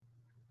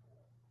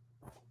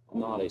I'm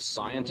not a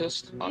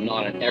scientist. I'm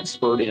not an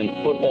expert in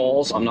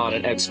footballs. I'm not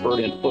an expert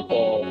in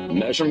football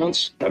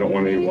measurements. I don't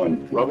want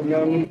anyone rubbing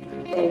them,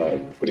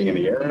 putting in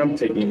the air in them,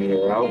 taking in the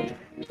air out.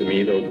 To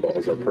me, those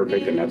balls are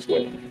perfect, and that's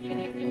what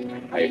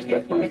I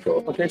expect from a throw.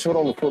 Okay, so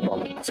all the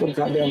football. It's so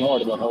goddamn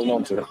hard about holding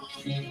on to it.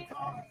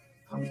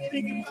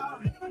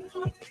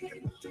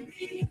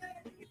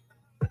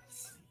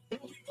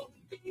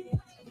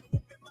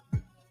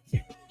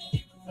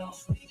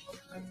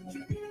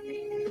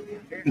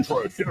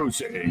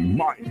 Introducing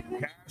Mike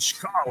Cash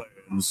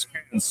Collins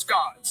and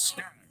Scott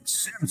Stack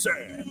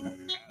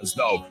Simpson as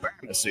the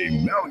Fantasy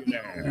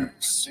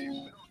Millionaires.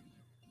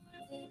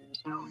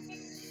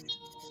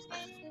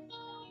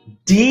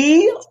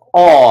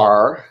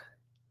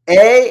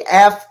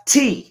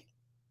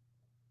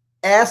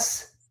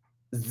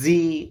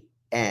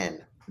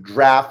 DRAFTSZN.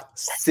 Draft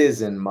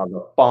season,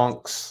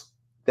 motherfunks.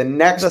 The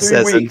next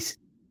 3 weeks,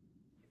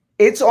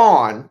 it's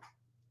on.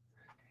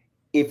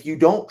 If you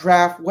don't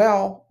draft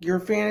well, your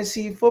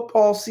fantasy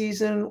football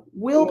season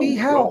will be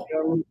hell.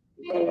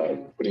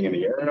 Putting in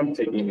the air in them,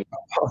 taking in the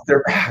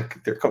They're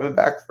back. They're coming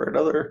back for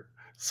another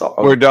song.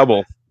 We're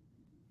double.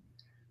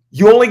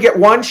 You only get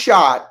one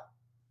shot,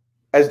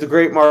 as the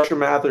great Marshall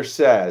Mathers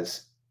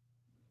says.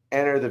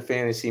 Enter the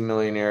Fantasy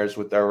Millionaires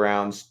with our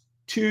rounds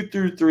 2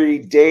 through 3,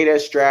 data,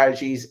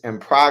 strategies,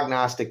 and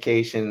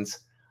prognostications.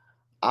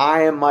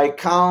 I am Mike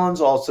Collins,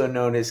 also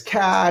known as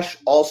Cash,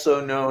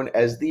 also known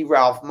as the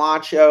Ralph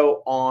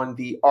Macho on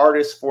the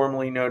artist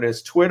formerly known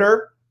as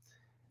Twitter.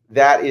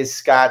 That is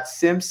Scott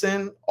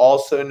Simpson,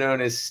 also known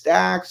as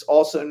Stacks,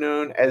 also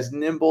known as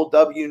Nimble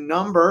W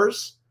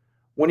Numbers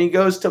when he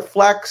goes to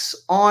flex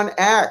on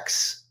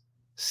X.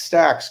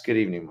 Stacks, good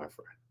evening, my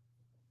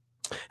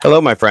friend. Hello,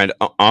 my friend.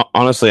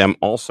 Honestly, I'm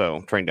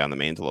also turning down the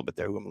mains a little bit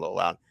there. I'm a little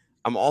loud.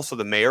 I'm also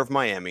the mayor of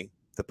Miami,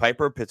 the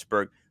Piper of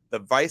Pittsburgh, the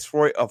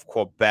viceroy of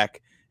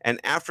Quebec. And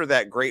after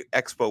that great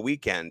Expo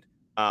weekend,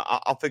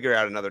 I'll figure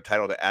out another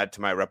title to add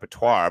to my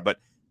repertoire. But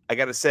I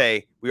got to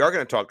say, we are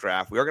going to talk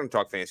draft. We are going to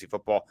talk fantasy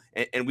football.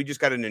 And we just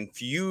got an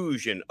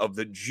infusion of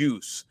the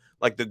juice,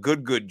 like the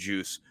good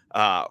juice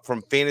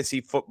from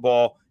fantasy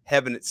football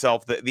heaven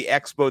itself, the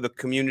Expo, the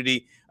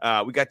community.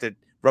 We got to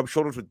rub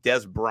shoulders with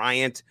Des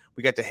Bryant.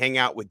 We got to hang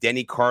out with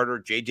Denny Carter,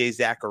 JJ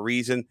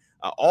Zacharyson,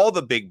 all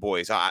the big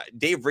boys.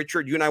 Dave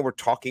Richard, you and I were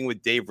talking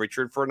with Dave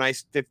Richard for a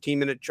nice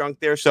 15-minute chunk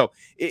there. So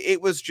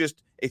it was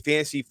just a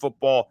fantasy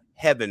football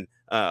heaven,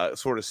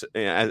 sort of,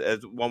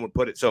 as one would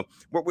put it. So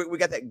we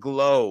got that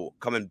glow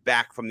coming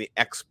back from the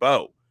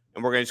Expo.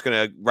 And we're just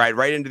going to ride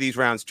right into these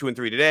rounds 2 and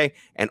 3 today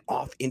and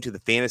off into the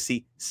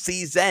fantasy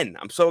season.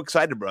 I'm so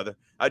excited, brother.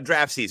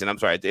 Draft season, I'm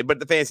sorry. But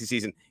the fantasy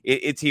season,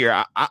 it's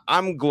here.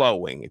 I'm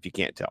glowing, if you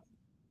can't tell.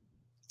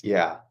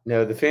 Yeah.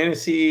 No, the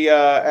Fantasy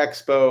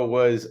Expo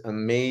was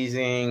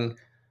amazing.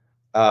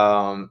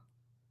 Got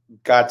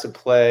to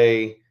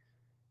play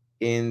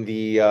in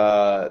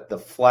the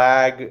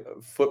flag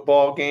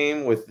football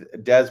game with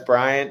Des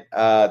Bryant.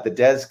 The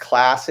Des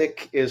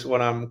Classic is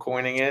what I'm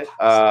coining it.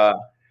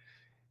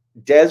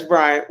 Des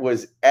Bryant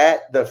was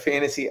at the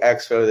Fantasy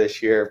Expo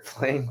this year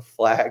playing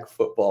flag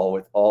football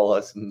with all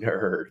us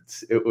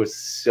nerds. It was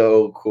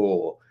so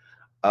cool.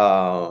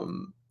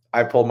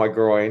 I pulled my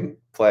groin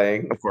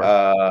playing. Of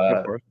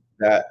course.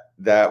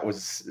 That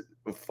was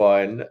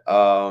fun.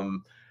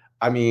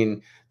 I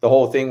mean, the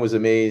whole thing was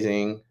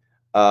amazing.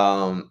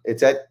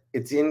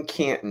 It's in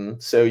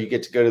Canton, so you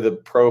get to go to the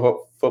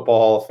Pro Football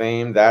Hall of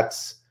Fame.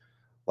 That's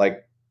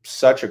like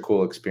such a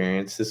cool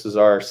experience. This is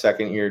our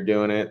second year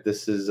doing it.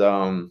 This is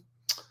the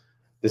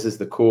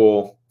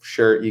cool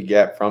shirt you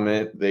get from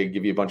it. They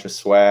give you a bunch of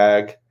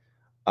swag.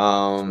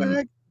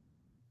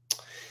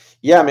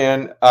 Yeah,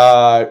 man.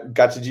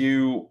 Got to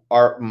do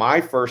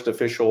my first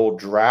official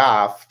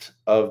draft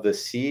of the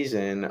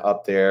season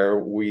up there.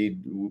 We,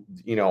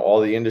 all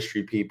the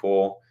industry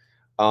people.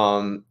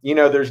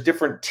 There's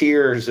different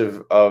tiers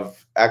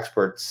of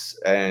experts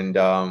and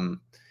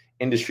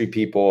industry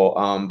people,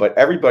 but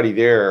everybody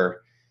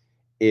there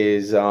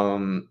is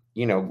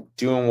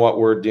doing what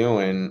we're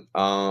doing,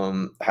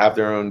 have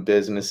their own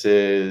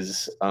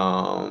businesses,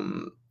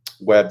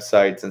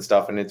 websites and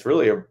stuff, and it's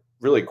really a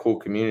really cool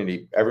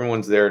community.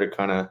 Everyone's there to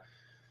kind of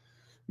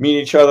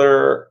meet each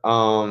other,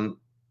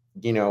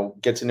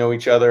 get to know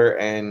each other,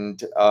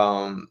 and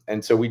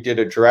so we did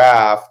a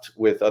draft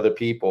with other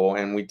people,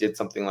 and we did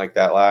something like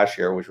that last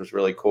year, which was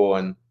really cool.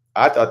 And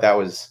I thought that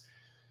was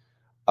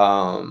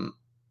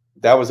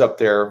up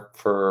there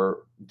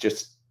for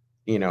just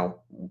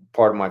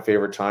part of my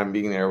favorite time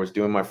being there was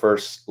doing my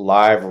first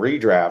live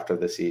redraft of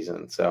the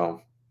season. So.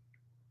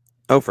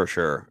 Oh, for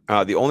sure.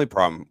 The only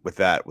problem with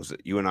that was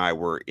that you and I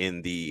were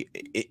in the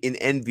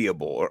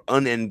enviable or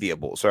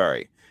unenviable,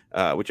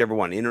 whichever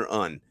one, in or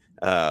un,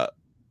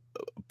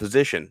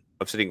 position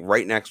of sitting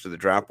right next to the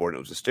draft board. It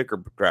was a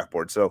sticker draft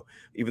board. So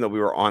even though we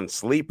were on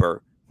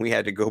Sleeper, we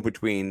had to go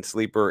between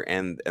Sleeper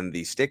and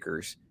the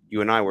stickers. You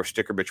and I were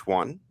Sticker Bitch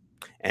 1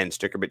 and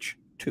Sticker Bitch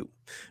 2.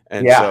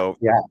 And Yeah, so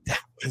yeah.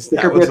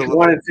 Sticker that was bitch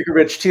 1 and sticker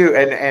bitch 2,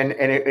 and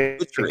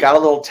it got a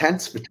little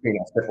tense between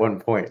us at one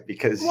point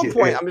because at one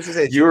point, I'm just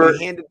gonna say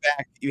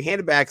you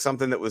handed back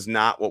something that was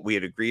not what we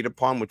had agreed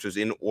upon, which was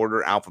in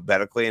order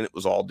alphabetically, and it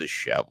was all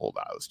disheveled.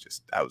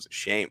 I was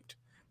ashamed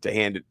to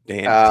take it.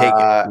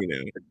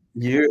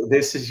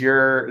 This is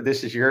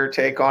your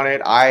take on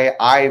it.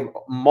 I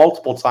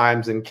multiple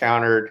times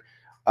encountered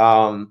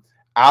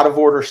out of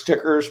order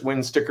stickers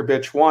when sticker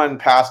bitch 1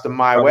 passed them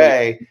my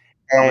way.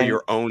 And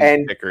your own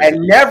stickers,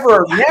 and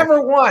never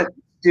once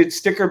did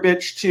sticker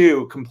bitch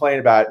 2 complain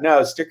about it.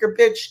 No, sticker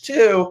bitch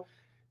 2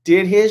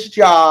 did his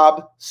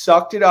job,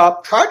 sucked it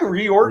up, tried to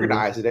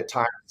reorganize it at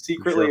times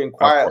secretly and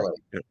quietly.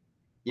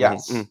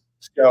 Yes.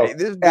 So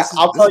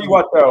I'll tell you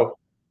what though,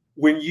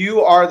 when you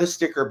are the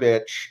sticker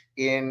bitch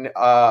in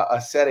a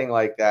setting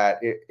like that,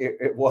 it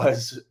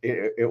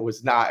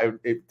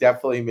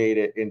definitely made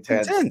it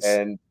intense.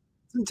 And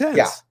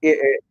intense. Yeah,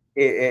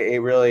 it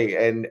really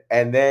and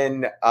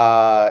then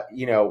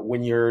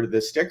when you're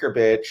the sticker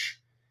bitch,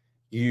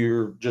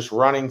 you're just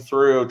running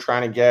through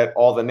trying to get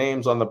all the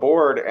names on the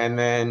board, and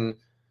then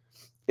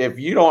if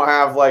you don't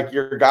have like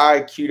your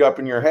guy queued up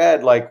in your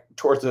head like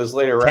towards those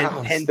later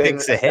rounds, 10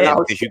 picks ahead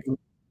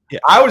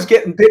I was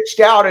getting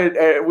bitched out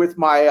with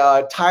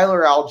my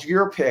Tyler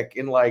Algier pick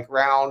in like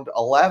round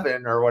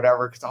 11 or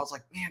whatever, because I was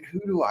like, man,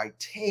 who do I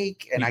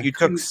take? And you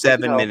took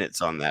 7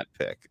 minutes on that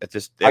pick.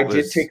 I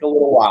did take a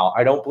little while.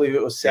 I don't believe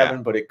it was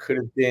 7, but it could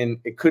have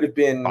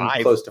been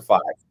 5. Close to 5.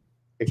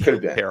 It could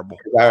have been terrible.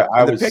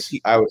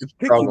 The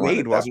pick you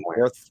made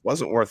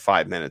wasn't worth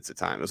 5 minutes at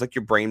time. It was like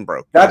your brain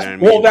broke. That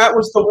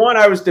was the one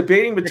I was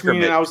debating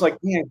between, and I was like,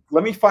 man,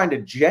 let me find a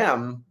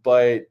gem,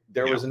 but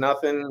there was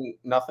nothing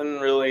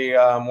really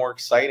more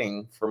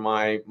exciting for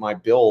my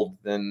build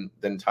than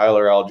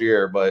Tyler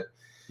Algier. But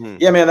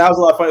yeah, man, that was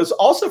a lot of fun. It was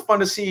also fun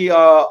to see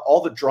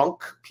all the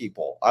drunk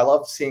people. I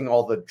love seeing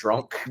all the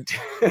drunk.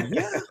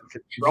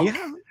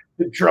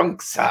 The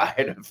drunk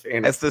side of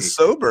fantasy. As the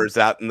sobers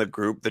out in the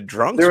group, the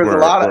drunks. There was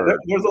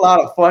a lot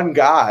of fun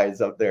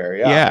guys up there.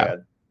 Yeah.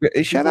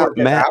 Shout out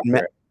Matt,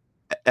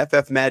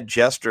 FF Mad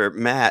Jester.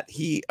 Matt,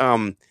 he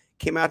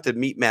came out to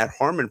meet Matt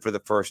Harmon for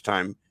the first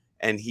time,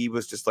 and he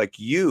was just like,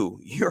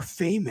 "You're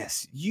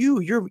famous.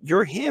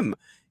 You're him."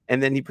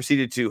 And then he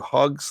proceeded to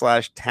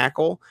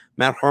hug/tackle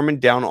Matt Harmon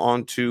down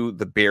onto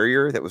the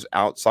barrier that was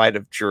outside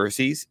of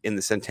Jersey's in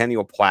the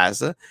Centennial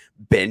Plaza,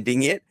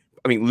 bending it.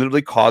 I mean,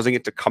 literally causing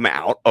it to come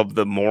out of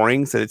the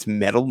moorings, and it's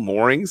metal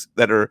moorings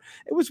it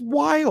was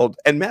wild.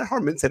 And Matt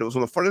Harmon said it was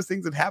one of the funnest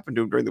things that happened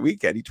to him during the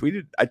weekend. I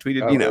tweeted,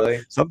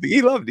 really? Something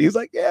he loved. He was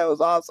like, yeah, it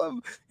was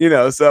awesome.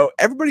 So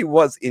everybody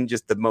was in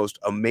just the most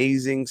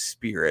amazing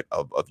spirit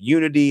of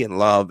unity and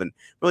love, and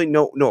really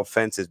no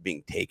offenses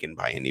being taken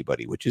by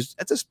anybody,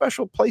 it's a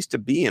special place to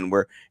be in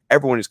where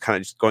everyone is kind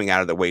of just going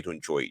out of their way to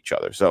enjoy each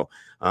other. So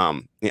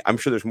I'm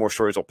sure there's more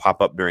stories will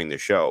pop up during the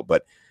show,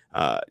 but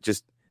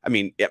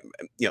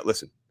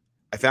listen,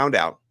 I found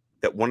out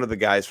that one of the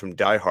guys from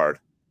Die Hard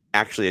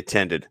actually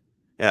attended.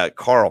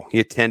 Carl,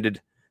 he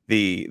attended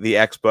the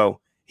expo.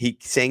 He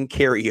sang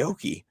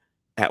karaoke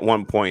at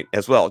one point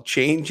as well,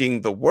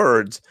 changing the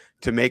words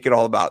to make it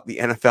all about the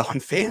NFL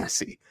and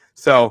fantasy.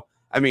 So,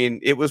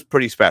 it was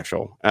pretty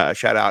special.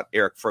 Shout out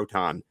Eric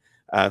Froton,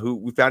 who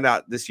we found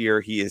out this year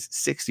he is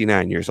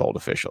 69 years old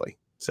officially.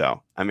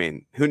 So,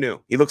 who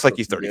knew? He looks like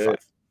he's 35. Good.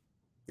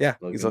 Yeah,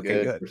 he's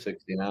looking good for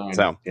 69.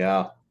 So,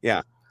 yeah.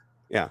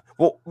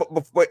 Well,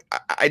 but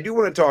I do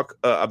want to talk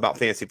about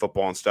fantasy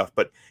football and stuff,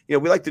 but we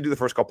like to do the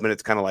first couple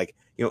minutes kind of like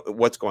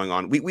what's going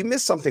on. We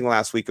missed something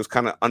last week. It was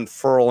kind of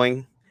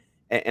unfurling,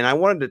 and I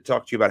wanted to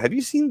talk to you about. Have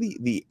you seen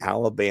the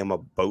Alabama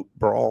boat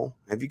brawl?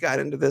 Have you got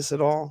into this at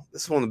all?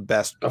 This is one of the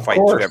best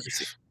fights you've ever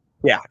seen.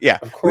 Yeah.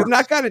 We've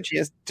not got a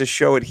chance to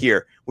show it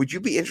here. Would you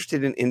be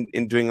interested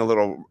in doing a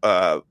little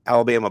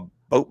Alabama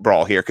boat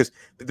brawl here? Because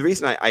the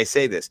reason I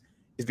say this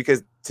is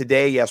because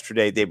today,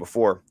 yesterday, day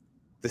before,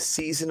 the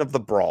season of the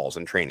brawls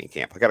in training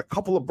camp. I got a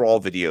couple of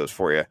brawl videos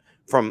for you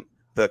from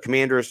the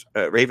Commanders,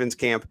 Ravens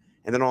camp,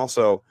 and then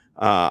also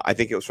I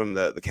think it was from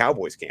the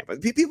Cowboys camp.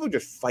 People are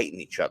just fighting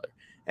each other.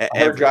 I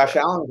heard Josh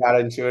Allen got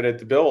into it at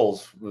the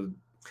Bills.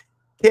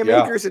 Cam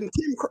Akers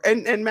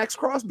and Max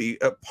Crosby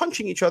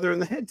punching each other in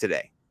the head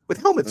today with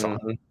helmets on.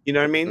 You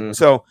know what I mean? Mm-hmm.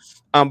 So,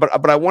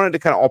 but I wanted to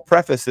kind of all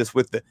preface this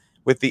with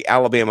the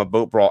Alabama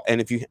boat brawl,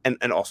 and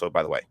and also,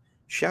 by the way,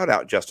 shout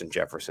out Justin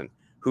Jefferson,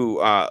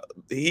 who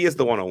he is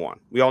the 101.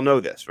 We all know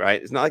this,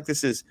 right? It's not like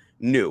this is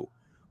new,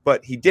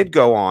 but he did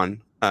go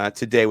on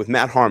today with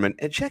Matt Harmon,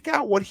 and check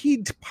out what he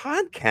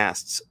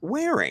podcasts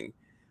wearing.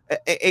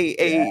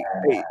 A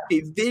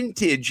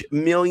vintage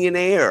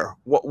millionaire.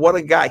 What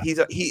a guy. He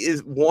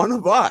is one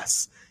of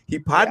us. He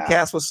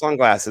podcasts with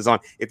sunglasses on.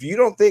 If you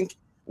don't think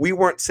we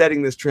weren't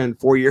setting this trend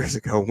 4 years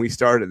ago when we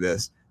started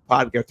this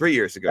podcast, 3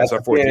 years ago. That's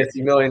a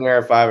fantasy millionaire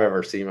if I've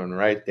ever seen one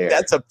right there.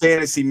 That's a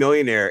fantasy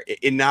millionaire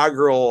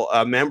inaugural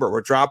member.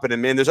 We're dropping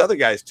him in. There's other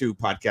guys too,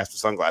 podcast with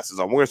sunglasses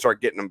on. We're going to start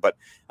getting them. But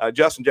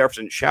Justin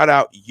Jefferson, shout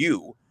out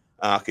you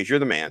because you're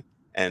the man.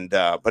 And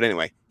but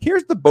anyway,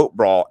 here's the boat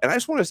brawl. And I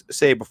just want to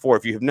say before,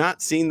 if you have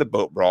not seen the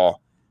boat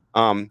brawl,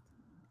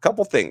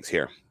 couple things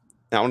here.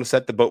 Now I want to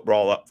set the boat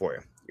brawl up for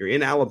you. You're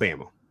in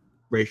Alabama.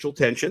 Racial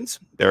tensions,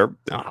 they're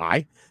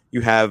high.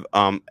 You have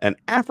an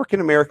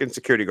African-American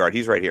security guard.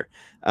 He's right here.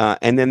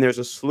 And then there's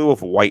a slew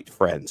of white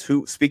friends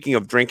who, speaking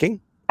of drinking,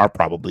 are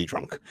probably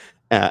drunk.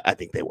 I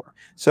think they were.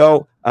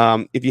 So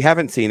if you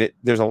haven't seen it,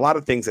 there's a lot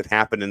of things that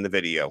happen in the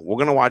video. We're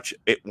going to watch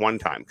it one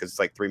time because it's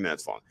like 3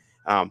 minutes long.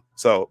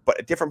 But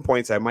at different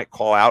points, I might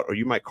call out, or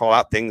you might call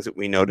out things that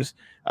we notice,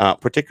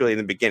 particularly in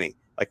the beginning.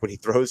 Like when he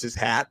throws his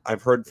hat,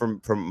 I've heard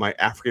from my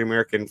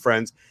African-American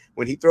friends,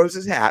 when he throws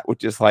his hat,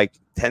 which is like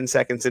 10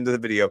 seconds into the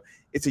video,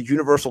 it's a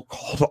universal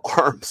call to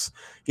arms.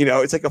 You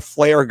know, it's like a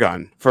flare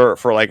gun for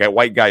like a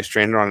white guy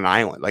stranded on an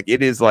island. Like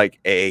it is like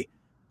a,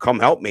 come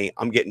help me,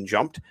 I'm getting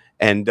jumped.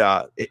 And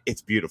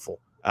it's beautiful.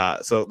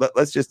 So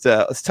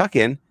let's tuck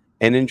in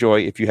and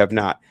enjoy if you have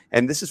not.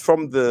 And this is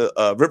from the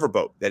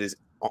riverboat that is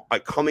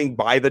coming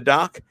by the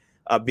dock,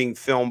 being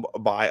filmed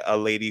by a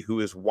lady who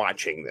is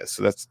watching this.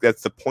 So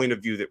that's the point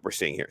of view that we're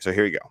seeing here. So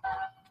here you go.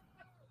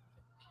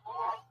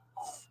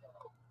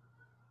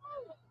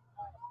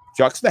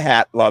 Chucks the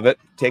hat, love it.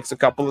 Takes a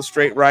couple of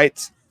straight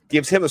rights,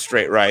 gives him a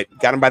straight right.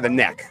 Got him by the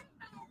neck.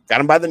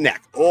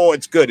 Oh,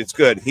 it's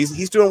good.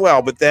 He's doing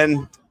well, but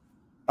then,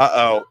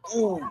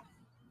 ooh.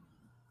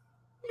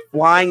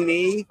 Flying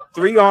knee,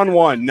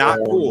 3-on-1, not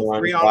cool.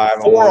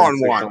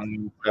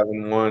 4-on-1,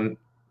 7-1.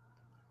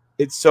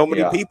 It's so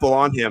many people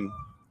on him,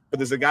 but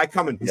there's a guy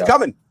coming. He's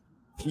coming.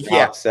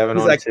 Yeah,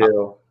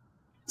 7-on-2.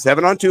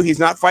 7-on-2. He's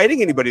not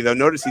fighting anybody though.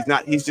 Notice he's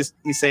not. He's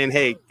saying,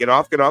 "Hey, get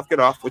off,"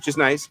 which is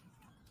nice.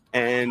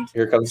 And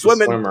here comes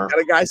swimming. The swimmer. Got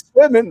a guy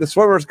swimming. The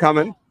swimmer's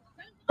coming,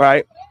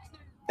 right?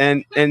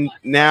 And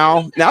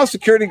now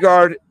security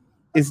guard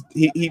is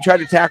he tried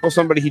to tackle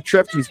somebody. He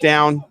tripped. He's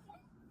down,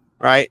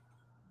 right?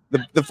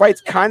 The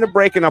fight's kind of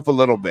breaking up a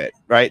little bit,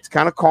 right? It's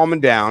kind of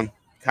calming down,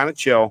 kind of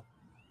chill.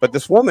 But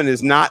this woman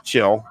is not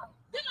chill.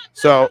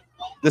 So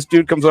this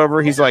dude comes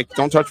over. He's like,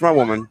 "Don't touch my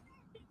woman."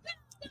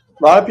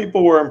 A lot of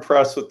people were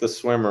impressed with the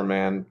swimmer,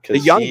 man. The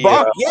young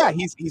buck,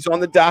 he's on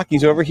the dock.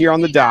 He's over here on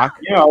the dock.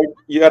 You know,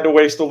 you had to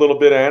waste a little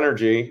bit of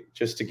energy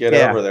just to get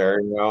over there.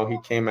 You know, he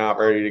came out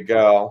ready to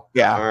go.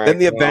 Yeah. All right, then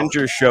the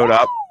Avengers showed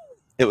up.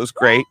 It was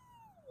great.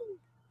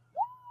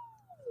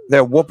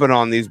 They're whooping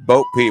on these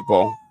boat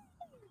people.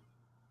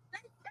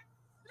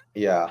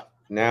 Yeah.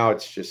 Now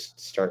it's just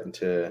starting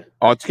to.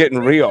 Oh, it's getting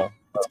real.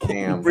 It's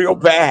getting real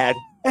bad.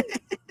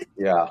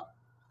 Yeah.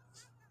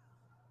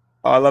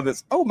 Oh, I love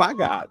this. Oh my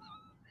God.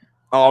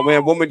 Oh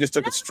man, woman just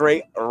took a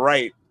straight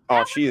right.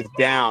 Oh, she is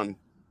down.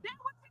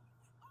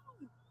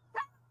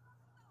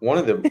 One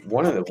of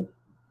the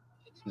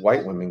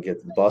white women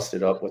gets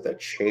busted up with a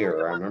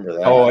chair. I remember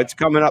that. Oh, it's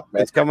coming up.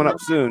 It's coming up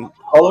soon.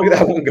 Oh, look at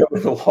that one go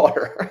in the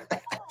water.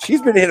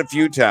 She's been hit a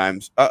few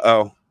times.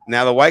 Uh-oh.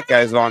 Now the white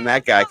guy's on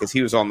that guy because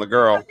he was on the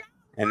girl,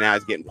 and now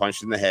he's getting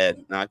punched in the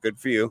head. Not good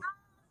for you.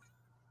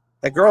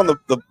 That girl in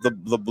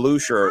the blue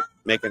shirt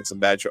making some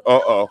bad show.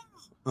 Uh-oh.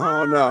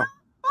 Oh, no.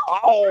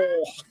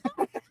 Oh.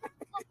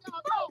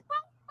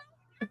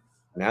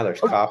 Now there's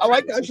cops. I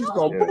like how she's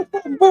going boom,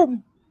 boom,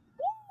 boom.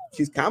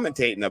 She's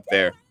commentating up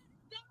there.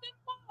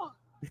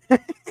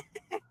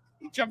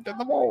 He jumped in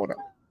the water.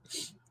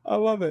 I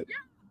love it.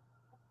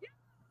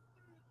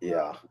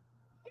 Yeah.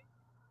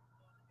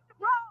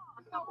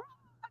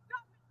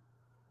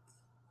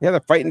 Yeah, they're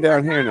fighting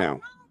down here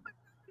now.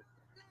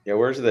 Yeah,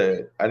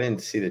 I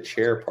didn't see the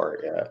chair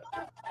part yet.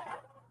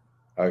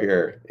 Oh,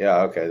 here.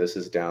 Yeah, okay, this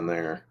is down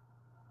there.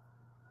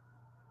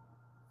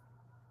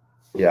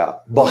 Yeah.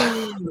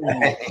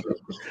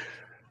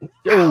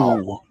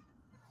 Oh.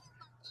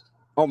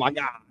 Oh my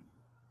God.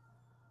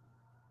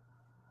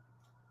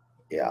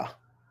 Yeah.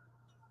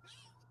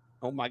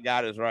 Oh my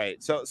God is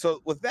right.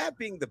 So with that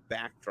being the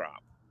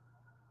backdrop,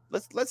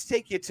 let's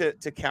take you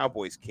to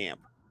Cowboys camp,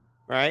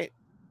 right?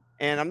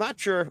 And I'm not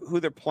sure who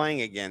they're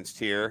playing against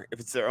here, if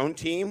it's their own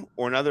team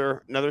or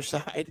another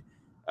side,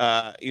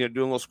 doing a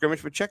little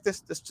scrimmage. But check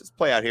this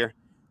play out here.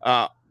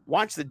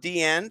 Watch the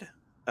D end,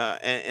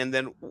 and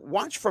then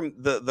watch from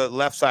the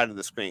left side of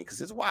the screen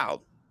because it's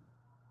wild.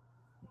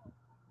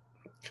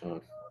 Okay.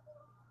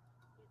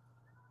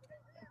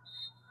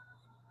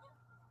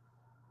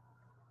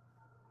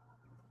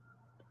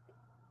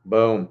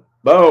 Boom.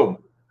 Boom.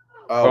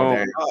 Oh,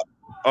 boom.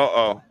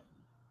 Uh-oh.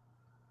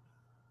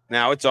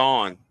 Now it's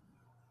on.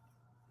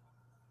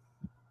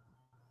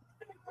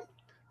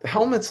 The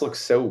helmets look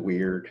so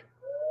weird.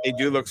 They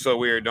do look so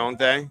weird, don't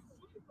they?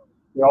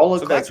 They all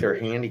look like they're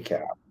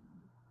handicapped.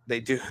 They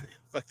do.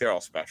 Like they're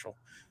all special.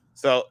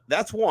 So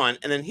that's one.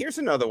 And then here's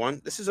another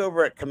one. This is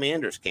over at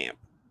Commander's camp.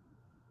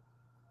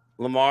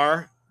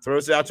 Lamar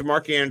throws it out to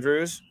Mark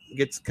Andrews.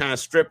 Gets kind of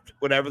stripped,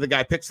 whatever. The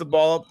guy picks the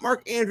ball up.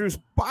 Mark Andrews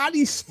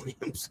body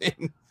slams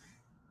him.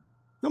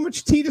 How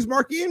much tea does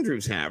Mark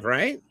Andrews have,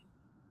 right?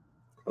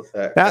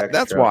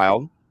 That's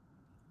wild.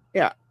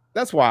 Yeah,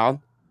 that's wild.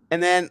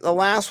 And then the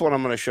last one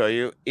I'm going to show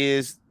you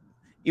is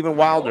even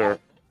wilder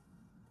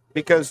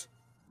because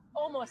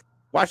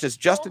watch this.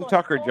 Justin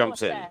Tucker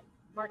jumps in.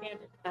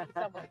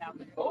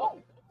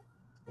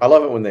 I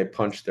love it when they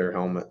punch their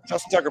helmet.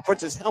 Justin Tucker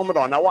puts his helmet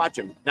on. Now watch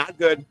him. Not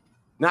good.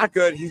 Not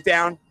good. He's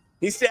down.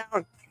 He's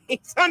down.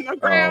 He's on the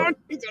ground.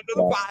 He's under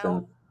the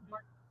pile.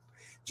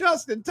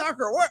 Justin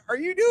Tucker, what are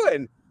you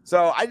doing?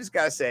 So I just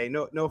gotta say,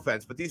 no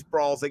offense, but these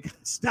brawls, they gotta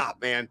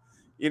stop, man.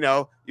 You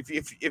know,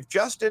 if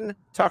Justin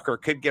Tucker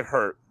could get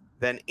hurt,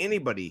 then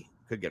anybody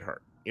could get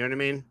hurt. You know what I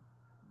mean?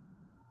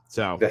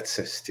 So that's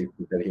so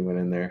stupid that he went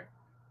in there.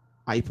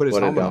 He put his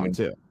helmet on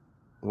too.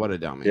 What a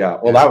dummy. Yeah,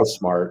 well, that was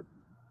smart.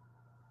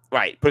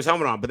 Right, put his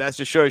helmet on, but that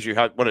just shows you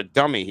what a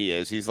dummy he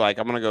is. He's like,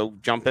 I'm gonna go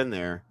jump in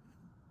there,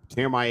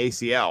 tear my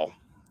ACL,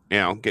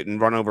 getting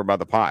run over by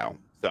the pile.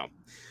 So,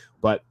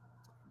 but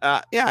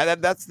yeah,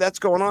 that's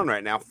going on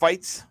right now.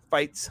 Fights.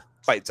 I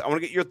want to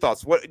get your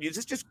thoughts. What is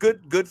this just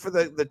good for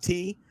the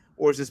T,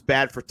 or is this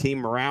bad for team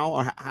morale?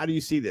 Or how do you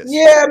see this?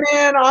 Yeah,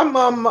 man,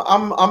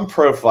 I'm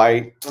pro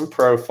fight. I'm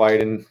pro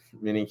fight in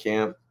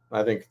minicamp.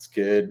 I think it's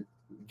good.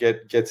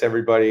 Gets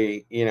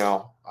everybody.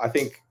 I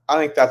think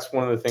that's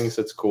one of the things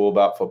that's cool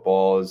about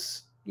football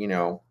is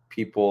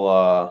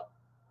people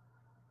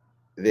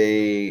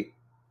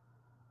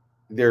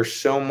there's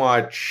so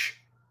much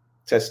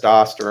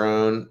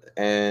testosterone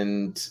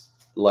and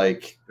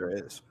like there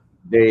is.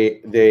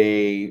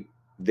 They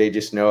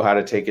just know how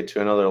to take it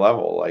to another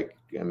level. Like,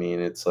 I mean,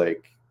 it's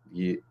like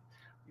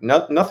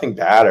nothing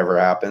bad ever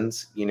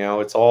happens.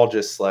 It's all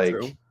just like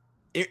true.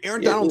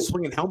 Aaron Donald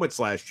swinging helmets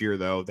last year,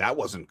 though, that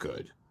wasn't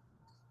good.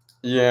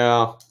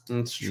 Yeah,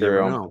 that's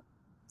true.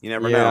 You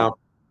never know.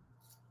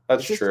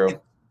 That's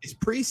true. It's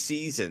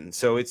preseason,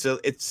 so it's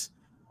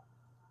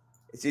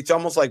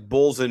almost like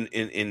bulls in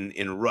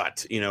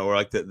rut, or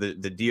like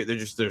the deer.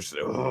 They're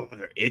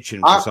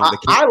itching for something.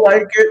 I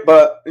like it,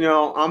 but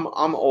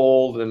I'm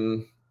old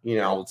and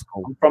I'm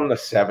from the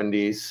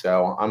 '70s,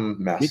 so I'm a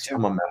messed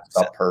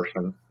up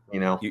person.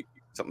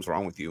 Something's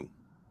wrong with you.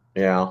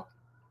 Yeah.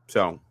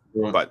 So,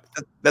 but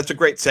that's a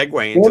great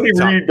segue. Andy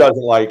Reid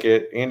doesn't like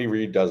it. Andy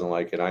Reid doesn't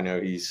like it. I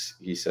know he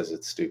says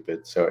it's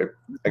stupid. So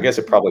I guess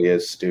it probably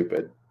is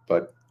stupid.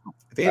 But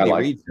if Andy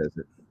Reid says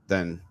it,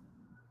 then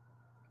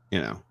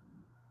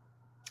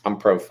I'm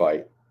pro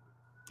fight.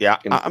 Yeah,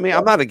 I mean,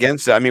 I'm not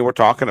against it. I mean, we're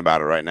talking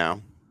about it right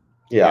now.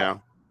 Yeah,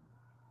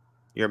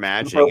 you're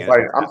imagining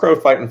I'm pro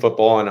fight in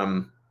football, and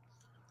I'm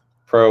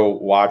pro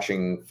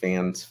watching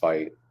fans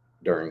fight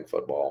during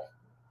football.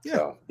 Yeah,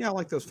 so. Yeah, I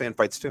like those fan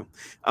fights too.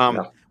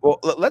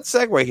 Well, let's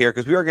segue here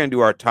because we are going to do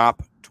our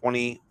top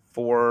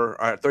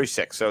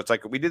 36. So it's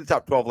like we did the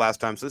top 12 last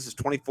time. So this is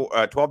 12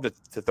 to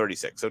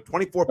 36. So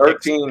 24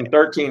 13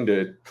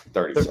 to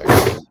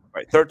 36.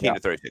 Right, 13 to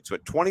 36. So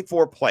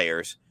 24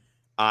 players.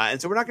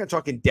 And so we're not going to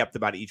talk in depth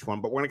about each one,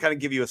 but we're going to kind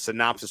of give you a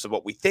synopsis of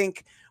what we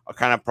think, a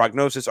kind of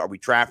prognosis. Are we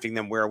drafting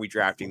them? Where are we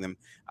drafting them?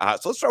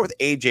 So let's start with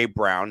A.J.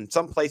 Brown. In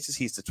some places,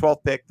 he's the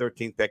 12th pick,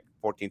 13th pick,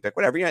 14th pick,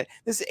 whatever.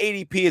 This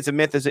ADP is a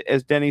myth,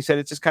 as Denny said.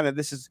 It's just kind of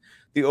this is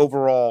the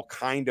overall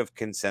kind of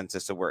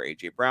consensus of where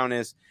A.J. Brown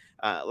is.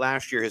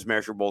 Last year, his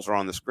measurables are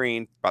on the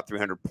screen, about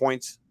 300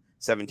 points,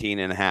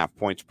 17.5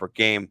 points per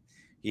game.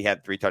 He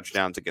had 3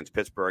 touchdowns against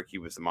Pittsburgh. He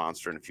was the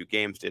monster in a few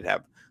games. Did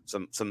have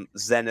some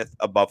zenith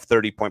above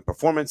 30-point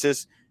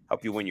performances.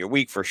 Help you win your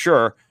week for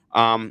sure.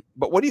 But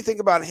what do you think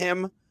about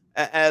him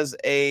as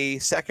a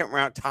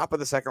top of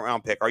the second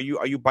round pick? Are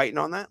you biting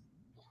on that?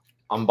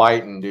 I'm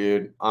biting,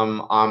 dude.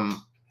 I'm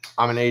an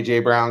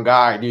AJ Brown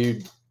guy,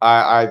 dude.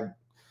 I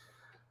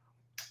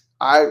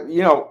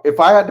if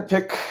I had to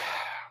pick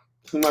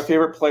who my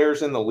favorite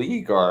players in the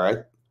league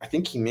are, I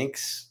think he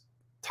makes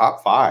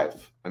top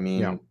 5. I mean.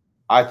 Yeah.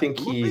 I think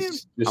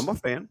I'm a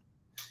fan.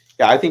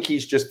 Yeah, I think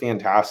he's just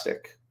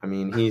fantastic. I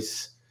mean,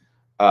 he's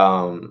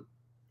I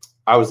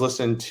was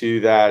listening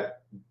to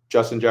that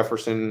Justin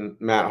Jefferson,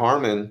 Matt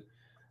Harmon,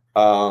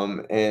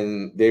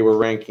 and they were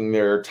ranking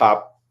their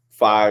top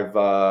 5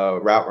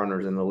 route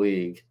runners in the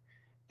league.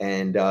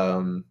 And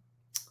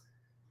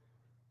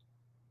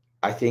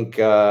I think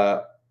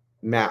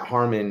Matt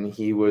Harmon,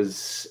 he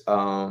was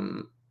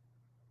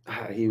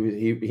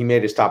he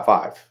made his top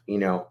 5,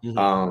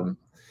 Mm-hmm.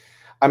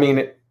 I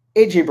mean,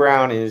 AJ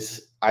Brown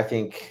is, I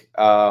think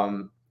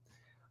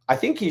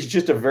he's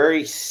just a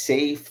very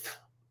safe,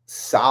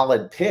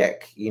 solid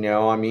pick.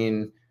 I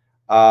mean,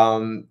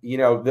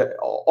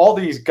 all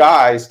these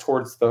guys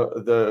towards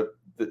the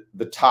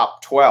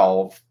top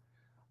 12.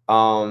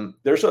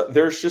 There's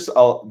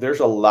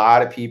a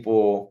lot of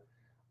people.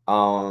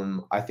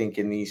 I think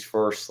in these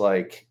first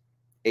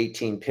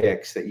 18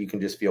 picks that you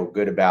can just feel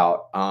good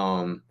about.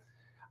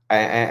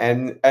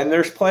 And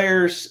there's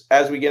players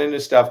as we get into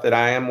stuff that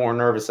I am more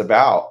nervous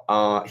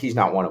about. He's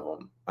not one of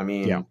them. I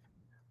mean,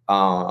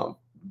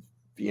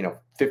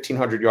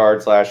 1,500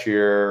 yards last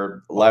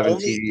year, 11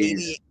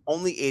 TDs,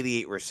 only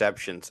 88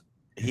 receptions.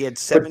 He had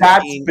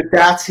 17. But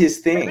that's his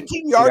thing.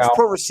 17 yards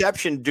per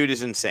reception, dude,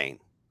 is insane.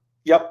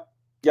 Yep.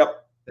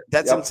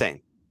 That's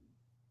insane.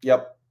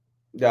 Yep.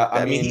 Yeah,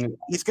 I mean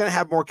he's going to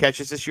have more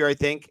catches this year, I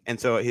think, and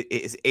so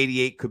his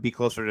 88 could be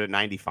closer to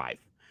 95.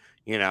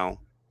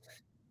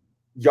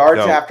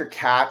 Yards after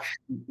catch,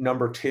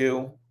 number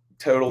 2.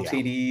 Total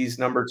TDs,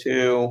 number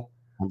 2.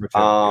 Number 2.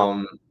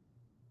 Yep.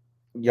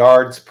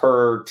 Yards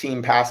per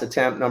team pass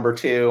attempt, number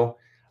 2.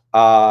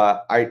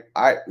 I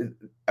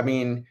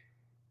mean,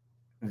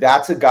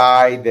 that's a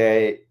guy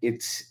that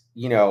it's,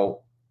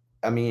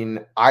 I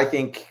mean, I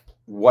think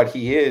what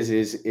he is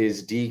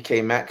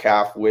DK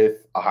Metcalf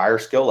with a higher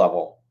skill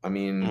level. I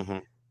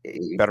mean,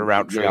 better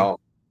route tree.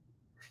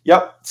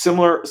 Yep,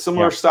 similar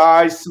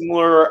size,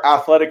 similar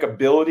athletic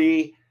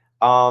ability,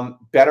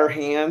 better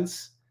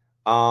hands,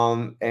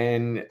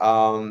 and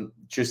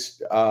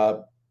just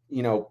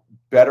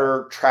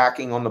better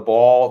tracking on the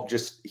ball.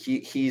 Just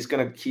he's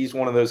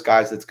one of those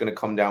guys that's gonna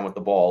come down with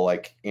the ball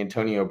like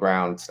Antonio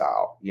Brown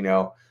style.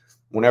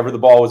 Whenever the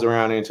ball was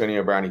around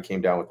Antonio Brown, he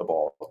came down with the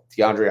ball.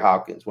 DeAndre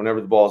Hopkins, whenever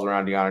the ball's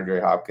around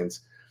DeAndre Hopkins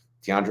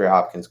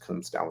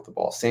comes down with the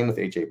ball. Same with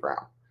AJ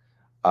Brown.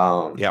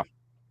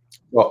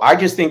 Well, I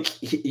just think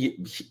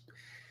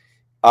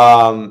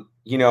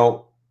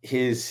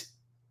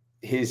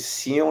his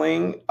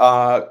ceiling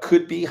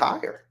could be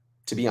higher,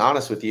 to be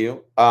honest with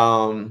you.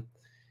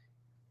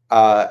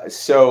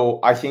 So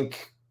I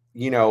think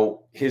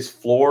his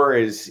floor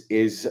is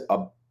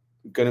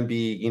going to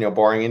be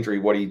barring injury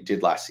what he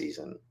did last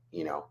season.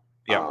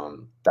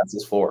 That's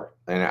his floor,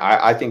 and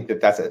I think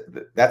that's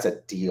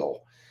a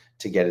deal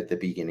to get at the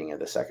beginning of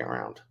the second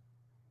round.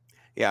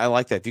 Yeah, I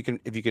like that.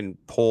 If you can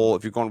pull,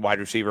 if you're going wide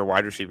receiver,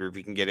 if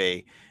you can get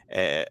a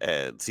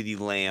CeeDee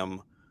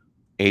Lamb,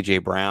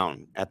 AJ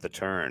Brown at the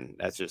turn,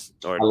 that's just.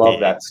 I love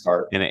that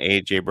start. And an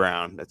AJ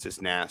Brown, that's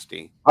just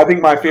nasty. I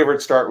think my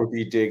favorite start would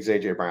be Diggs,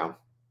 AJ Brown.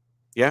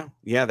 Yeah,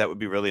 that would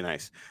be really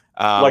nice.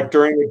 Like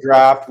during the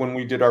draft when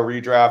we did our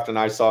redraft, and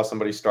I saw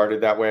somebody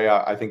started that way.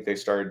 I think they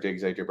started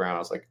Diggs, AJ Brown. I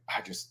was like, I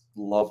just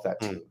love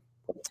that team.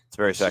 It's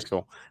very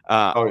sexual.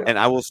 And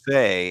I will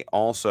say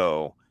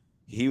also,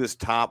 he was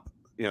top.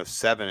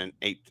 7 and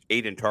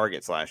 8 in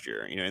targets last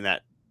year, in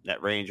that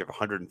range of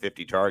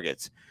 150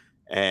 targets,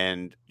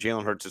 and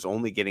Jalen Hurts is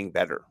only getting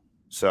better.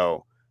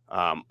 So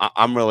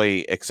I'm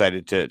really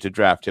excited to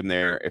draft him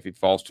there. If he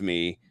falls to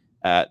me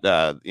at,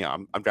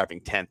 I'm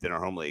drafting 10th in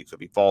our home league. So if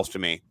he falls to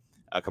me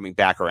coming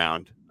back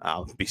around,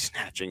 I'll be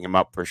snatching him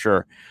up for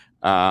sure.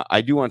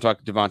 I do want to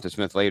talk to Devonta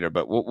Smith later,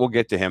 but we'll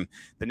get to him.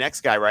 The next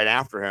guy right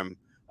after him,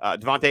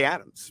 Devontae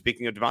Adams.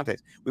 Speaking of Devontae,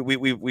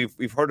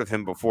 we've heard of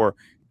him before.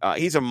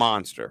 He's a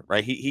monster,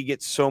 right? He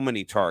gets so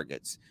many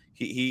targets.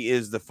 He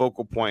is the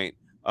focal point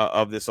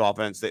of this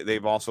offense.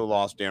 They've also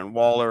lost Darren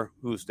Waller,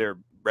 who's their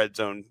red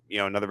zone,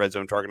 another red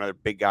zone target, another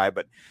big guy.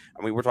 But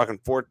I mean, we're talking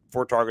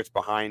four targets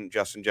behind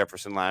Justin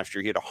Jefferson last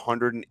year. He had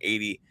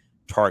 180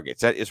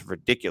 targets. That is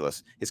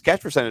ridiculous. His catch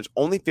percentage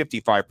only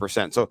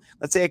 55%. So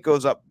let's say it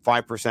goes up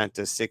 5%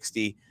 to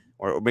 60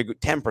 or maybe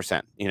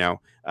 10%.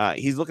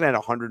 He's looking at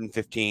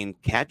 115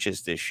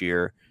 catches this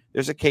year.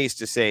 There's a case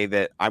to say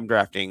that I'm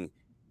drafting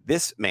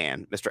this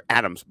man, Mr.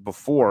 Adams,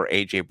 before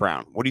AJ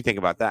Brown. What do you think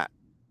about that?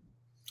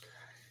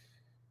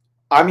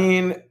 I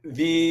mean,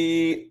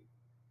 the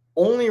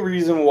only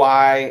reason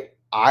why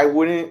I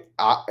wouldn't,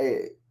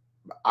 I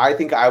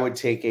think I would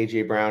take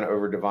AJ Brown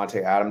over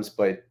Devontae Adams,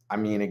 but I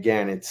mean,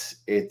 again,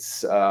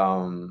 these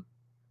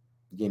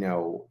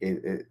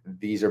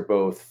are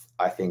both,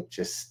 I think,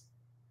 just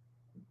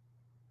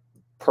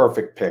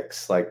perfect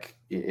picks. Like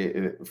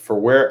for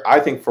where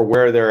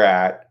they're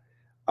at.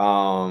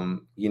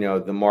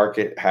 The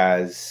market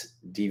has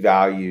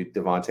devalued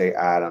Devontae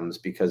Adams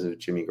because of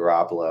Jimmy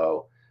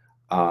Garoppolo.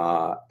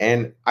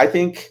 And I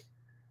think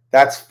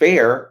that's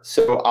fair.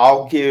 So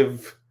I'll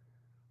give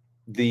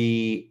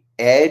the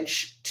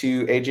edge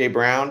to AJ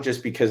Brown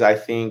just because I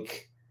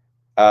think,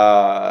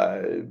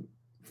 for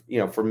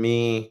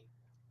me,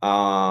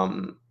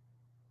 again,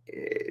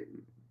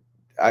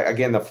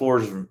 the floor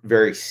is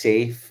very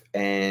safe.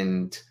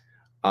 And,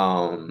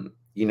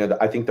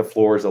 I think the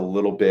floor is a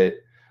little bit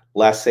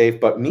less safe.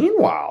 But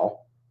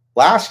meanwhile,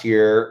 last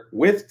year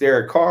with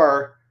Derek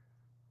Carr,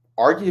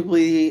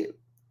 arguably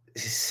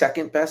his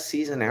second best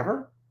season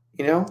ever,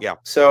 Yeah.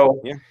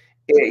 So, yeah.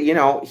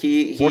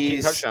 He's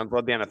 14 touchdowns,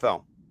 led the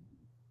NFL.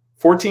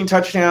 14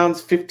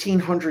 touchdowns,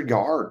 1,500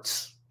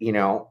 yards,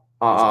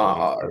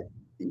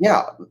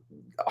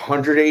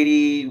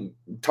 180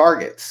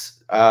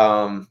 targets.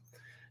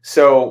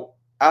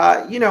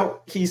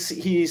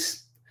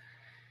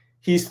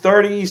 He's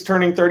 30, he's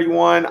turning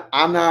 31.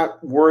 I'm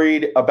not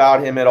worried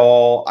about him at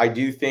all. I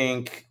do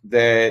think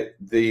that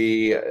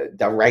the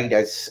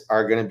Raiders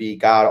are going to be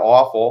god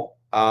awful.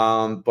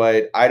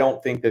 But I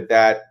don't think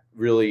that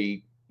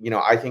really,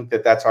 I think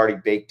that's already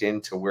baked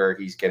into where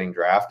he's getting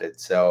drafted.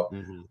 So,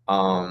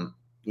 I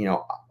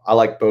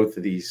like both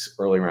of these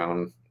early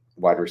round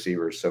wide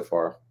receivers so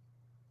far.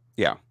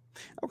 Yeah.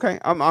 Okay.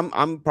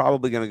 I'm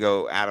probably going to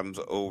go Adams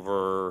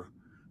over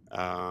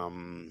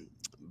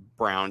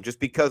Brown, just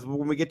because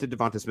when we get to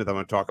Devonta Smith, I'm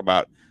going to talk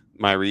about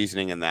my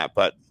reasoning in that,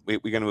 but we're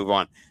going to move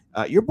on.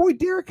 Your boy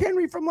Derrick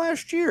Henry from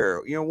last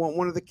year,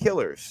 one of the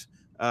killers.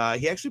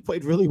 He actually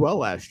played really well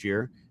last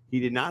year.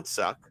 He did not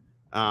suck.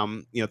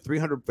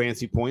 300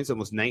 fantasy points,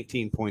 almost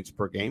 19 points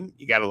per game.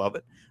 You got to love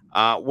it.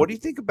 What do you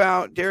think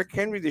about Derrick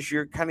Henry this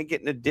year, kind of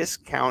getting a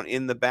discount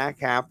in the back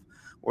half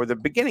or the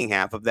beginning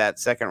half of that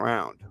second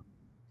round.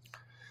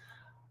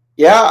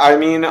 Yeah, I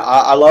mean,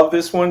 I love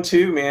this one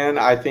too, man.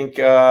 I think,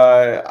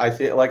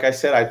 like I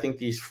said, I think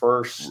these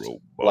first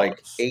like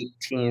Robust.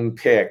 18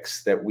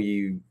 picks that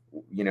we're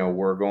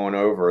going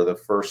over, the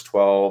first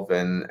 12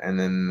 and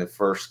then the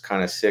first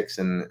kind of 6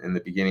 in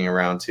the beginning of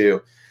round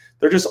 2,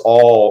 they're just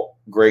all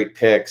great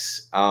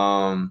picks.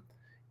 Derrick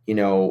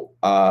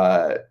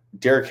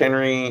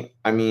Henry,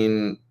 I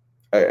mean,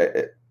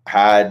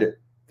 had,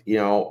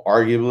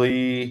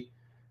 arguably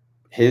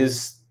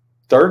his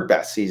third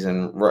best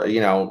season,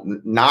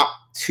 not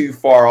too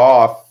far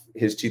off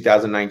his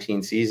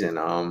 2019 season.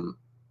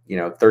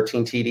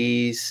 13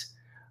 TDs,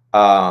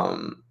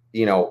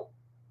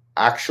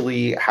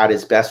 actually had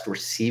his best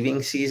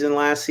receiving season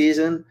last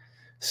season.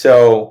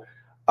 So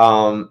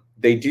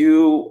they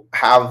do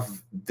have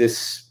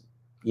this,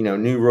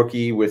 new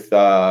rookie with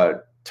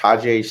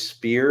Tajay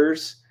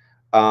Spears.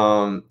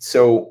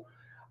 So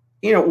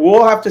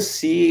we'll have to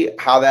see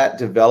how that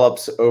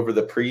develops over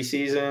the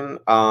preseason.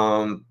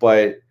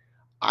 But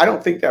I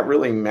don't think that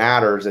really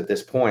matters at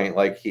this point.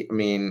 Like,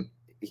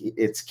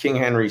 it's King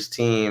Henry's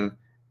team,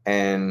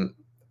 and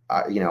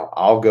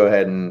I'll go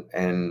ahead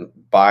and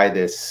buy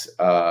this,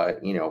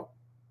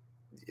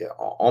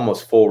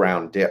 almost full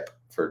round dip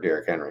for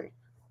Derrick Henry.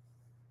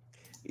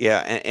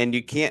 Yeah, and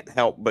you can't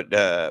help but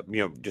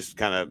just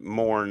kind of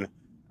mourn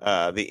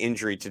the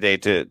injury today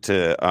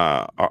to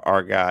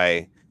our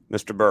guy,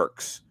 Mr.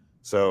 Burks.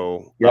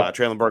 So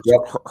Traylon Burks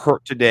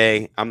hurt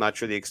today. I'm not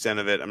sure the extent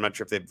of it. I'm not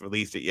sure if they've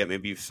released it yet.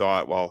 Maybe you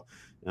saw it while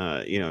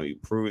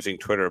perusing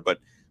Twitter. But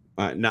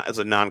not as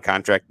a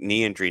non-contract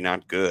knee injury,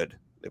 not good.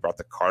 They brought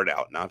the card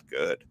out, not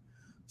good.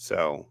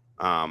 So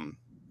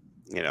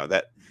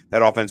that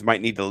offense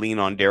might need to lean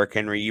on Derrick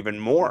Henry even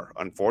more,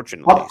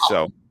 unfortunately.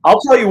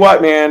 I'll tell you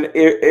what, man.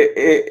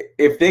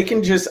 If they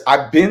can just,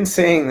 I've been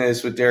saying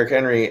this with Derrick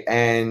Henry,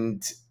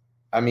 and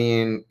I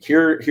mean,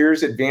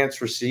 here's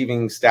advanced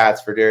receiving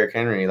stats for Derrick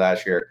Henry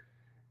last year.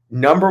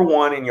 Number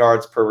 1 in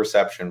yards per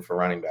reception for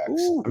running backs.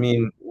 Ooh. I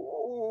mean,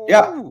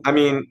 yeah. I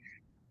mean,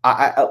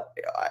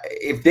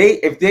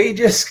 if they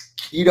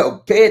just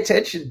pay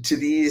attention to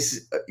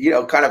these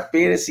kind of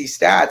fantasy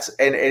stats,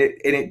 and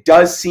it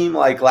does seem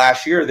like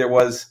last year there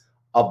was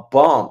a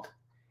bump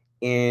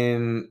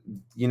in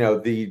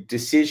the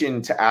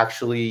decision to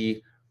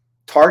actually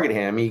target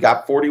him. He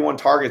got 41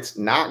 targets,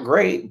 not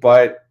great,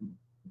 but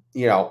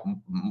a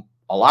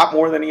lot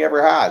more than he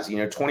ever has.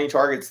 20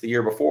 targets the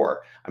year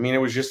before. I mean, it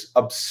was just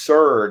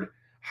absurd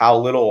how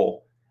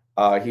little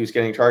he was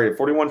getting targeted.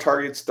 41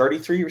 targets,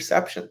 33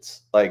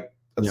 receptions. Like,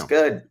 that's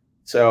good.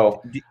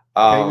 So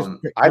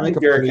I think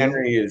Derrick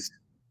Henry is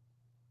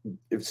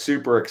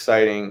super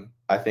exciting,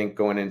 I think,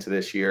 going into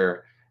this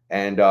year.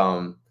 And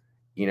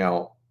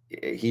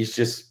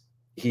he's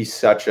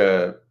such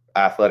a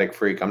athletic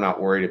freak. I'm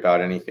not worried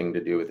about anything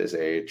to do with his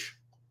age.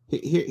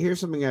 Here's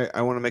something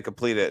I want to make a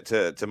plea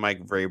to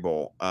Mike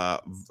Vrabel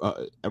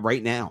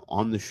right now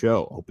on the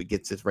show. Hope he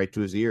gets this right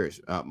to his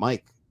ears.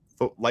 Mike,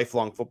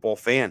 lifelong football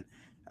fan,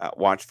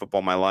 watched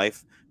football my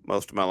life,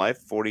 most of my life,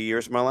 40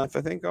 years of my life,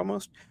 I think,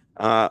 almost.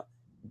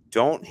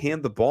 Don't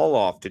hand the ball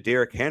off to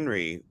Derrick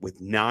Henry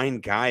with 9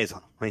 guys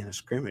on the line of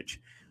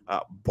scrimmage.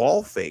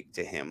 Ball fake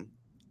to him,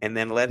 and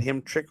then let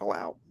him trickle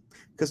out.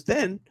 Because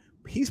then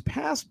he's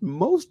past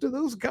most of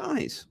those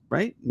guys,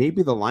 right?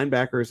 Maybe the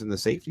linebackers and the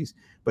safeties,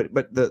 but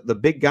the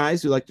big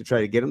guys who like to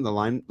try to get him, the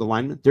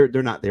linemen,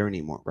 they're not there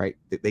anymore, right?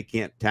 They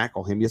can't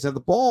tackle him. He doesn't have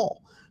the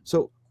ball.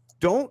 So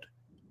don't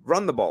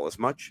run the ball as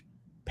much.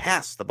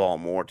 Pass the ball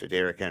more to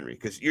Derrick Henry,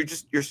 because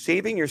you're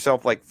saving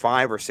yourself like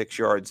 5 or 6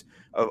 yards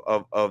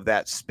of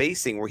that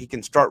spacing where he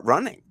can start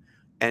running.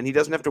 And he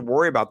doesn't have to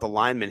worry about the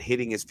lineman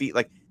hitting his feet.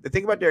 Like, the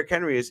thing about Derrick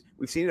Henry is,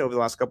 we've seen it over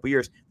the last couple of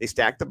years. They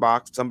stack the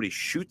box. Somebody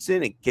shoots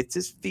in and gets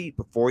his feet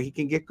before he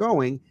can get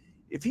going.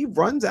 If he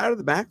runs out of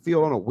the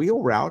backfield on a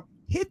wheel route,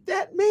 hit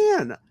that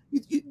man.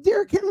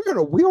 Derrick Henry on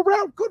a wheel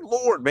route? Good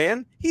Lord,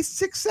 man. He's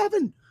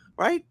 6'7",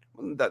 right?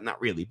 Well,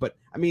 not really, but,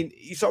 I mean,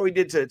 you saw what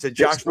he did to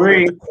Josh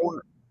Norman at the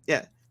corner.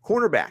 Yeah,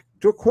 cornerback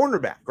to a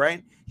cornerback,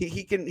 right?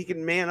 He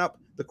can man up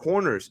the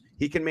corners.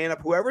 He can man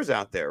up whoever's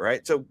out there,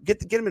 right? So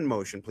get him in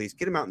motion, please.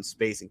 Get him out in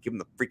space and give him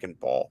the freaking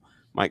ball.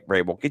 Mike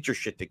Vrabel, get your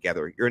shit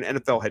together. You're an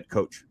NFL head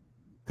coach.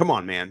 Come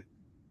on, man.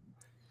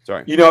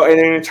 Sorry. And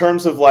in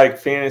terms of like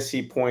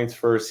fantasy points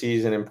for a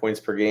season and points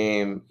per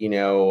game,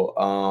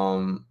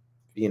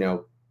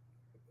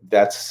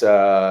 that's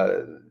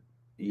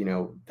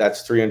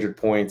that's 300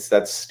 points.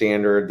 That's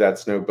standard.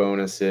 That's no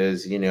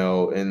bonuses. In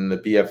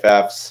the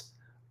BFFs,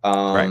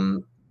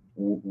 right.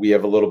 We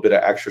have a little bit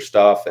of extra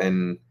stuff,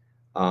 and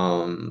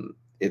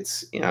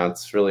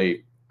it's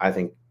really, I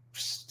think,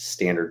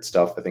 standard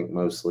stuff. I think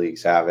most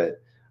leagues have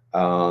it.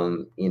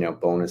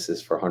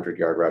 Bonuses for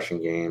 100-yard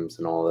rushing games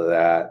and all of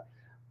that.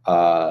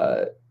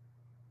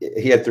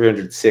 He had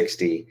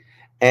 360,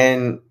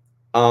 and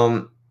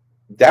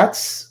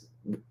that's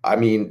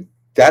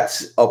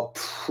a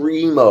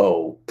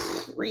primo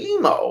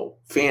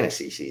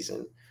fantasy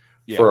season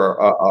for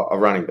a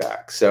running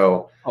back.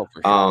 So,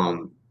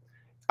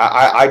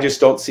 I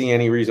just don't see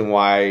any reason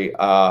why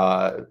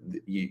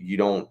you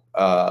don't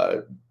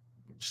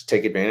just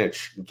take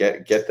advantage,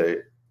 get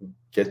the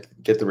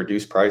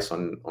reduced price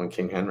on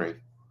King Henry.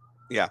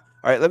 Yeah.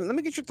 All right. Let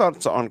me get your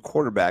thoughts on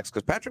quarterbacks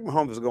because Patrick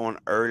Mahomes is going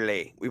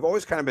early. We've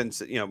always kind of been,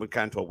 we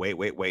kind of told, wait.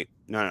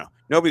 No.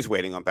 Nobody's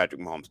waiting on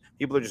Patrick Mahomes.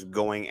 People are just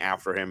going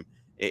after him.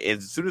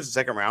 As soon as the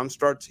second round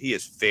starts, he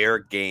is fair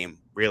game.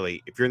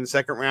 Really, if you're in the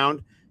second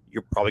round,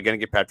 you're probably going to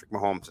get Patrick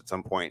Mahomes at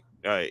some point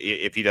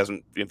if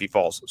he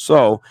falls.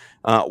 So,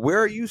 where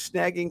are you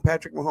snagging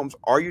Patrick Mahomes?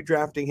 Are you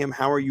drafting him?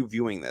 How are you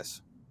viewing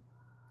this?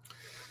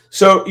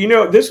 So,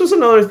 this was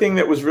another thing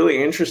that was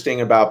really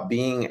interesting about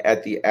being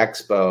at the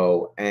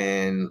expo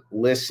and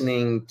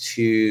listening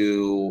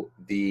to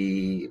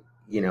the,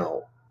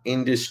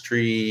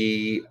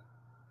 industry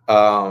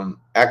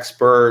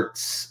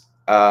experts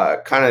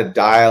kind of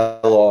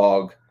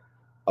dialogue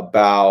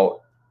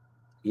about,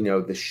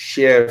 the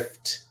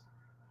shift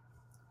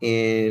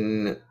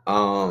in,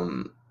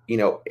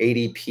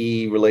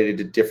 ADP related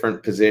to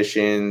different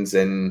positions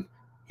and,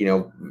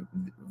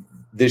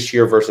 this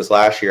year versus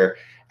last year.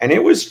 And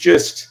there was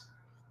just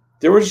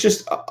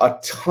a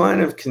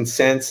ton of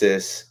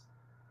consensus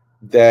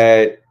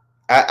that,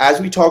 as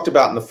we talked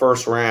about in the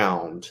first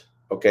round,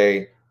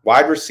 okay,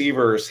 wide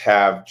receivers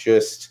have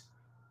just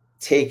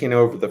taken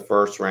over the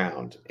first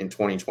round in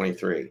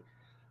 2023.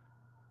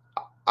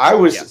 I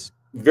was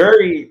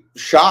very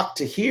shocked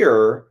to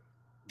hear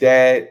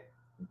that.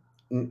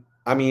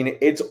 I mean,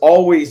 it's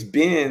always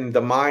been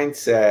the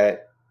mindset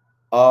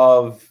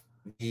of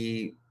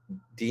the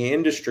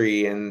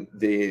industry and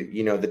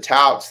the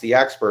touts, the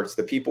experts,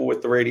 the people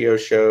with the radio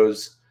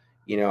shows,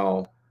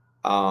 the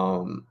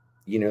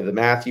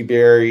Matthew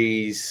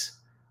Berrys,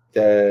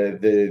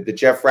 the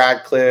Jeff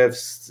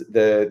Radcliffes,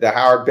 the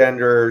Howard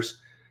Benders,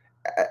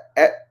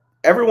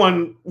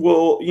 everyone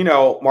will,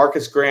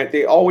 Marcus Grant,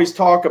 they always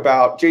talk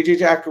about JJ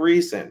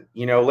Jackareeson,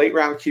 late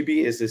round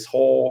QB is this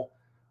whole,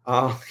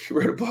 he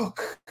wrote a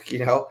book,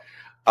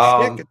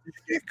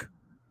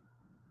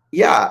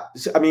 yeah,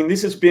 I mean,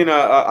 this has been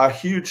a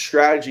huge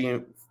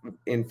strategy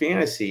in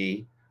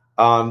fantasy.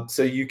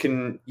 So you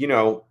can,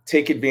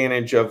 take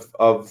advantage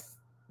of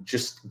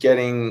just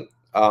getting,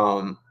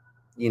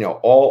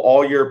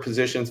 all your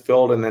positions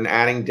filled and then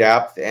adding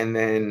depth and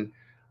then,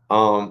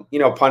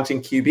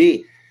 punting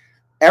QB.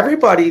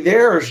 Everybody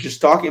there is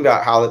just talking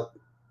about how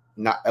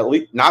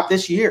not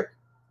this year.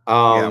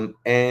 And,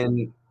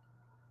 I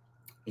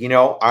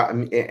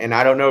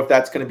don't know if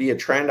that's going to be a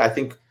trend. I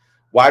think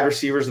wide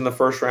receivers in the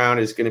first round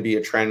is going to be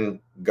a trend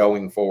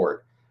going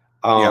forward.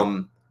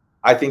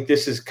 I think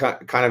this is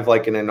kind of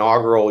like an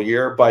inaugural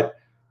year, but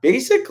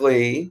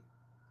basically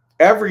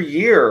every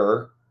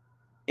year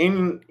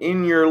in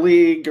your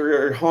league or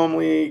your home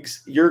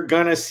leagues, you're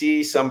going to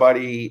see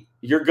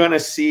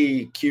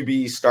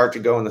QBs start to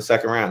go in the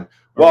second round.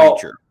 Well,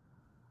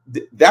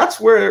 that's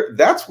where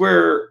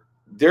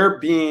they're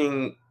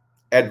being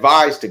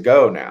advised to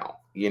go now,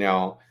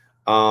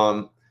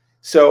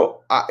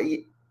 so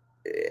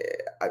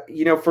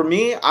for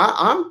me,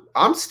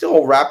 I'm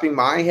still wrapping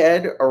my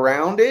head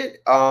around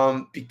it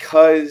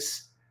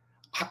because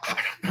I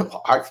don't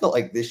know. I feel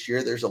like this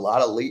year there's a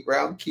lot of late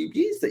round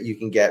QBs that you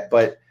can get,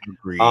 but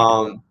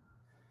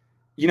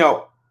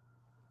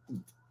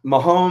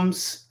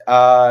Mahomes,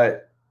 I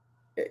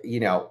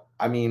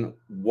mean,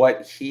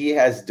 what he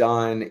has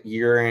done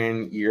year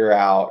in, year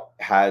out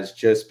has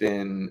just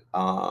been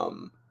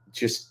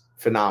just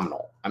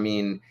phenomenal. I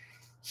mean,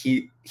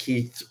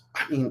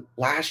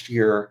 last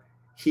year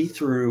he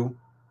threw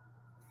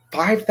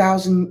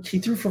 5,000. He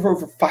threw for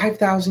over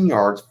 5,000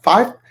 yards,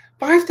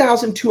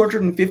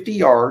 5,250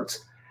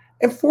 yards,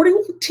 and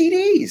 41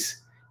 TDs.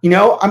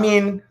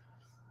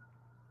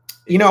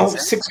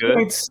 6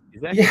 points.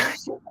 Yeah.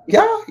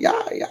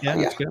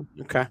 That's good.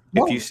 Okay,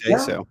 if you say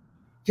so.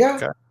 Yeah.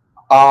 Okay.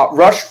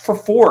 Rushed for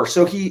 4.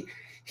 So he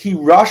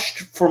rushed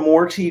for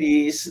more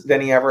TDs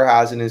than he ever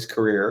has in his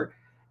career,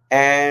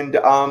 and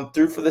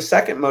threw for the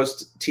second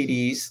most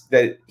TDs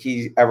that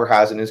he ever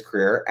has in his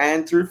career,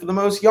 and threw for the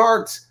most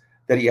yards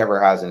that he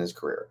ever has in his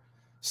career.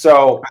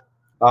 So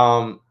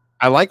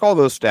I like all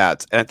those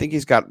stats, and I think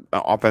he's got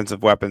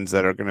offensive weapons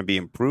that are going to be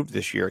improved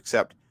this year,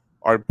 except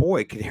our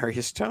boy,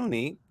 Kadarius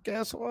Toney,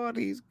 guess what?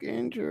 He's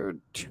injured.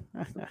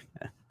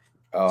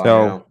 I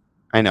know.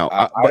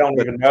 I don't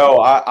even know.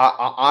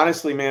 I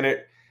honestly, man,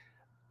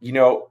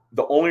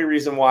 the only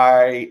reason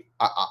why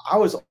I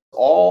was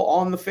all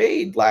on the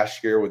fade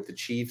last year with the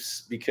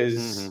Chiefs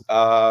because,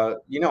 I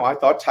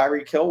thought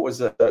Tyreek Hill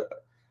was a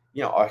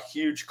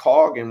huge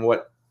cog in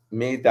what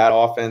made that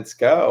offense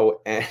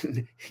go.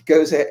 And he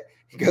goes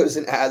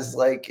and has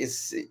like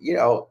his,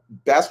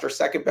 best or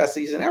second best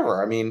season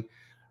ever. I mean,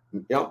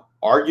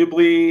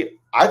 arguably,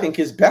 I think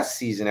his best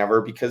season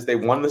ever because they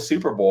won the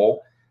Super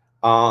Bowl.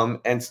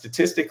 And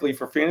statistically,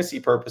 for fantasy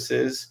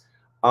purposes,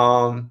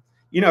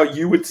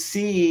 you would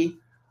see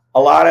a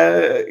lot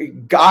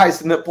of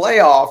guys in the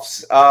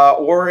playoffs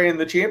or in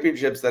the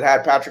championships that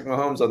had Patrick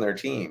Mahomes on their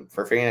team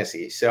for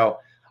fantasy. So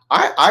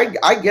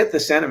I get the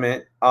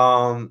sentiment.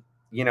 I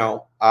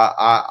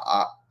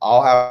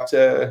I'll have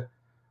to,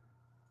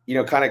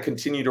 kind of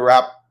continue to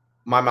wrap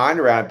my mind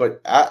around it.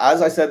 But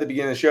as I said at the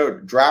beginning of the show,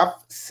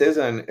 draft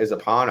season is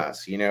upon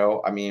us.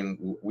 I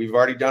mean, we've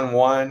already done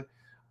one.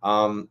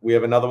 We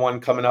have another one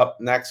coming up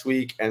next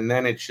week, and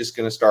then it's just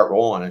going to start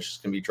rolling. It's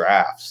just going to be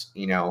drafts,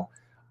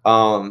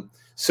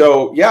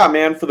 So yeah,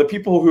 man, for the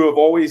people who have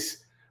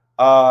always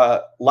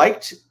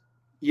liked,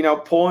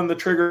 pulling the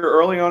trigger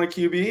early on a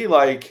QB,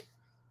 like,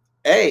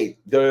 hey,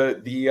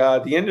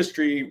 the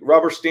industry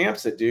rubber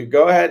stamps it, dude.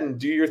 Go ahead and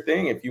do your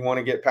thing if you want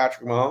to get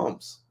Patrick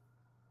Mahomes.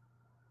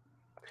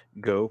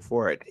 Go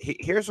for it.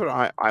 Here's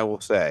what I will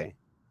say,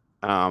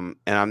 and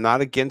I'm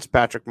not against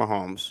Patrick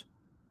Mahomes,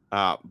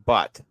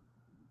 but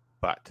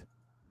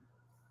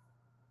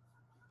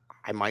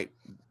I might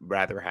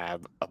rather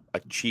have a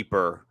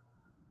cheaper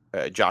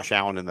Josh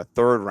Allen in the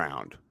third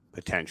round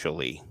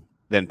potentially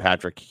than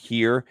Patrick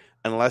here,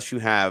 unless you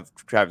have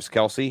Travis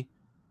Kelce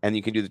and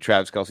you can do the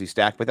Travis Kelce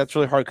stack. But that's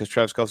really hard because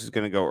Travis Kelce is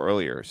going to go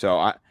earlier. So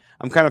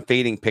I'm kind of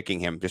fading picking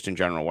him just in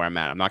general where I'm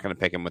at. I'm not going to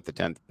pick him with the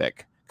 10th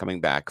pick coming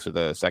back. So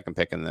the second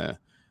pick or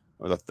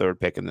the third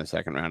pick in the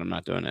second round, I'm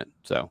not doing it.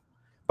 So,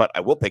 but I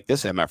will pick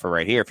this MFer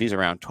right here if he's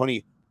around.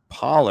 Tony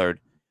Pollard.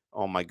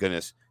 Oh my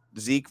goodness.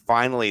 Zeke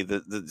finally,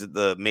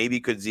 the maybe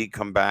could Zeke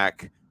come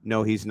back?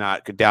 No, he's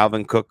not. Could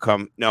Dalvin Cook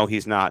come? No,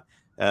 he's not.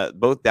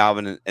 Both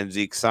Dalvin and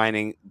Zeke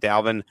signing.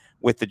 Dalvin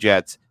with the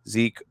Jets.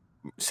 Zeke,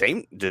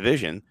 same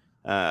division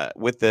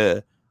with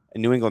the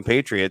New England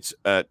Patriots.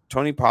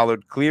 Tony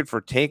Pollard cleared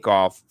for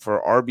takeoff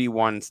for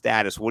RB1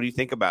 status. What do you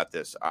think about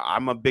this?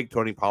 I'm a big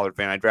Tony Pollard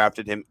fan. I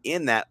drafted him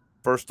in that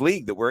first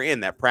league that we're in,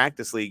 that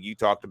practice league you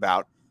talked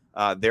about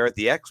there at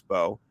the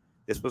Expo.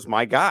 This was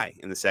my guy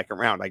in the second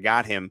round. I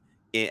got him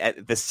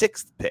at the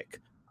 6th pick.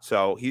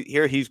 So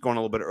he's going a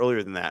little bit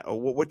earlier than that.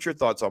 What's your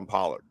thoughts on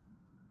Pollard?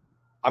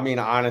 I mean,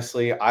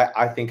 honestly,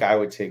 I think I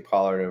would take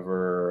Pollard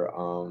over.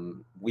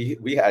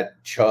 We had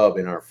Chubb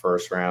in our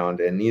first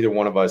round, and neither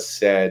one of us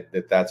said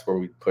that that's where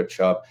we'd put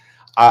Chubb.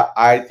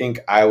 I think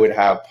I would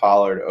have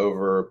Pollard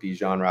over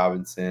Bijan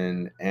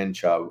Robinson and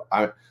Chubb.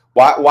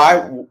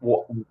 Why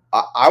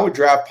I would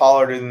draft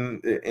Pollard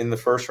in the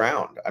first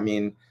round. I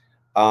mean,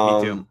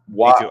 me too.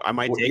 Me too. I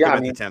might take him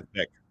at the 10th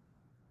pick.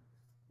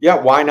 Yeah,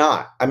 why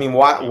not? I mean,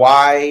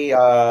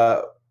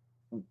 why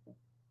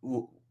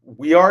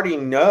we already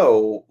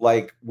know,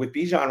 like with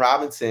Bijan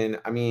Robinson,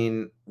 I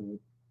mean,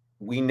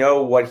 we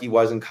know what he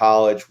was in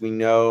college. We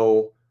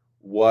know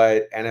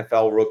what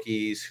NFL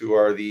rookies who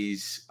are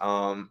these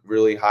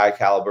really high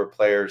caliber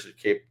players are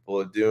capable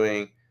of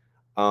doing,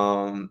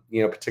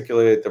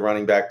 particularly at the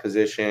running back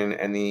position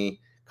and the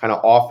kind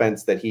of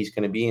offense that he's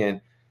going to be in.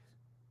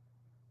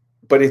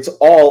 But it's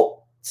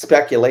all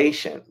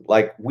speculation.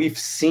 Like we've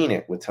seen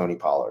it with Tony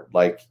Pollard.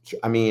 Like,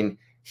 I mean,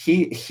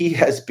 he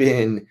has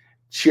been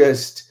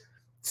just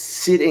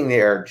sitting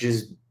there,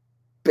 just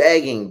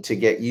begging to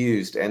get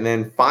used. And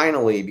then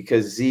finally,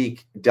 because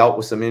Zeke dealt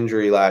with some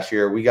injury last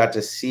year, we got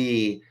to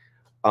see,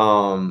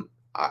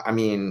 I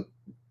mean,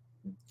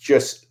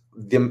 just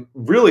the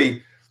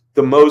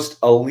most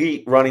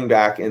elite running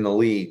back in the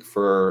league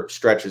for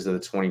stretches of the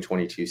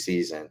 2022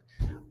 season.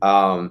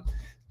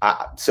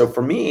 So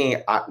for me,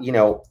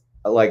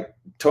 like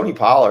Tony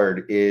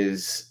Pollard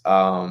is,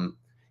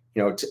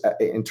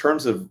 in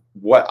terms of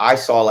what I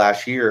saw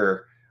last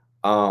year,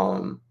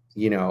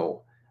 you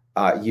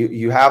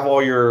have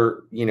all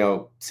your,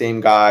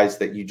 same guys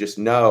that you just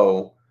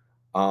know,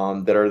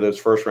 that are those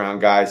first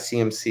round guys,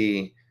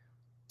 CMC,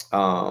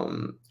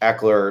 Eckler,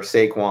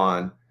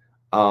 Saquon.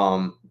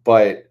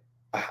 But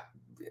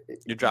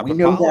we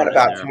know that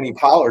about Tony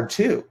Pollard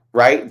too,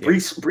 right? Yeah.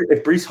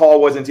 If Breece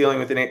Hall wasn't dealing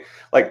with it,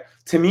 like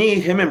to me,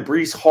 him and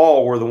Breece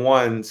Hall were the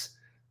ones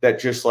that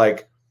just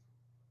like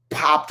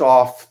popped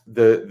off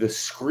the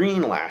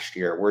screen last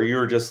year, where you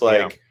were just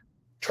like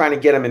trying to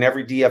get him in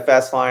every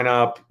DFS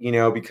lineup,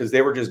 because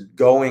they were just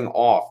going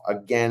off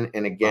again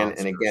and again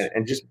and again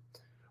and just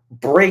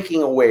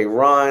breaking away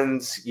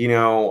runs,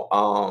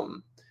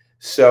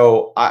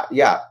 So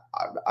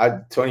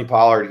Tony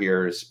Pollard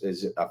here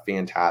is a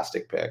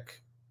fantastic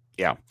pick.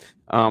 Yeah.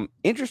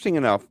 Interesting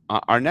enough,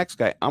 our next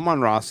guy,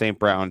 Amon-Ra St.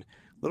 Brown,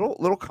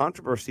 little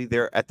controversy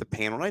there at the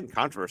panel. Not even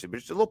controversy, but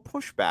just a little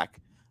pushback.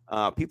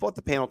 People at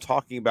the panel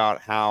talking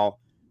about how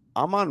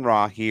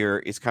Amon-Ra here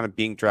is kind of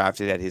being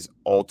drafted at his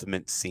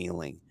ultimate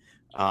ceiling.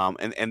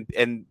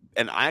 And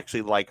I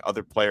actually like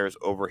other players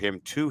over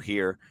him too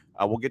here.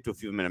 We'll get to a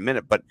few of them in a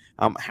minute, but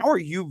how are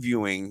you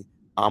viewing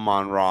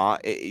Amon-Ra?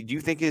 Do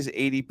you think his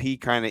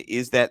ADP kind of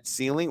is that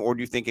ceiling, or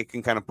do you think it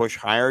can kind of push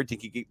higher? Do you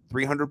think he get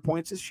 300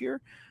 points this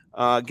year,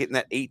 getting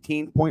that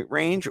 18-point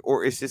range,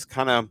 or is this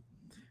kind of,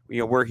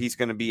 where he's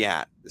going to be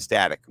at,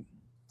 static?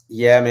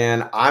 Yeah,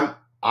 man,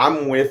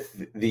 I'm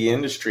with the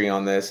industry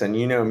on this, and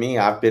me,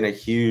 I've been a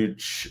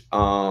huge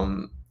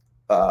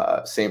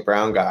St.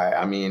 Brown guy.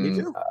 I mean, me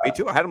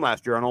too. I had him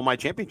last year on all my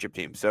championship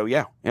teams. So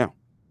yeah.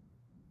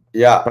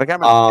 But I got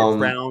him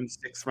 5th round,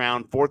 6th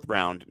round, 4th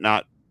round,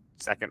 not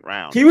 2nd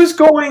round. He was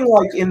going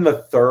like in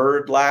the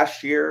 3rd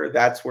last year.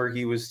 That's where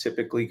he was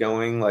typically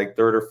going, like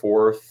 3rd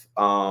or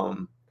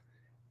 4th.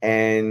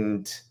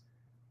 And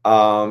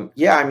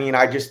Yeah, I mean,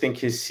 I just think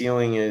his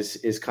ceiling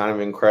is kind of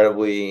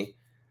incredibly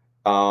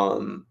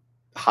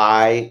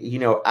high,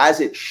 as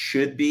it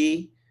should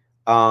be.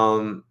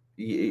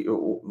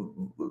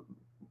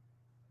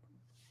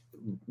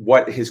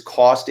 What his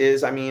cost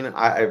is, I mean,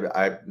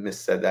 I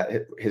missaid that.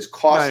 His No,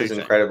 I cost is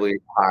understand. incredibly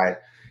high.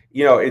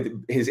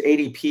 His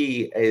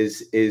ADP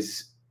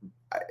is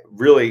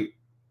really,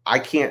 I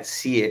can't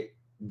see it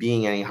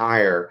being any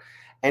higher.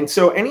 And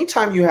so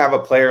anytime you have a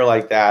player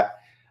like that,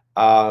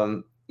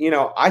 I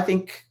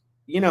think,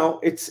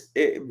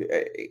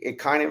 it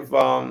kind of,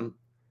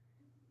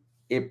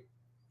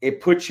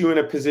 it puts you in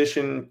a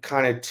position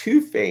kind of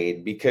to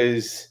fade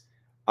because,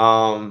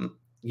 um,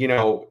 you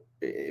know,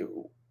 eh,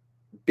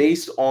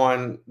 based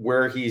on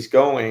where he's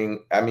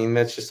going, I mean,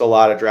 that's just a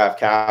lot of draft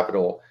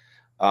capital.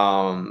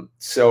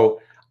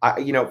 So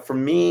for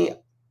me,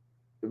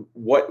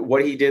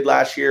 what he did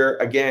last year,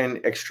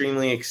 again,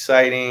 extremely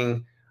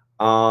exciting.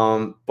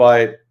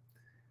 But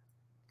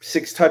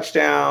 6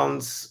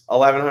 touchdowns,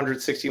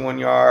 1,161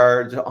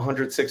 yards,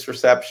 106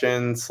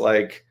 receptions.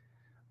 Like,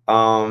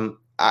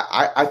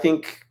 I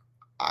think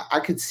I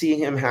could see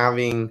him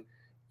having,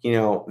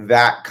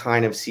 that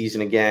kind of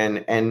season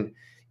again. And,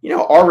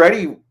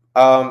 already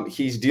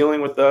he's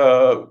dealing with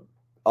a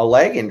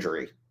leg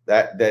injury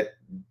that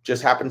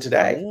just happened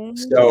today. Oh,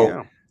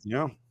 So,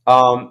 yeah.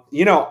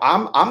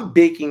 I'm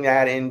baking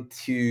that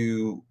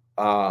into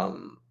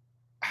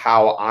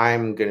how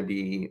I'm going to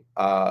be,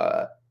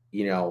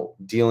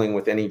 dealing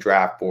with any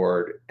draft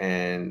board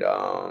and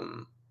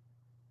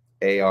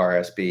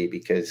ARSB,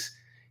 because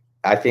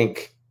I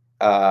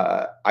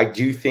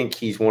do think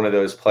he's one of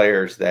those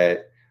players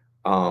that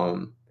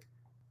um,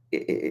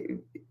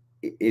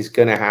 is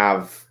going to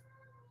have,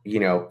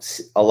 a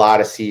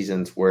lot of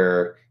seasons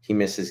where he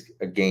misses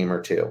a game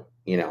or two.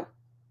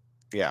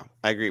 Yeah,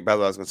 I agree. By the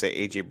way, I was going to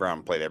say AJ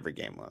Brown played every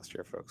game last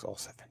year, folks, all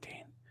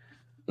 17.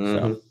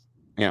 Mm-hmm. So,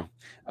 yeah.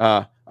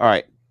 All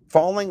right.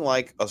 Falling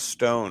like a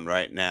stone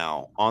right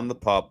now on the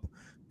pup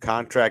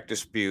contract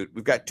dispute.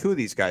 We've got two of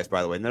these guys,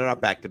 by the way, and they're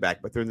not back to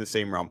back, but they're in the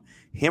same realm.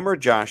 Him or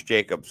Josh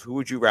Jacobs? Who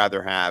would you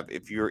rather have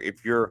if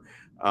you're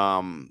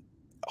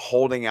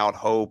holding out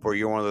hope, or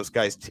you're one of those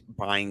guys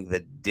buying the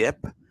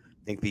dip?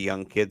 I think the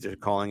young kids are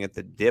calling it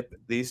the dip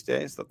these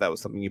days. Thought that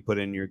was something you put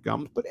in your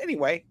gums. But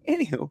anyway,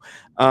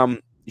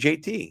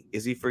 JT,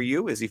 is he for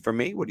you? Is he for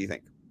me? What do you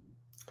think?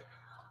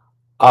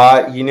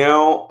 I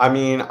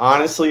mean,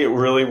 honestly, it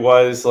really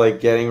was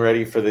like getting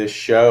ready for this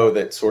show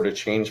that sort of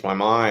changed my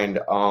mind.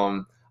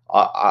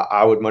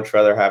 I would much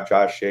rather have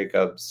Josh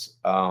Jacobs.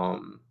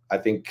 I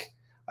think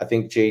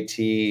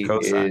JT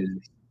Cosign.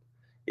 is,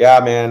 yeah,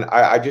 man.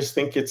 I just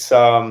think it's,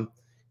 August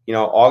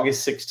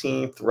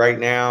 16th right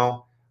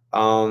now.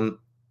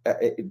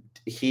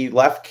 He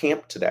left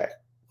camp today,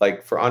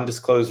 like for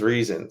undisclosed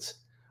reasons.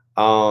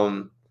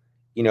 They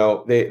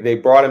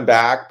brought him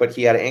back, but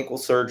he had ankle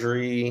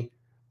surgery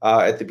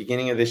at the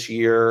beginning of this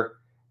year,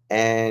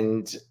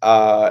 and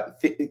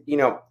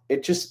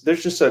it just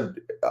there's just a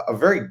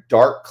very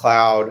dark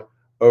cloud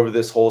over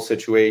this whole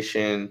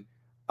situation.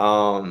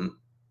 Um,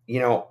 you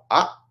know,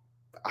 I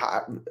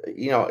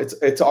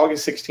it's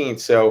August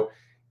 16th, so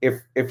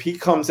if he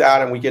comes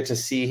out and we get to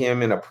see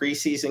him in a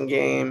preseason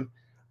game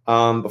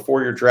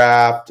before your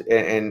draft,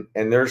 and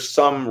there's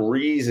some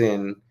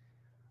reason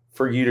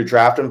for you to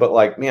draft him, but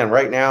like, man,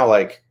 right now,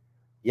 like,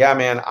 yeah,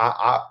 man,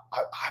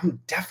 I'm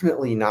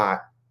definitely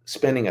not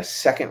spending a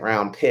second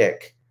round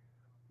pick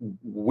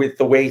with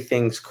the way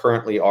things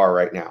currently are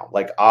right now.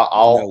 Like, No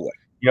I'll way.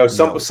 No.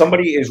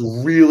 somebody is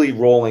really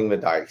rolling the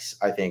dice,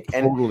 I think,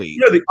 and Totally.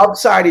 the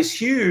upside is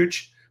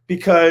huge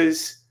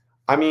because,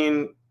 I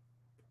mean,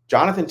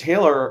 Jonathan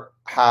Taylor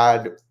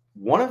had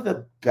one of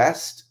the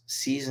best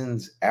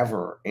seasons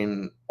ever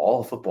in all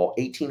of football,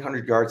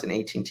 1,800 yards and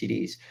 18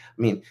 TDs.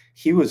 I mean,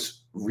 he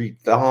was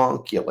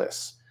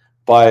ridiculous,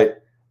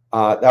 but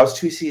that was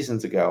 2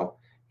 seasons ago,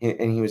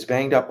 and he was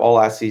banged up all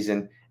last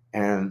season,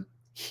 and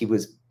he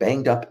was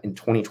banged up in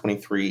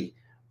 2023,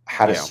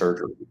 had a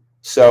surgery.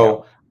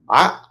 So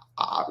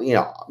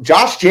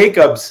Josh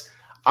Jacobs,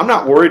 I'm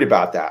not worried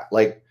about that.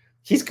 Like,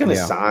 he's going to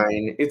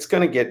sign. It's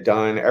going to get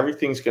done.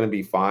 Everything's going to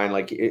be fine.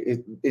 Like,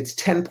 it's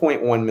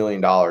 $10.1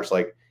 million.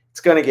 Like,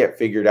 it's going to get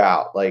figured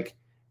out. Like,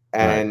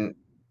 and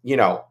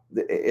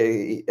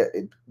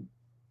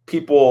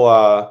people,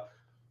 want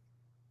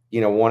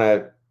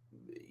to,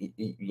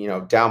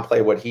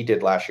 downplay what he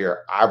did last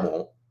year. I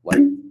won't.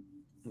 Like,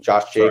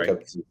 Josh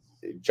Jacobs.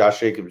 Josh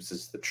Jacobs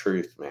is the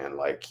truth, man.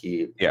 Like,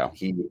 he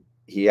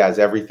has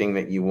everything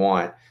that you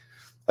want.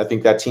 I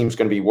think that team's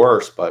going to be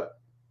worse, but.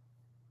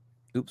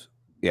 Oops.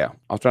 Yeah,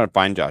 I was trying to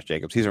find Josh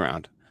Jacobs. He's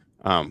around,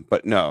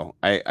 but no,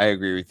 I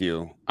agree with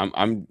you.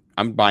 I'm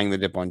buying the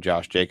dip on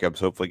Josh Jacobs.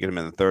 Hopefully, get him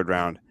in the third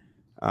round,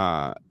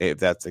 if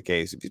that's the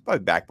case. If he's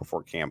probably back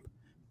before camp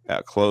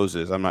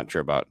closes, I'm not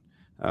sure about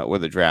where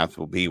the drafts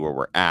will be, where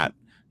we're at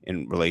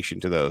in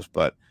relation to those.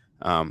 But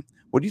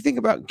what do you think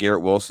about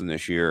Garrett Wilson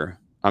this year?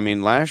 I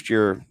mean, last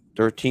year,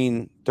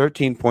 13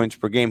 points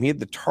per game. He had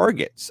the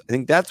targets. I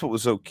think that's what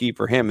was so key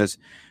for him is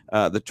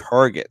the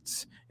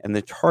targets and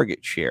the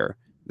target share.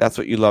 That's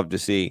what you love to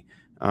see,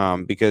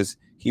 because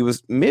he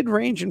was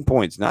mid-range in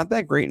points, not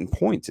that great in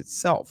points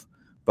itself.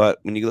 But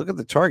when you look at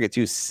the targets,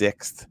 he was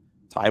 6th,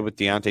 tied with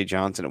Deontay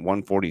Johnson at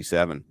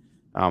 147.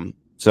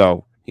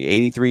 So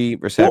 83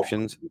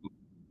 receptions.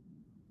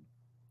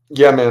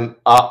 Yeah, man.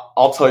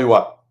 I'll tell you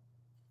what.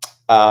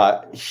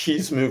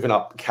 He's moving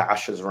up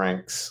Cash's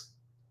ranks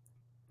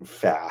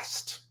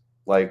fast.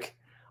 Like,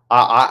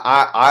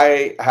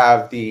 I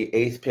have the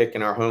 8th pick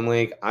in our home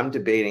league. I'm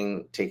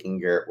debating taking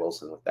Garrett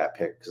Wilson with that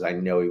pick because I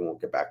know he won't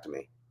get back to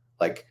me.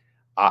 Like,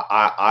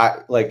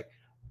 I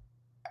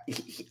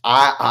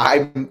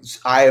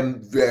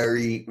am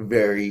very,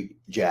 very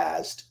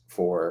jazzed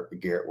for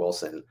Garrett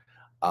Wilson.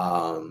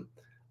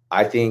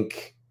 I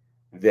think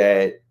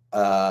that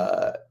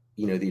the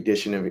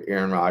addition of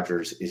Aaron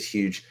Rodgers is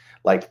huge.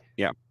 Like,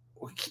 yeah,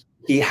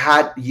 he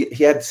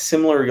had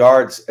similar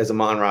yards as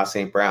Amon-Ra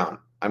St. Brown.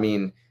 I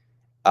mean,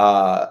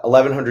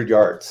 1,100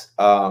 yards.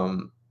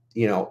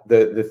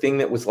 The thing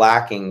that was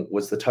lacking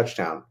was the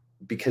touchdown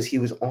because he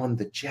was on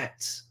the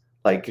Jets.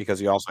 Like, because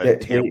he also had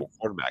terrible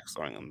quarterbacks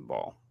throwing him the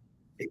ball.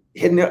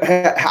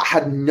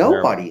 Had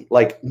nobody.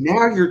 Like,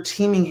 now you're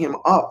teaming him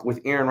up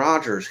with Aaron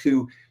Rodgers,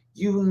 who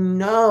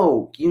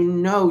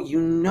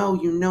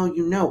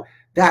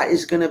that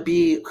is going to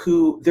be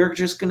who they're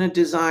just going to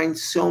design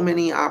so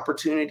many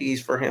opportunities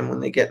for him when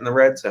they get in the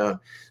red zone.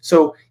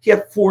 So he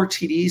had 4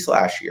 TDs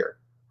last year,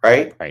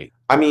 right? Right.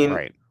 I mean,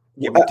 right.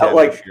 Give him 10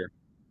 this year.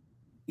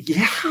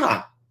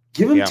 Yeah,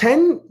 give him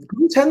 10. Give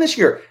him 10 this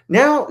year.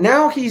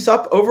 Now he's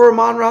up over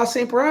Amon-Ra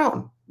St.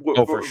 Brown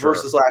for sure.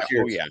 versus last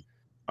year.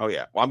 Oh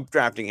yeah. Well, I'm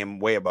drafting him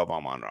way above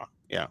Amon-Ra.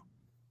 Yeah.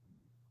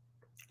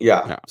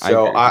 Yeah.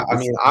 So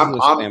I'm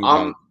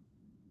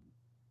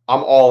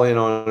all in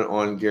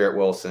on Garrett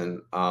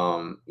Wilson.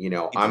 I'm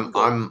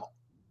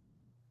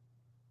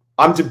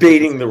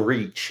debating the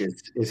reach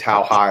is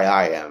how high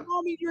I am. Well,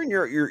 I mean, you're in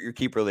your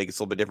keeper league. It's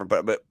a little bit different,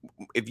 but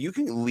if you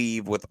can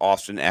leave with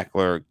Austin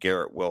Eckler,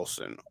 Garrett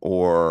Wilson,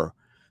 or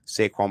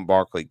Saquon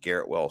Barkley,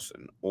 Garrett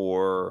Wilson,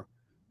 or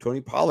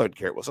Tony Pollard,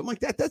 Garrett Wilson, something like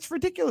that, that's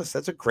ridiculous.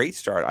 That's a great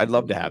start. I'd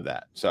love to have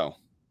that. So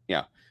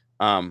yeah.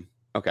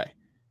 Okay.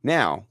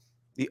 Now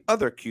the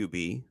other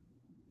QB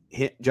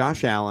hit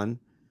Josh Allen,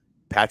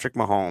 Patrick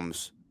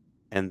Mahomes,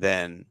 and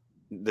then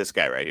this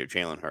guy right here,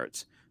 Jalen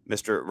Hurts,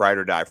 Mr. Ride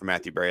or Die for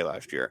Matthew Berry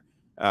last year.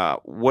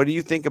 What do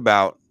you think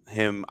about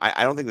him?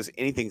 I don't think there's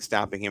anything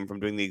stopping him from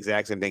doing the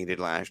exact same thing he did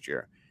last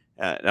year.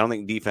 I don't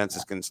think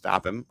defenses can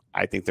stop him.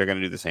 I think they're going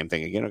to do the same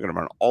thing again. They're going to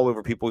run all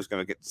over people. He's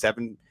going to get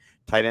 7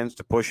 tight ends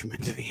to push him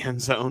into the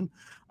end zone.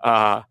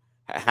 How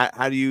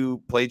do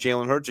you play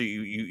Jalen Hurts? Are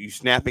you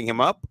snapping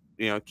him up?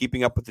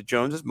 Keeping up with the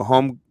Joneses.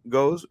 Mahomes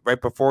goes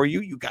right before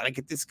you. You got to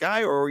get this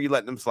guy, or are you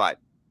letting him slide?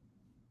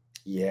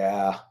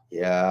 Yeah.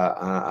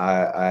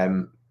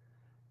 I'm.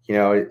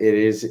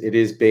 It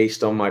is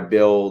based on my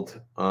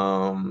build,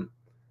 but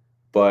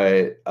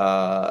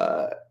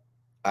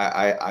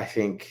I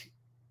think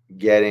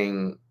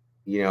getting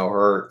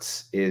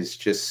Hurts is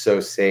just so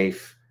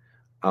safe.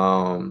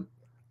 I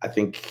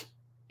think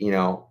he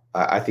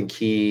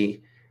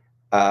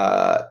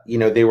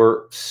they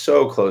were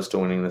so close to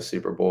winning the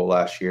Super Bowl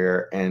last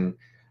year, and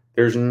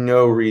there's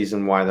no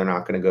reason why they're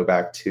not going to go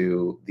back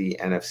to the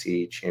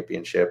NFC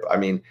Championship. I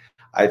mean,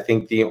 I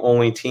think the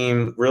only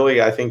team,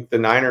 really, I think the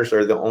Niners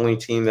are the only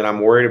team that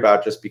I'm worried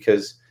about, just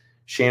because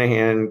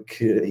Shanahan,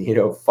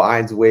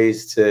 finds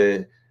ways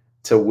to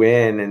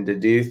win and to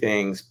do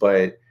things.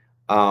 But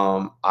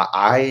I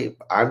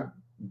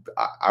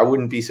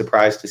wouldn't be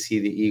surprised to see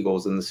the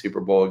Eagles in the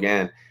Super Bowl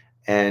again,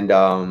 and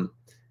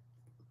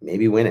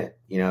maybe win it.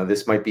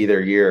 This might be their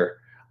year.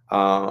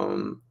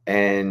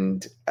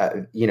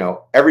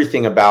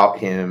 Everything about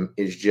him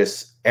is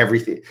just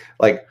everything.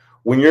 Like,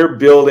 when you're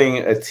building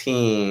a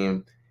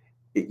team,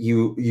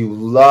 you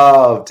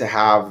love to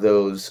have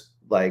those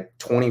like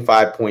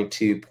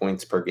 25.2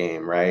 points per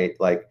game, right?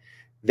 Like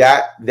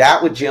that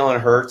with Jalen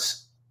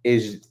Hurts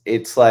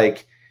it's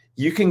like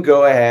you can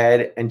go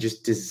ahead and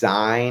just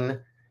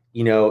design,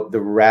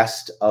 the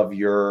rest of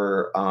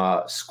your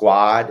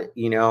squad,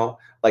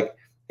 like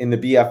in the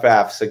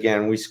BFFs,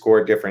 again, we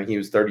scored different. He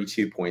was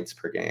 32 points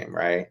per game,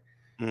 right?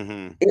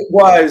 Mm-hmm. It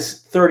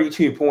was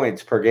 32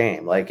 points per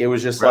game. Like, it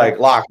was just like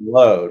lock and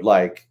load.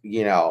 Like,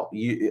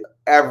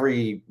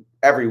 every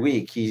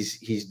week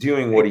he's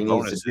doing what he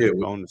needs to do.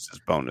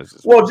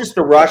 Bonuses. Well, just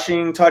the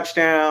rushing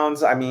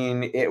touchdowns. I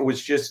mean, it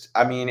was just.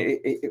 I mean,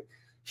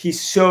 he's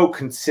so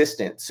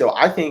consistent. So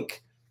I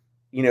think,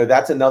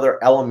 that's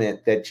another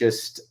element that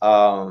just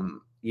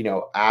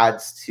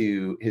adds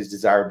to his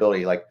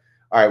desirability. Like,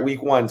 all right,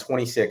 week 1,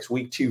 26,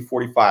 week 2,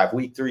 45,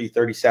 week 3,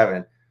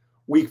 37,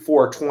 week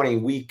 4, 20,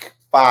 week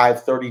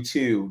 5,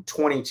 32,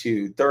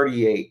 22,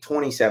 38,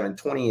 27,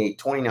 28,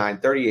 29,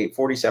 38,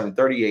 47,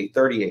 38,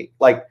 38.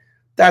 Like,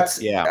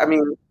 that's, I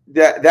mean,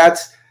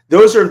 that's,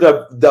 those are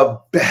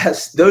the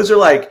best. Those are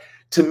like,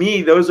 to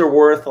me, those are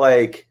worth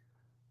like,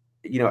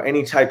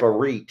 any type of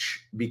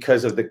reach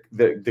because of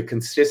the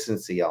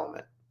consistency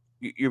element.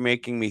 You're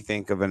making me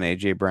think of an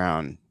AJ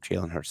Brown,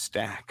 Jalen Hurts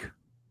stack.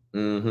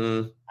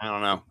 Mm-hmm. I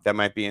don't know. That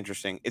might be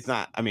interesting. It's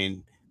not. I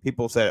mean,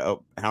 people said,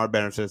 "Oh, Howard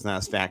Bender said it's not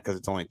a stack because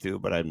it's only 2,"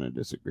 but I'm going to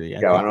disagree. I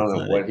Yeah, I think don't it's know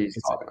not. what he's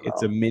It's talking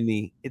it's a about.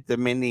 mini. It's a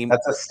mini.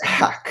 That's a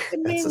stack. A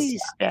That's a mini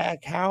stack.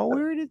 stack,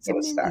 Howard. It's a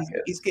What a mini. stack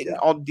He's is. getting Yeah.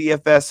 all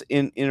DFS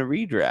in a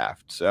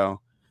redraft.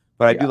 So,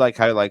 but I do like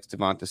how he likes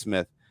Devonta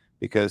Smith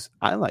because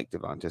I like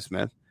Devonta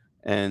Smith,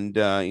 and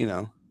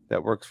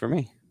that works for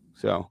me.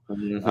 So,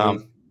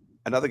 Mm-hmm.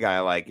 another guy I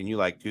like, and you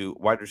like too,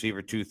 wide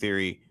receiver 2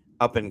 theory,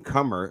 up and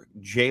comer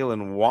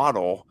Jalen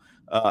Waddle.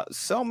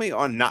 Sell me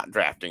on not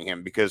drafting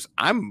him because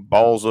I'm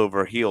balls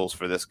over heels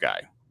for this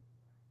guy.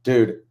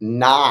 Dude,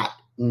 I'm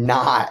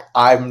not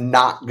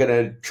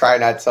gonna try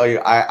not to tell you.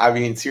 I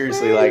mean,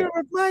 seriously, like,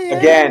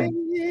 again,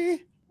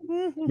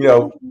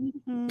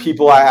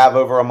 people I have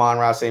over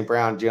Amon-Ra St.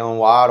 Brown, Jalen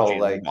Waddle,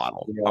 Jalen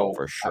Waddle,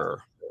 for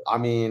sure. I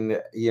mean,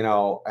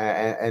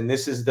 and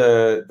this is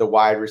the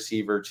wide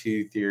receiver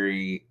 2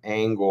 theory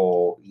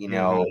angle,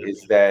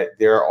 is that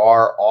there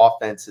are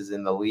offenses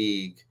in the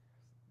league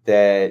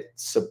that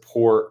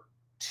support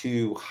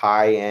 2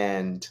 high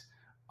end,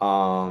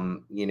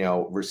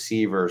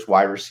 receivers,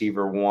 wide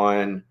receiver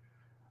 1,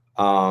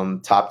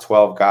 top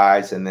 12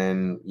 guys, and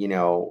then,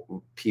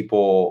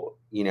 people,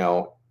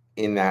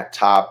 in that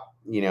top,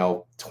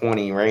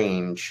 20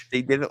 range.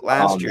 They did it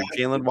last year.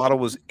 Jalen Waddle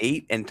was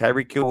 8 and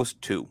Tyreek Hill was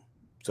 2.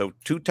 So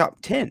 2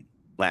 top 10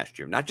 last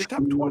year, not just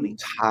top 20.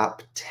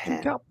 Top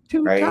 10.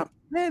 Two right? top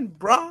 10,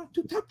 bro.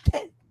 2 top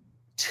 10.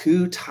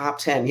 2 top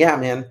 10. Yeah,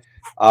 man.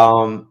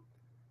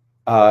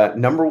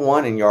 Number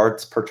 1 in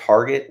yards per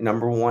target,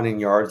 number 1 in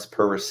yards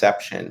per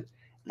reception.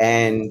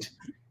 And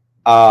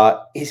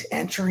is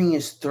entering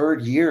his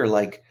 3rd year.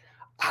 Like,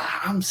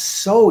 I'm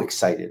so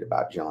excited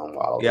about Jalen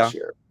Waddle this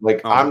year.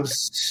 Like, I'm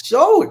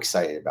so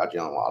excited about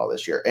Jalen Waddle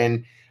this year.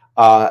 And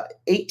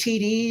 8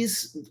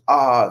 TDs,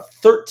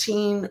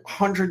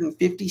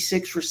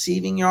 1,356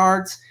 receiving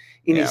yards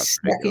in his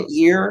second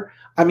year.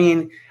 I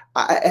mean,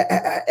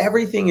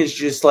 everything is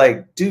just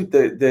like, dude,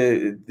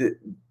 the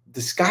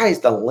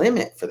sky's the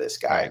limit for this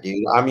guy,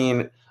 dude. I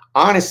mean,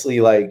 honestly,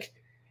 like,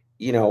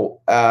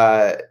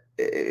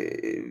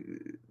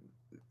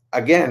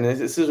 again,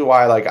 this is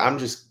why, like, I'm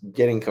just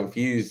getting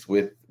confused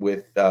with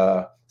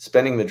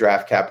spending the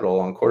draft capital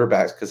on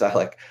quarterbacks, because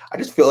I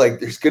just feel like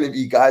there's going to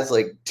be guys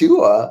like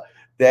Tua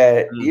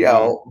that,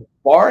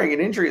 barring an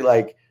injury,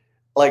 like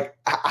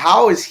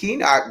how is he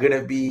not going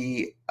to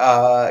be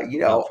a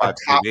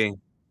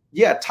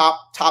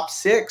top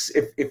 6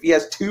 if he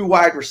has 2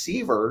 wide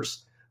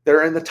receivers that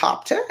are in the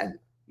top 10,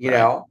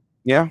 know?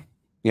 Yeah.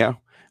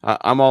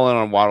 I'm all in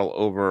on Waddle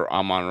over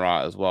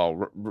Amon-Ra as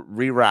well.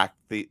 Re-rack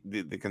the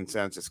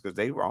consensus because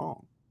they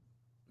wrong.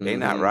 They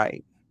not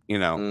right.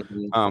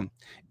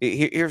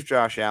 Here's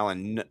Josh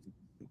Allen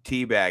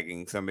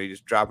teabagging somebody,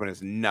 just dropping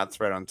his nuts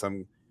right on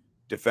some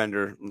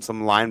defender,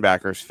 some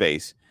linebacker's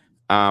face.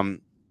 Are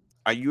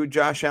you a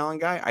Josh Allen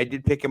guy? I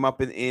did pick him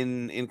up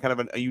in kind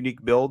of a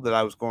unique build that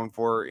I was going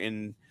for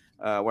in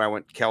where I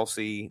went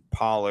Kelsey,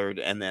 Pollard,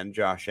 and then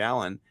Josh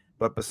Allen.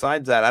 But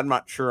besides that, I'm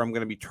not sure I'm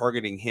going to be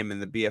targeting him in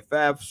the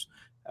BFFs.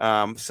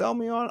 Sell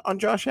me on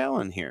Josh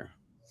Allen here.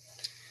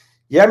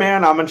 Yeah,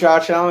 man, I'm a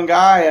Josh Allen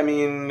guy. I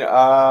mean,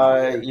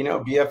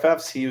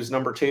 BFFs, he was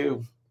number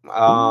 2.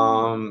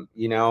 30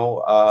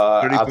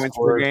 points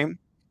per game.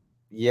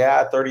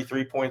 Yeah,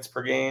 33 points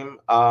per game.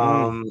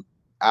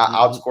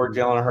 Outscored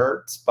Jalen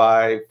Hurts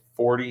by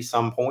 40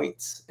 some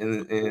points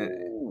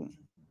in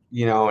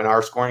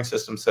our scoring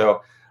system.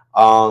 So,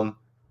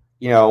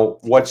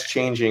 what's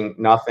changing?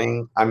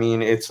 Nothing. I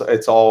mean, it's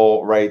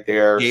all right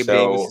there. Gabe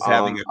Davis is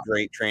having a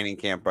great training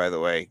camp, by the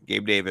way.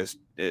 Gabe Davis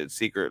is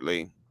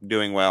secretly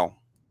doing well.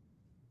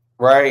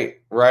 Right.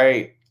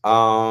 They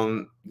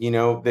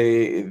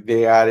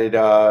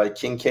added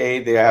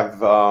Kincaid. They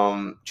have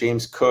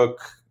James Cook,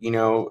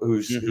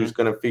 who's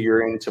going to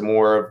figure into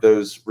more of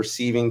those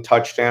receiving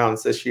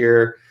touchdowns this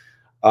year.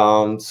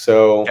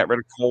 So got rid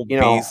of Cole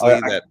Beasley,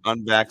 that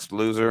unvaxxed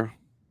loser.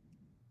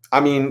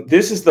 I mean,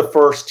 this is the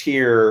first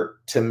tier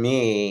to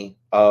me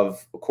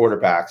of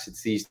quarterbacks.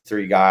 It's these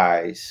 3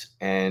 guys.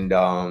 And,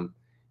 I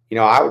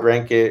would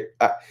rank it,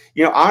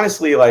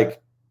 honestly, like,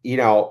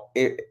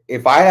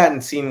 if I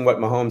hadn't seen what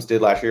Mahomes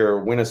did last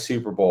year, win a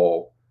Super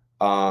Bowl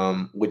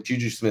with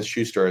Juju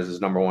Smith-Schuster as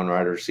his number 1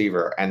 wide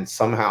receiver, and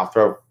somehow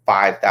throw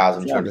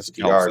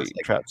 5,250 yards,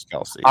 Travis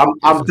Kelce.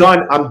 I'm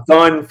done. I'm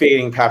done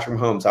fading Patrick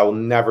Mahomes. I will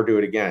never do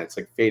it again. It's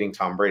like fading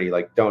Tom Brady.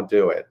 Like, don't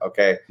do it.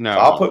 Okay. No, so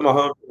I'll put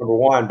Mahomes number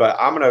 1, but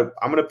I'm gonna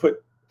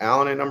put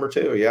Allen in number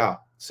 2. Yeah.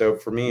 So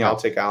for me, I'll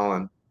take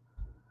Allen.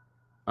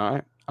 All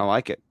right, I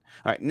like it.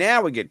 All right,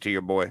 now we get to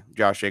your boy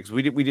Josh Jacobs.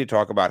 We did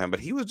talk about him, but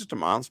he was just a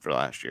monster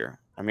last year.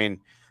 I mean,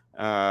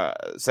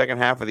 second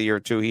half of the year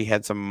too, he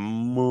had some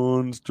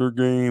monster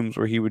games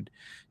where he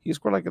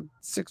scored like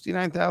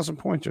 69,000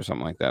 points or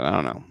something like that. I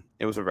don't know.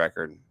 It was a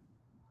record.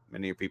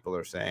 Many people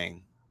are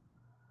saying.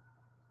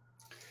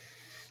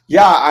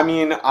 Yeah, I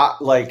mean,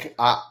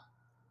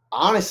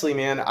 honestly,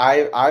 man,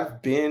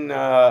 I've been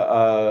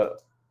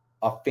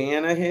a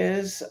fan of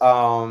his,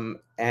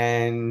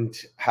 and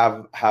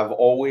have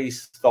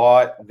always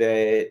thought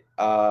that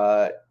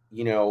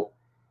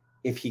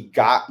if he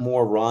got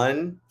more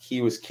run,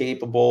 he was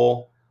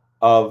capable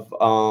of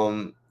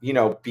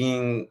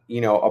being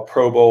a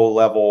Pro Bowl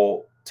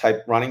level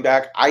type running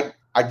back. I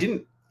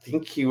didn't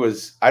think he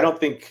was. I don't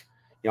think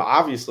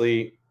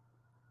obviously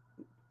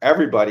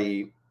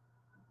everybody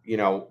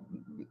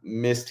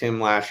missed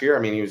him last year. I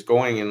mean, he was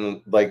going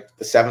in like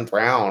the 7th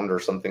round or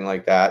something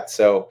like that.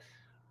 So,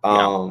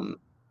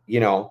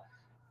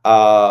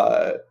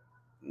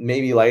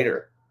 maybe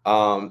later.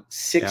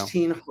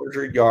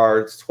 1,600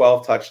 yards,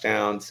 12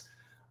 touchdowns.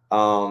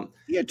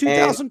 He had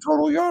 2,000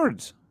 total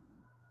yards.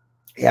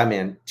 Yeah,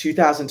 man,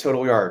 2,000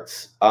 total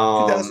yards.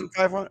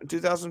 2,500,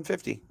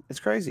 2,050. It's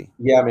crazy.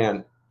 Yeah,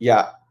 man.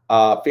 Yeah.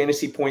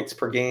 Fantasy points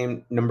per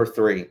game, number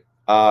 3.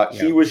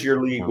 He was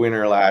your league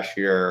winner last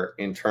year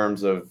in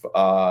terms of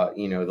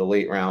the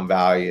late round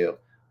value.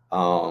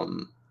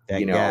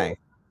 Guy.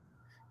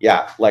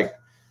 Yeah, like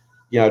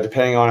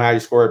depending on how you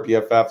score at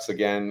BFFs,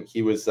 again,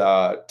 he was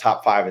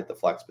top 5 at the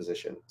flex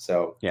position.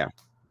 So yeah,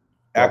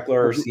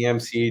 Eckler,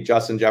 CMC,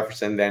 Justin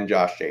Jefferson, then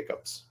Josh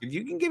Jacobs. If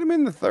you can get him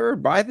in the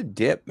 3rd, buy the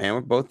dip, man.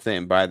 We're both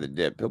saying buy the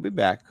dip. He'll be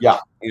back. Yeah,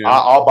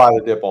 I'll buy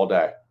the dip all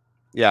day.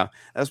 Yeah.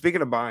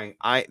 Speaking of buying,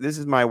 this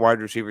is my wide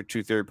receiver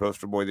 2 theory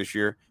poster boy this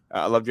year.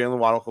 I love Jalen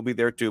Waddle. He'll be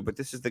there too, but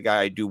this is the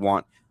guy I do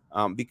want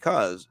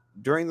because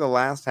during the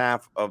last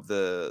half of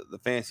the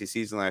fantasy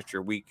season last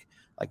year, week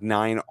like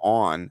 9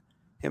 on,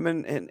 him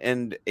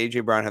and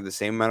AJ Brown had the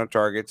same amount of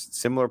targets,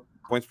 similar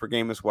points per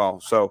game as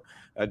well. So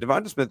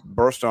Devonta Smith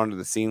burst onto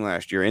the scene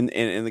last year in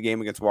the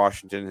game against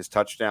Washington. His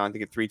touchdown, I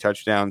think, had 3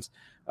 touchdowns.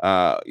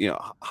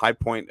 High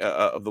point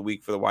of the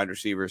week for the wide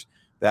receivers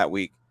that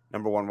week.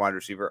 Number 1 wide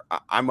receiver.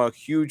 I'm a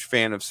huge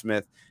fan of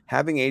Smith.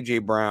 Having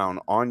AJ Brown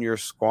on your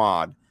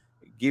squad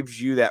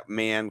gives you that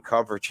man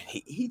coverage.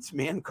 He eats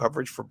man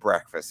coverage for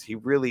breakfast. He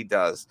really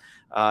does.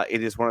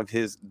 It is one of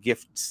his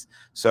gifts.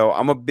 So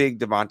I'm a big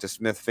Devonta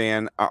Smith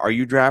fan. Are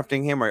you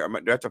drafting him? Or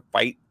do I have to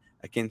fight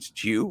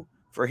against you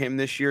for him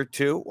this year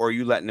too? Or are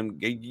you letting him?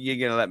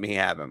 You're gonna let me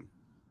have him?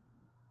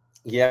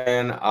 Yeah,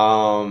 and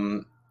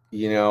I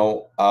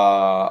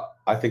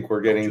think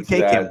we're getting to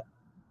that. Him?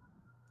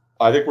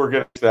 I think we're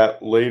getting to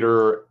that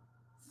later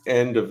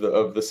end of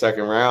the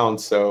second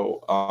round. So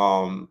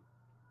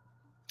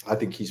I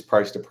think he's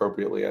priced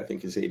appropriately. I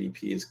think his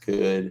ADP is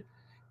good,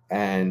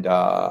 and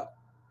I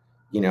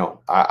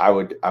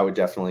would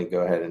definitely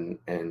go ahead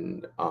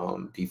and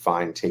be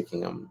fine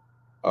taking him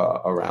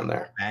around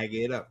there. Bag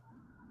it up.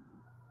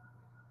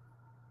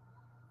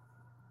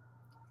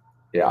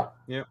 Yeah.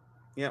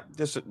 Yeah.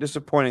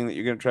 Disappointing that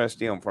you're going to try to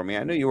steal him from me.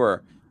 I know you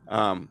were,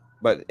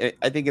 but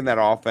I think in that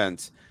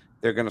offense,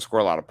 they're going to score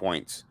a lot of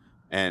points.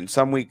 And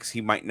some weeks he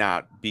might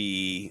not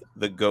be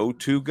the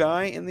go-to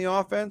guy in the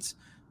offense.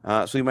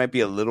 So he might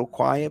be a little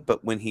quiet,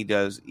 but when he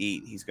does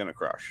eat, he's going to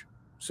crush.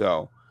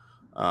 So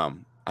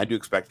I do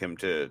expect him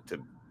to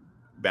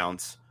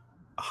bounce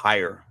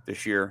higher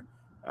this year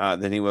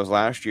than he was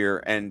last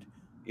year. And,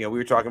 we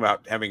were talking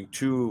about having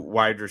 2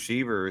 wide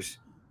receivers,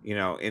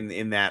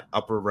 in that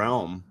upper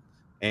realm.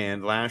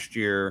 And last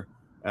year,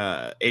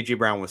 AJ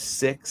Brown was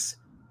 6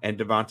 and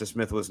Devonta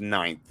Smith was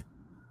 9th.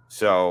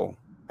 So,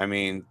 I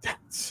mean,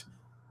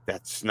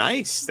 that's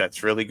nice.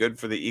 That's really good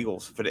for the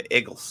Eagles,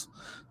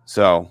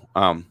 So,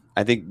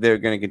 I think they're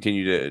going to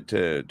continue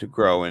to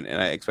grow, and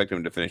I expect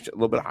them to finish a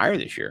little bit higher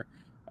this year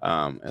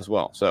as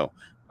well. So,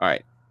 all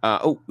right.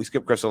 We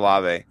skipped Chris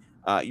Olave.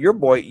 Your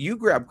boy, you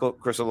grabbed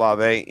Chris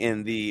Olave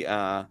in the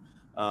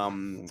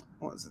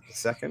what was it, the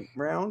 2nd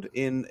round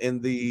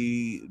in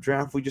the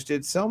draft we just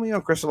did. Sell me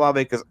on Chris Olave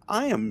because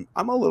I'm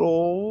a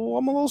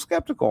little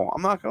skeptical.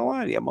 I'm not going to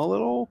lie to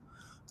you.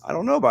 I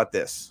don't know about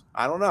this.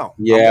 I don't know.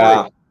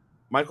 Yeah.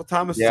 Michael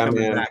Thomas is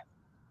coming back.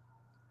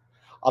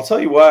 I'll tell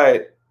you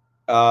what,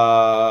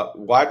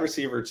 wide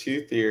receiver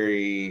 2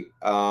 theory,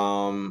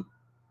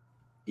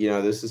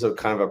 this is a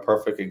kind of a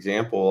perfect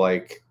example.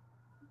 Like,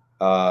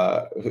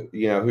 who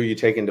you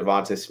taking,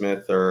 Devonta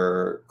Smith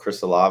or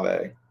Chris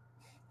Olave?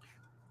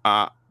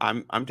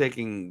 I'm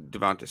taking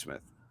Devonta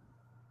Smith.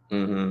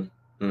 Mm-hmm.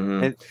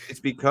 Mm-hmm. And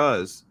it's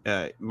because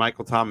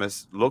Michael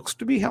Thomas looks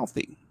to be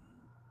healthy.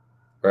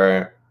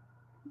 Right.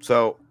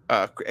 So,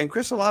 and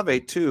Chris Olave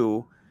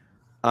too.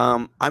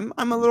 I'm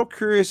a little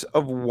curious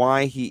of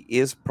why he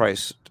is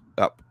priced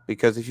up,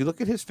 because if you look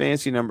at his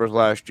fantasy numbers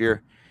last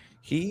year,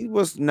 he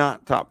was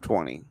not top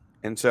 20,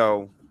 and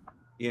so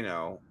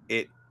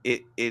it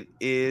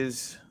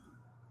is.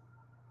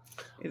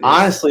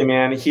 Honestly,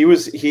 man,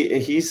 he's to me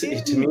he's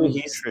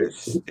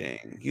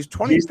interesting. He's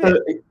 20.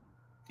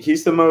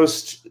 He's the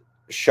most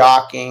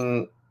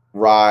shocking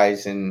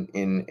rise in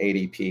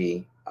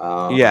ADP.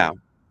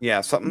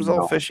 Yeah, something's a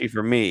little fishy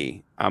for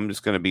me. I'm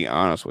just going to be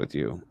honest with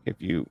you.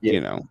 If you.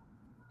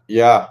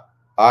 Yeah.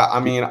 I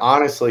mean,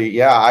 honestly,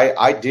 yeah,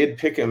 I did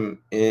pick him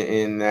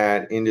in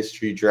that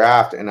industry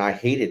draft, and I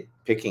hated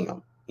picking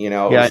him.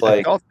 Yeah,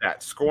 I felt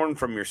that scorn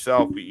from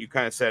yourself. But you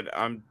kind of said,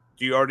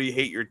 "Do you already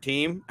hate your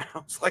team?" I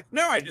was like,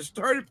 "No, I just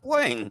started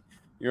playing."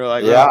 You're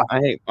like, Yeah.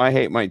 well, I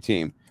hate my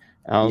team.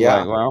 I was Yeah.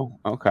 like, well,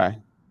 okay.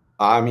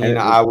 I And mean, it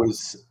I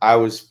was,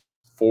 was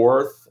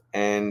fourth,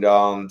 and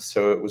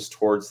so it was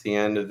towards the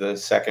end of the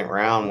second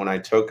round when I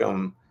took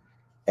him,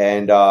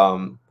 and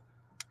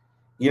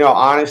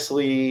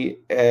honestly,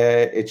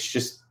 it's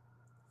just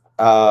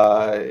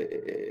uh,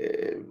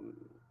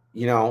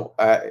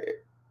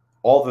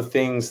 all the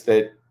things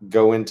that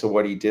go into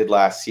what he did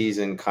last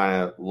season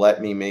kind of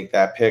let me make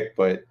that pick.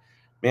 But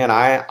man,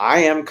 I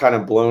am kind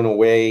of blown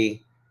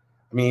away.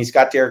 I mean, he's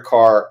got Derek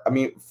Carr. I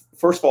mean,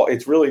 first of all,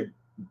 it's really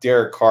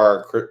Derek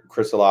Carr,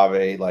 Chris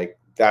Olave. Like,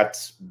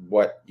 that's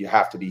what you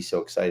have to be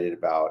so excited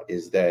about,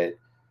 is that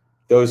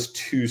those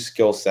two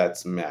skill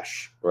sets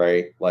mesh,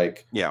 right?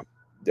 Like, yeah.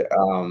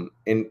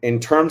 in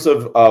terms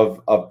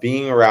of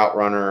being a route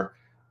runner,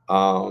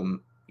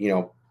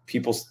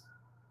 people,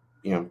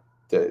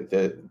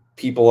 the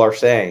people are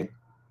saying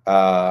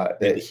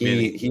that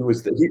he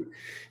was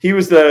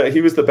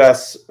the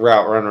best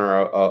route runner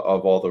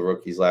of all the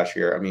rookies last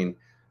year. I mean,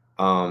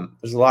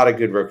 there's a lot of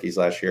good rookies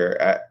last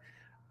year,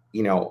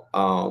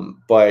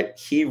 but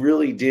he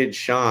really did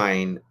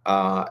shine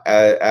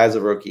as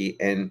a rookie.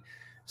 And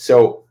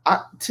so,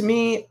 to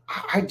me,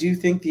 I do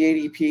think the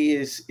ADP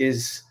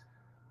is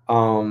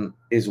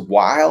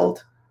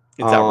wild.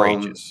 It's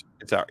outrageous.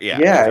 It's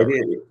Yeah,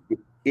 outrageous.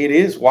 it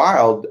is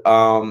wild.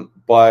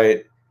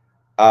 But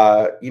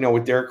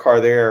with Derek Carr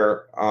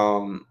there,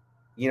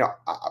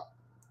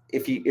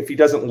 if he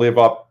doesn't live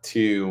up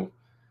to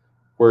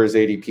where his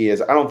ADP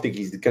is, I don't think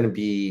he's going to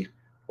be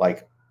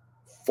like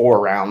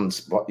 4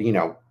 rounds,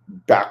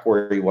 back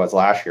where he was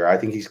last year. I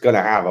think he's going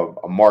to have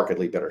a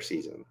markedly better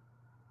season.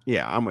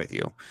 Yeah, I'm with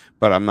you,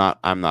 but I'm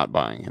not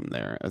buying him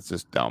there. It's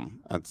just dumb.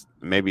 That's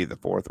maybe the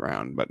 4th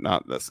round, but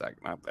not the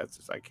second. That's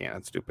just, I can't.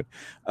 It's stupid.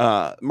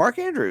 Mark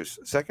Andrews,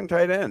 second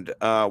tight end.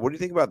 What do you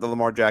think about the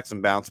Lamar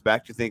Jackson bounce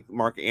back? Do you think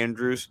Mark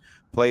Andrews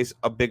plays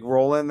a big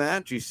role in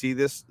that? Do you see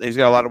this? He's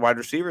got a lot of wide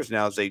receivers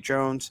now. Zay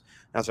Jones.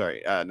 Not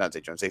Zay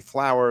Jones. Zay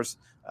Flowers.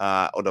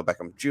 Odell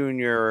Beckham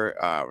Jr.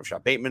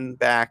 Rashad Bateman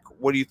back.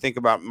 What do you think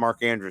about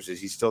Mark Andrews?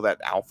 Is he still that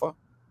alpha?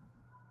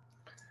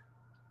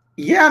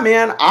 Yeah,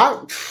 man.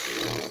 I'm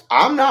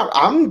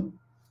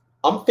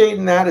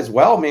fading that as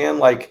well, man.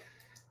 Like,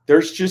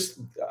 there's just,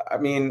 I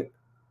mean,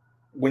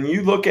 when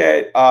you look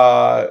at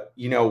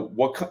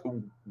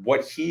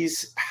what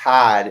he's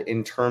had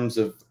in terms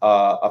of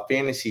a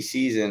fantasy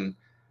season,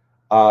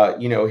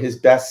 his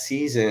best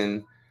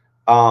season,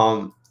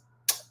 that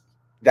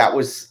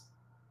was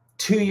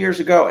 2 years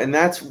ago, and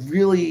that's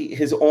really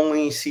his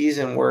only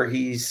season where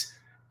he's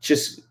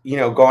just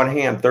gone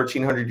ham,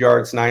 1,300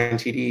 yards, 9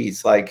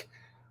 TDs. Like,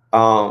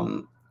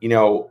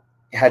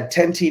 had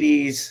 10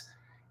 TDs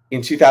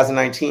in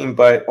 2019,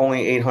 but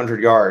only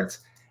 800 yards.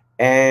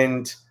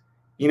 And,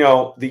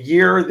 the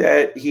year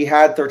that he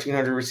had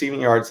 1,300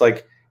 receiving yards,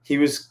 like, he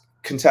was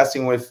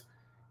contesting with,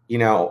 they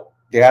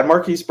had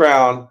Marquise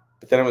Brown,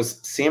 but then it was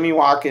Sammy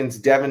Watkins,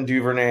 Devin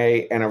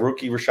Duvernay, and a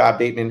rookie Rashad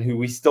Bateman, who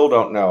we still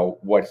don't know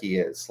what he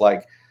is.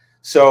 Like,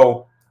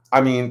 so,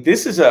 I mean,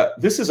 this is a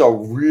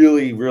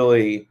really,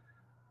 really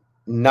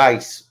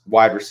nice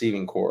wide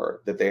receiving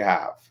core that they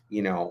have.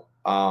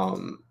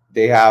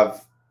 They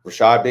have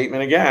Rashad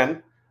Bateman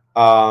again,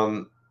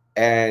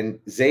 and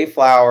Zay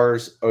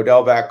Flowers,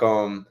 Odell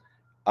Beckham,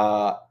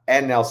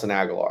 and Nelson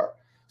Aguilar.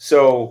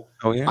 So,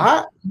 Oh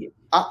yeah.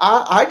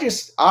 I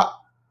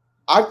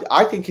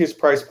think his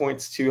price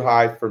point's too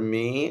high for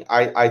me.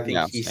 I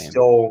think he's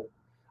still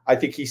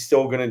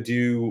going to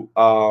do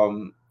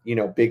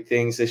big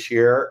things this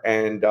year,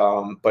 and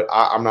but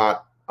I'm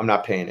not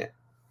paying it.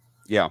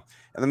 Yeah.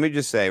 And let me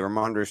just say,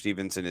 Ramondre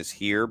Stevenson is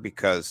here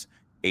because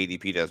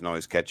ADP doesn't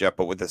always catch up.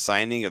 But with the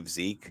signing of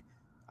Zeke,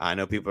 I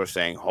know people are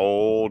saying,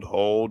 hold,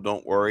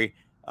 don't worry.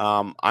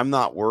 I'm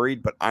not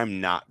worried, but I'm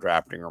not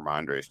drafting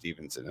Ramondre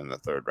Stevenson in the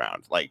 3rd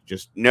round. Like,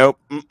 just nope,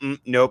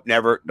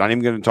 never. Not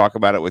even going to talk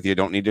about it with you.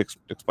 Don't need to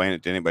explain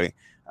it to anybody.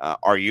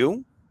 Are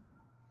you?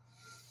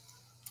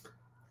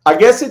 I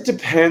guess it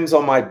depends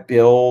on my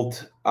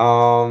build.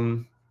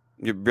 Your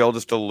build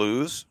is to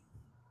lose?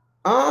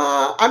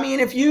 I mean,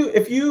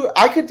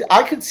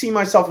 I could see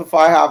myself if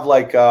I have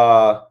like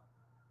an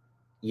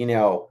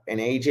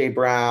AJ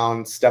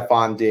Brown,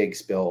 Stephon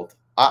Diggs build.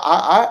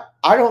 I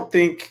don't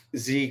think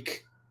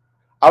Zeke.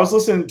 I was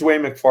listening to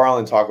Dwayne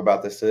McFarland talk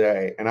about this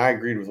today, and I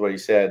agreed with what he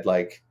said.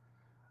 Like,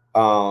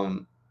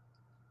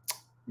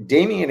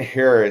 Damian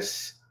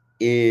Harris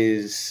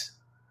is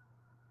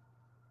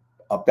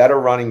a better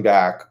running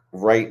back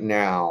right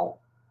now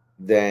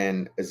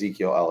than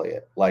Ezekiel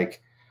Elliott.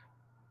 Like,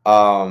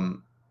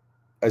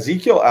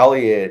 Ezekiel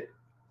Elliott,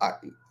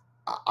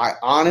 I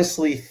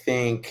honestly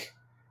think,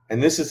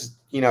 and this is,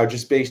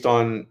 just based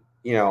on,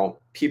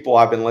 people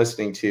I've been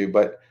listening to,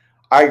 but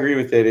I agree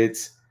with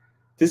it.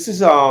 This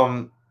isn't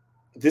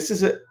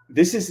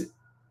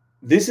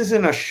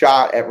a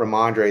shot at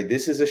Ramondre.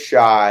 This is a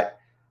shot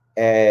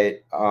at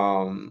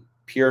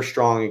Pierre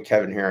Strong and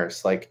Kevin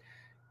Harris. Like,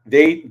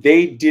 they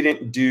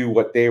didn't do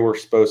what they were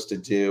supposed to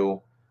do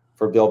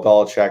for Bill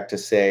Belichick to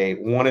say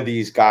one of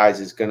these guys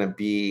is going to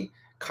be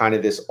kind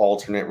of this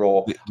alternate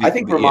role. Yeah. I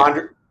think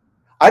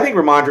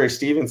Ramondre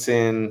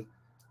Stevenson,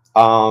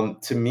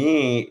 to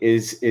me,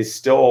 is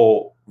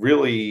still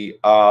really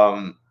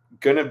going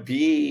to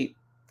be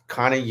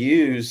kind of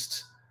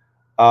used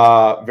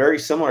very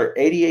similar.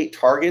 88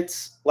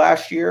 targets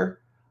last year,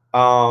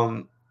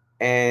 and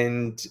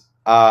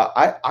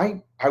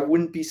I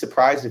wouldn't be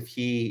surprised if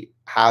he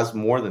has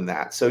more than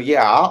that. So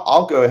yeah,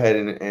 I'll go ahead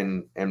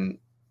and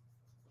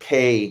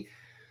pay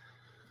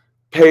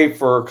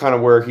for kind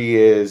of where he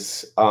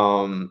is,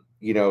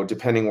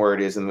 depending where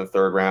it is in the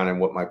third round and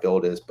what my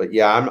build is. But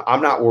yeah,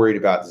 I'm not worried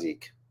about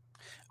Zeke.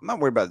 I'm not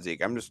worried about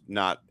Zeke. I'm just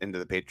not into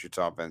the Patriots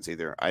offense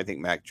either. I think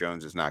Mac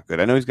Jones is not good.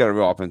 I know he's got a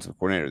real offensive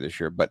coordinator this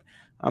year, but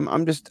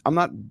I'm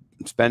not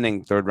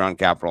spending third round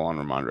capital on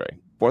Ramondre.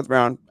 Fourth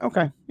round,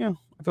 okay, yeah,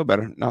 I feel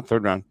better. Not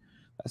third round.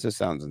 That just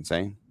sounds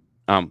insane.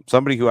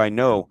 Somebody who I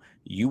know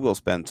you will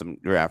spend some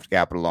draft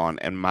capital on,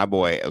 and my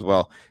boy as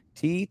well.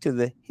 T to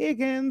the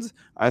Higgins.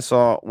 I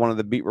saw one of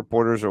the beat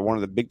reporters or one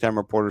of the big time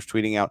reporters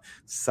tweeting out,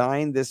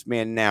 sign this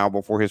man now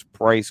before his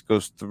price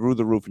goes through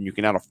the roof and you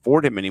cannot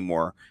afford him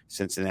anymore,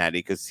 Cincinnati,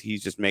 because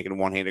he's just making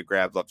one-handed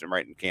grabs left and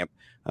right in camp.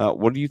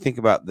 What do you think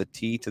about the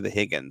T to the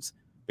Higgins?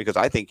 Because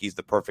I think he's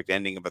the perfect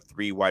ending of a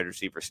 3 wide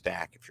receiver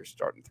stack if you're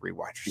starting 3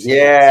 wide receivers.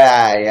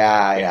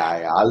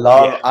 Yeah. I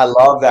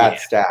love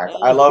that stack.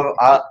 I love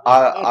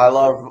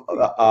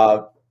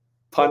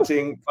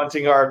punting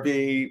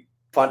RB,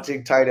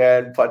 punting tight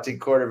end, punting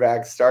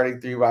quarterback,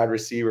 starting 3 wide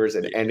receivers,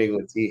 and ending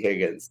with T.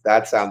 Higgins.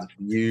 That sounds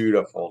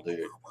beautiful,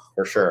 dude,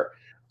 for sure.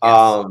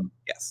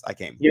 Yes, I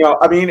came.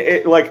 I mean,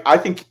 I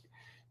think,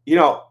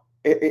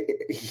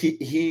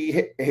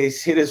 he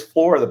has hit his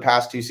floor the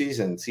past 2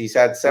 seasons. He's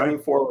had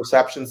 74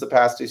 receptions the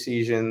past 2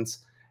 seasons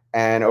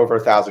and over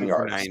 1,000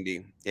 yards.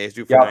 90. Yeah, he's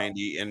due for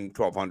 90 and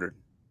 1,200.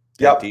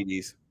 Yep.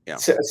 TDs. Yeah.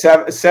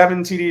 7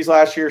 TDs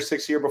last year,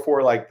 6 year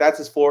before. Like, that's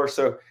his floor.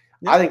 So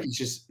I think he's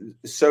just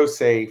so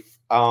safe.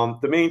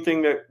 The main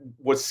thing that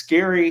was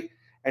scary,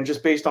 and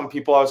just based on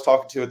people I was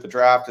talking to at the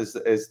draft, is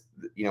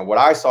what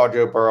I saw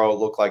Joe Burrow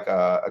look like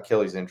a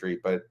Achilles injury,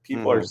 but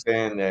people are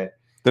saying that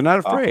they're not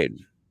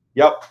afraid.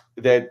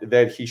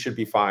 That he should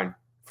be fine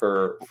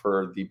for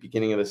the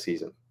beginning of the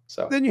season.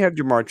 So then you have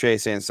Jamar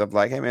Chase saying stuff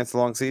like, "Hey man, it's a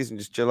long season.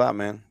 Just chill out,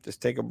 man.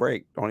 Just take a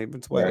break. Don't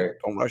even sweat it.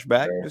 Don't rush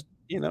back. Just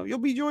you'll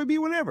be Joey B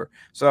whenever."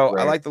 So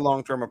I like the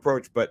long term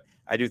approach, but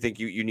I do think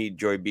you need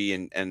Joey B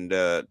and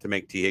to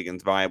make T.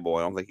 Higgins viable.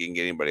 I don't think you can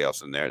get anybody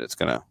else in there that's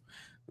gonna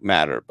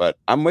matter. But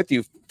I'm with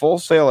you. Full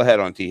sail ahead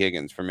on T.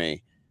 Higgins for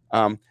me.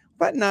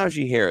 But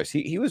Najee Harris,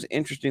 he was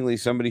interestingly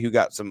somebody who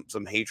got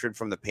some hatred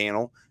from the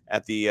panel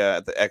at the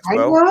Expo. I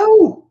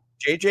know.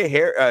 JJ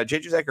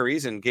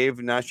Zachariason gave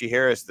Najee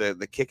Harris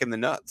the kick in the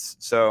nuts.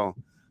 So,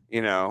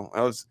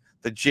 the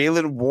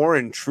Jalen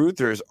Warren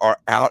truthers are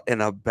out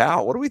and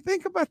about. What do we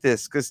think about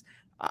this? Because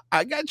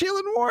I got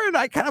Jalen Warren.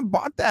 I kind of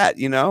bought that,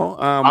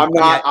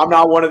 I'm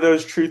not one of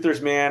those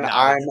truthers, man. No.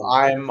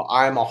 I'm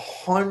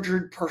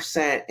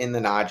 100% in the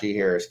Najee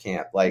Harris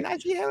camp. Like,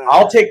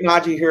 I'll take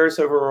Najee Harris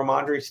over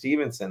Ramondre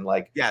Stevenson.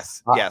 Like,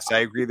 yes, I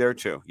agree there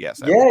too.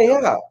 Yes.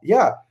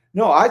 Yeah.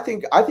 No, I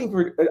think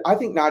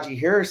Najee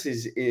Harris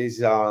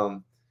is I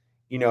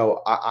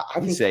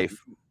think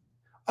safe.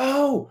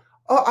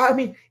 I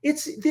mean,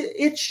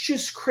 it's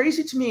just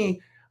crazy to me.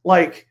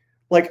 Like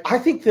I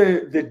think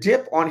the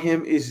dip on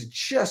him is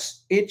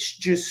just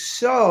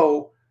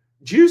so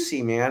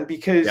juicy, man.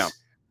 Because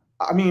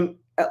I mean,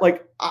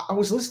 like I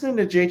was listening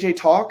to JJ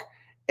talk,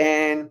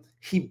 and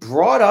he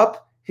brought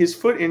up his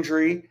foot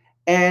injury,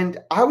 and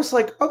I was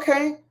like,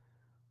 okay,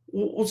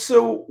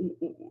 so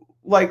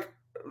like.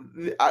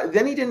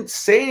 Then he didn't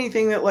say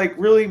anything that like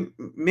really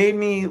made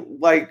me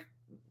like.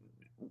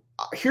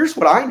 Here's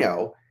what I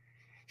know: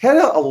 he had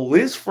a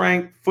Liz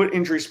Frank foot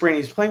injury sprain.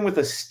 He's playing with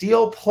a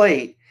steel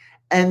plate,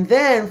 and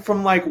then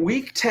from like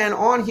week 10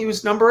 on, he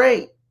was number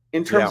 8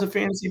 in terms of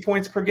fantasy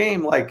points per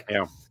game. Like,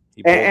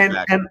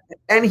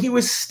 and he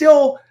was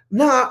still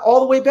not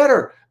all the way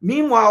better.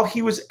 Meanwhile,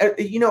 he was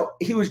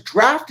he was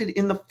drafted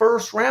in the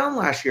first round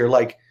last year.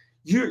 Like.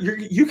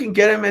 You can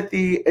get him at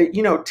the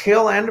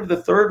tail end of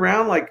the third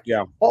round, like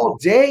all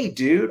day,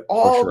 dude,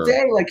 all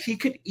day. Like he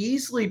could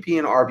easily be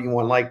an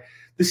RB1. Like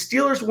the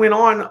Steelers went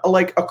on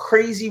like a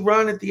crazy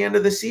run at the end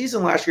of the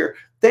season last year,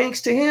 thanks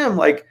to him.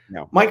 Like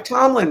Mike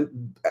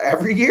Tomlin,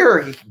 every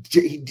year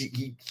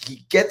he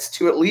gets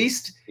to at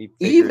least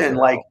even.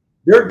 Like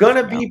they're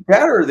gonna be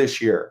better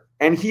this year,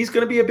 and he's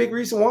gonna be a big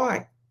reason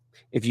why.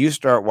 If you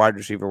start wide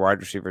receiver,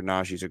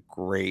 Najee's a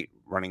great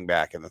running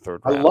back in the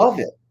third round. I love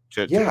it.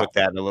 To put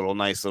that in a little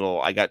nice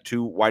little, I got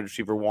 2 wide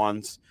receiver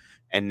ones,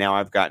 and now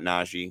I've got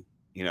Najee.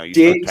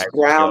 Diggs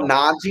Brown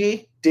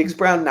Najee.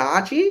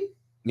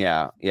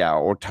 Yeah,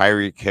 or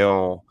Tyreek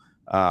Hill,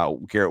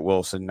 Garrett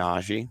Wilson,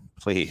 Najee.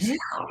 Please.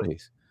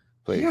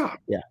 Yeah.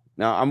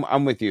 No,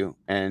 I'm with you,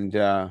 and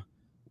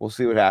we'll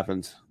see what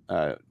happens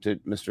to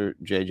Mr.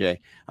 JJ.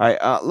 All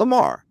right,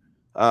 Lamar.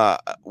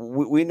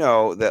 We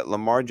know that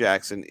Lamar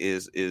Jackson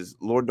is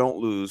Lord don't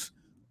lose.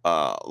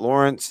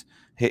 Lawrence,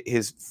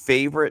 his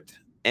favorite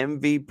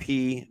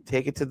MVP,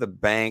 take it to the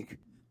bank,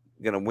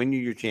 going to win you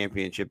your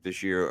championship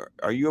this year.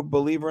 Are you a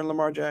believer in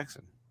Lamar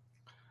Jackson?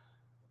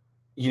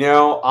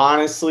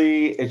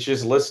 Honestly, it's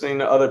just listening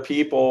to other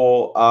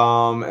people,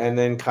 and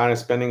then kind of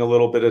spending a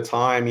little bit of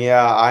time.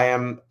 Yeah, I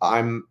am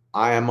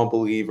a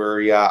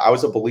believer. Yeah, I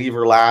was a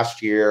believer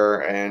last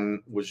year and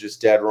was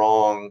just dead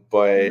wrong.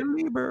 But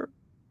Believer.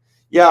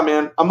 yeah,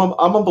 man, I'm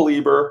a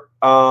believer.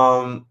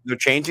 They're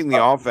changing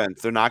the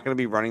offense. They're not going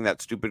to be running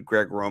that stupid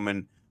Greg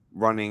Roman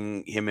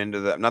running him into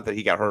the. Not that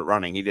he got hurt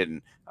running. He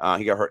didn't.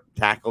 He got hurt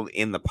tackled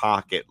in the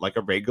pocket like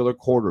a regular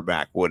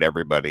quarterback would.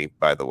 Everybody,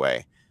 by the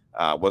way.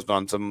 Wasn't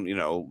on some,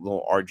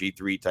 little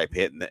RG3 type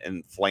hit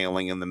and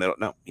flailing in the middle.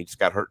 No, he just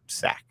got hurt,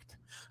 sacked.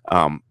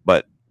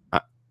 But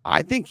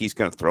I think he's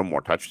going to throw more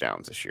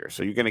touchdowns this year.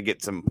 So you're going to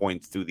get some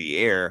points through the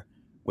air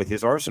with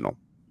his arsenal.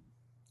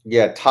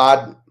 Yeah,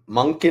 Todd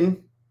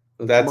Monken.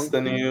 That's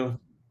the new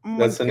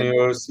OC.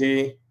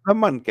 The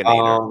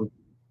Monkinator.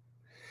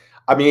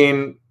 I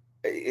mean,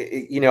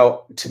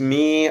 to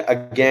me,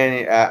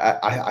 again,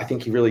 I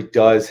think he really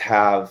does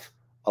have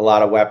a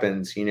lot of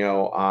weapons.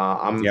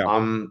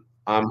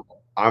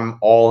 I'm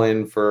all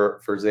in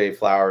for Zay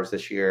Flowers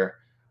this year,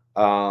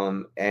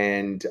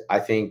 and I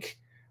think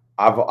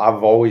I've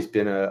always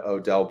been a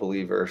Odell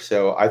believer.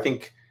 So I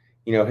think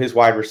his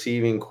wide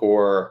receiving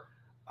core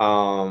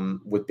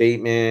with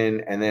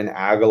Bateman and then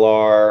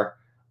Aguilar.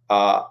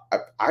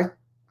 Isaiah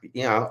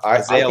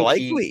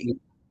Likely.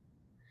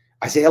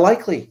 Isaiah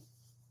Likely.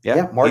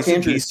 Yeah, Mark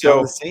Andrews.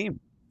 So the same.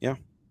 Yeah.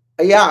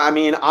 Yeah, I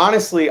mean,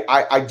 honestly,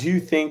 I do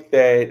think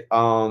that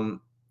I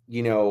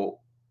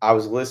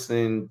was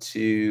listening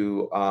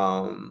to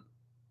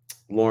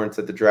Lawrence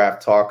at the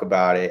draft talk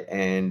about it,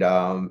 and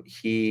I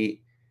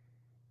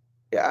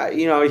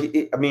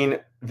mean,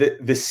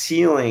 the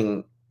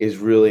ceiling is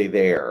really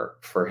there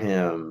for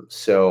him.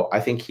 So I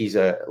think he is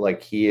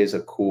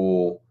a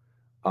cool,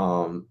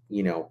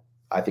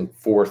 I think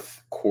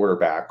fourth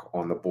quarterback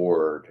on the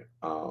board.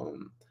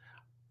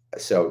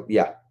 So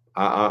yeah,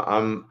 I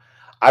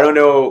don't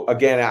know.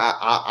 Again,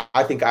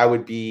 I think I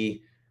would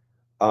be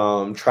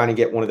trying to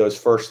get one of those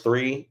first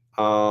three.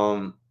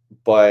 But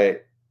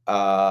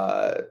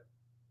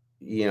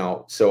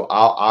so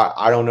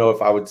I don't know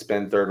if I would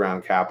spend third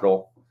round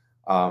capital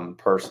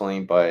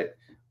personally, but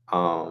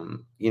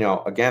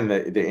again,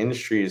 the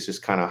industry is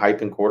just kind of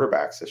hyping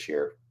quarterbacks this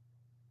year.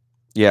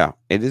 Yeah,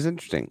 it is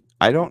interesting.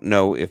 I don't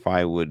know if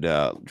I would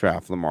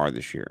draft Lamar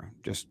this year.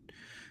 I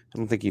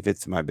don't think he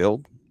fits my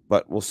build,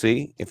 but we'll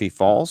see. If he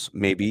falls,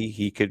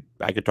 maybe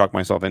I could talk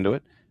myself into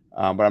it.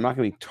 But I'm not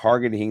going to be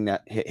targeting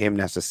him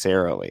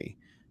necessarily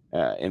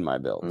in my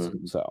builds.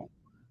 Mm-hmm. So,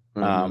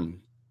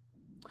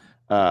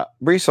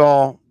 Breece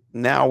Hall,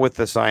 now with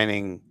the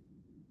signing,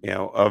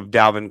 of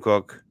Dalvin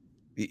Cook,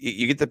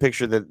 you get the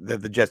picture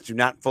that the Jets do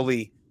not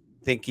fully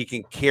think he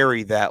can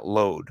carry that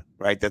load,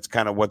 right? That's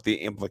kind of what the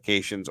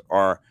implications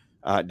are.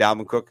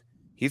 Dalvin Cook,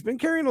 he's been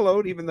carrying a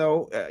load, even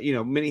though,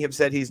 many have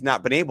said he's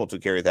not been able to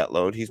carry that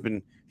load. He's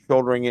been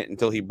shouldering it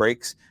until he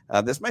breaks.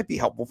 This might be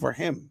helpful for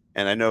him.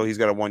 And I know he's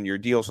got a 1-year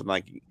deal, so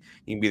he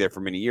can be there for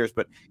many years,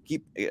 but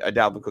keep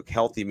Dalvin Cook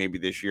healthy maybe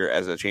this year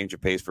as a change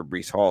of pace for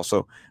Breece Hall.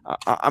 So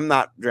I'm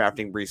not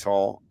drafting Breece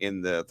Hall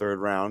in the third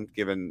round,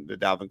 given the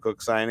Dalvin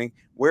Cook signing.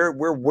 Where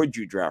would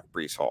you draft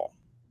Breece Hall?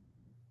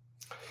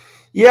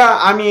 Yeah,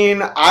 I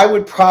mean, I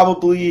would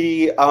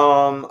probably,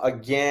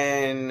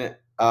 again,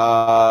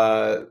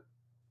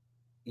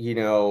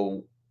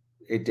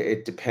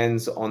 it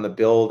depends on the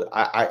build.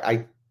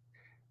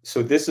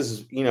 So this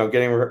is,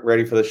 getting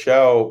ready for the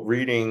show,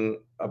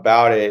 reading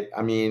about it.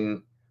 I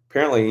mean,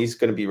 apparently he's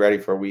going to be ready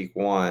for week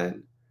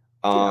 1.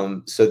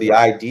 So the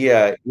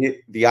idea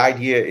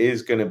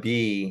is going to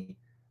be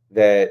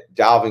that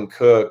Dalvin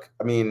Cook,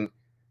 I mean,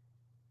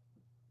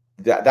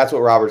 that's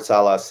what Robert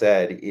Saleh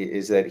said,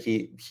 is that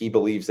he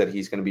believes that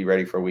he's going to be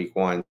ready for week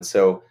 1.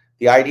 So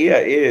the idea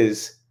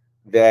is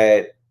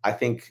that I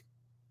think,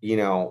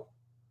 the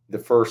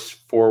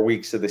first 4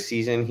 weeks of the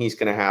season, he's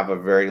going to have a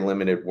very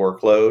limited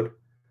workload.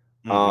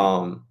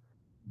 Mm-hmm.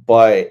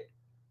 But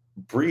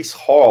Breece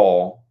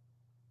Hall,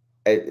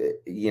 when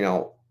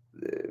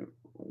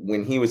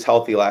he was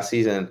healthy last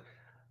season,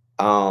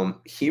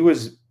 he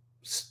was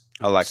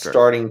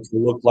starting to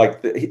look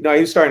like he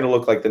was starting to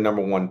look like the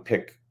number 1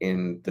 pick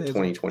in the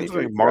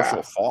 2023 like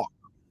Marshall Faulk.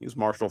 He was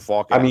Marshall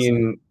Faulk. I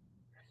mean,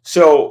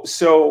 so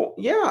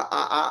yeah.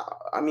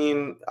 I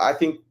mean, I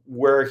think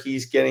where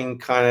he's getting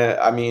kind of,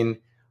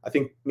 I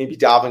think maybe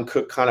Dalvin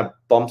Cook kind of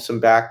bumps him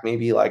back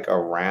maybe like a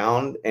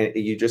round, and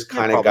you just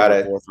kind of got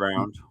to 4th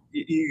round.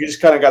 You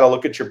just kind of got to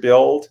look at your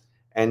build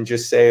and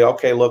just say,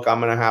 okay, look, I'm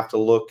going to have to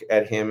look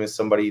at him as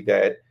somebody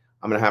that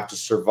I'm going to have to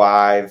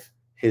survive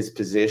his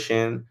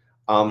position.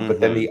 But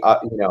then the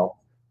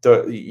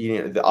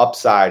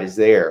upside is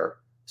there,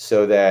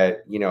 so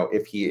that,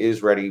 if he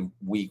is ready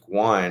week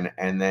 1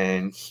 and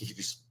then he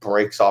just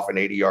breaks off an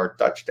 80-yard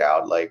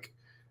touchdown, like,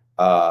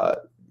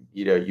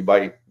 you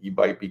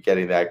might be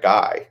getting that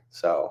guy.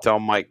 So tell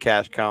Mike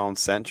Cash Collins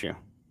sent you.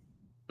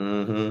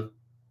 Mm-hmm.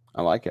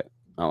 I like it.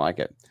 All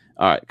right,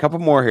 a couple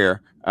more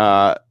here.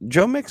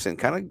 Joe Mixon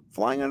kind of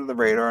flying under the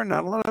radar,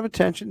 not a lot of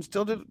attention.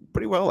 Still did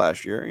pretty well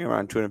last year,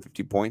 around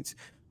 250 points.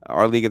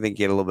 Our league, I think,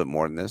 he had a little bit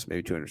more than this,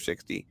 maybe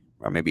 260,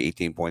 or maybe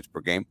 18 points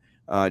per game.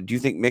 Do you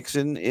think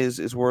Mixon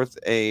is worth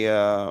a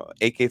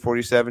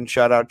AK-47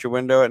 shot out your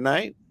window at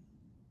night?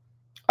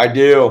 I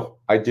do.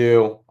 I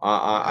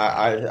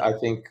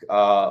think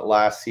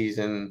last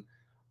season,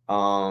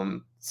 Samaje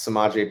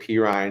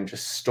Perine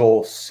just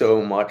stole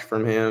so much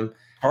from him,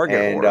 Target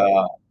and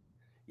whore.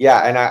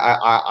 yeah, and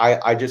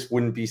I just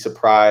wouldn't be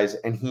surprised.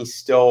 And he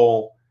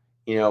still,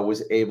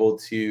 was able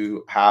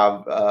to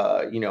have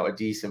a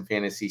decent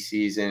fantasy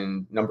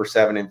season, number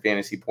 7 in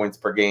fantasy points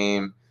per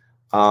game.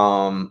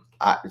 So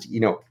Not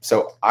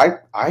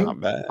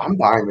bad. I'm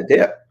buying the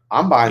dip.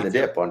 I'm buying Me the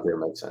too. dip on Joe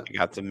Mixon. I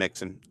got to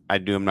Mixon. I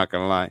do. I'm not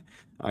gonna lie.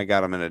 I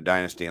got him in a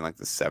dynasty in like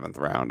the 7th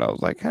round. I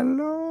was like,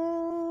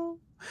 "Hello,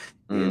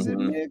 is it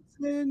Mhm.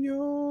 Mixon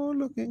you're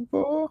looking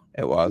for?"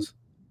 It was,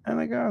 and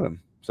I got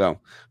him. So,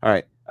 all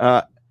right.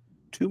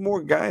 2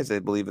 more guys, I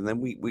believe, and then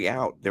we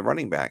out. They're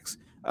running backs.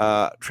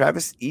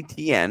 Travis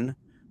Etienne.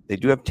 They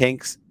do have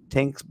Tanks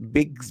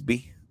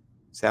Bigsby.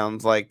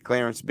 Sounds like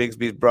Clarence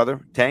Bigsby's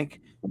brother,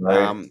 Tank.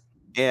 Right.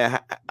 Yeah.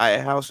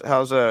 How's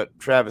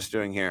Travis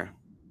doing here?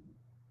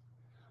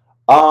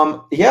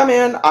 Yeah,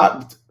 man.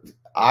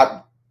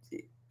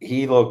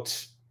 He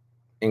looked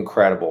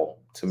incredible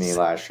to me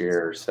last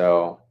year.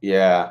 So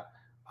yeah,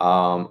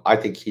 I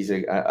think he's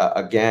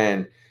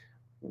again,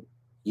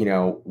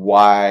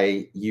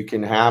 why you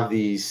can have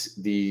these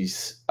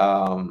these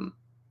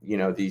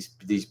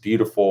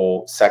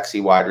beautiful,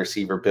 sexy wide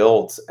receiver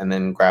builds, and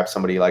then grab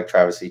somebody like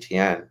Travis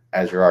Etienne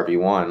as your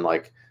RB1.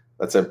 Like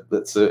I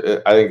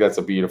think that's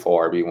a beautiful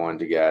RB1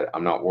 to get.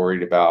 I'm not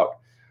worried about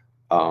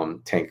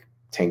Tank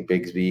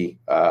Bigsby.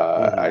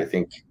 I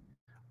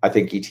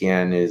think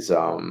ETN is.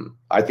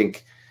 I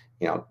think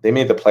they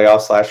made the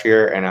playoffs last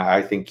year, and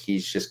I think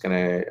he's just going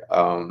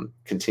to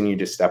continue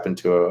to step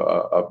into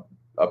a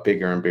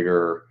bigger and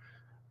bigger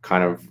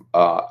kind of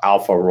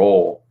alpha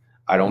role.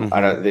 I don't.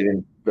 They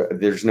didn't.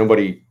 There's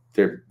nobody.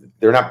 They're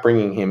not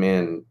bringing him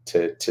in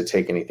to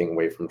take anything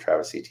away from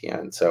Travis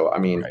Etienne. So I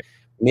mean,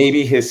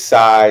 maybe his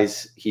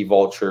size, he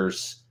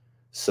vultures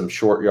some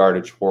short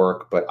yardage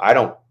work, but I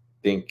don't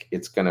think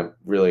it's going to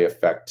really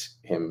affect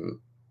him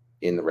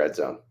in the red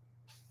zone.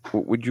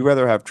 Would you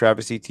rather have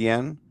Travis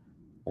Etienne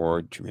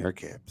or Jahmyr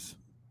Gibbs?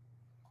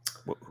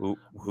 Who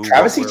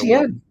Travis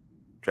Etienne.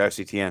 Travis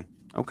Etienne.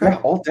 Okay. Yeah,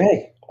 all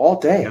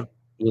day.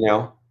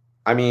 Yeah.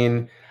 I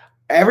mean,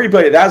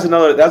 everybody. That's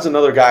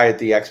another guy at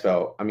the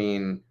expo. I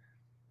mean,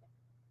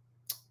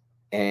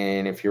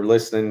 and if you're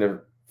listening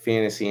to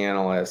fantasy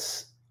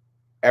analysts,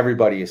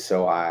 everybody is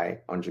so high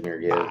on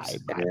Jahmyr Gibbs.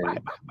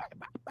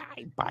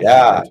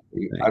 Yeah,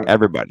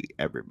 everybody,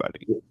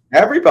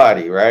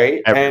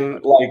 right?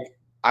 And like,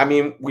 I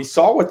mean, we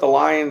saw what the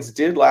Lions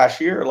did last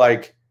year.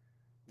 Like,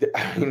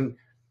 I mean,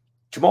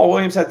 Jamal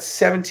Williams had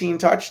 17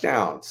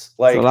 touchdowns.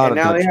 Like, and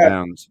now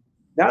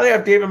they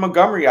have David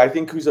Montgomery, I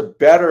think, who's a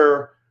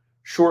better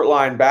short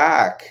line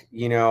back,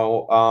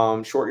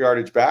 short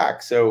yardage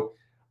back. So,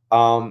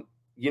 I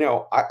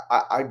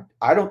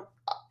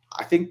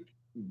think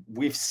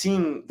we've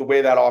seen the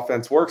way that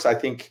offense works. I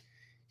think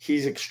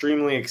he's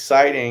extremely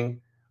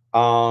exciting.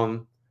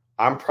 I'm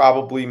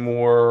probably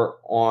more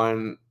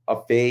on a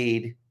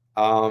fade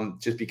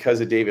just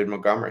because of David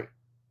Montgomery.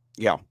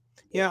 Yeah.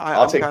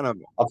 I'll take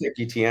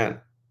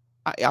ETN.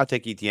 I'll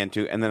take ETN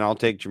too, and then I'll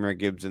take Jahmyr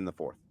Gibbs in the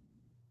 4th.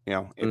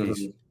 If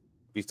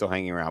he's still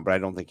hanging around, but I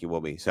don't think he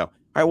will be. So, all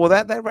right, well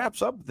that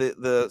wraps up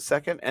the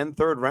 2nd and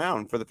 3rd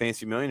round for the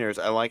Fantasy Millionaires.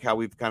 I like how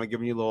we've kind of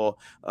given you a little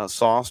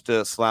sauce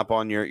to slap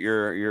on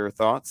your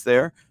thoughts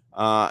there,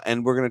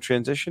 and we're going to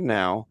transition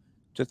now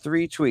to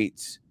 3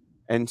 tweets.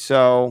 And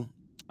so,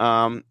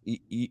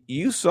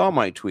 you saw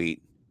my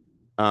tweet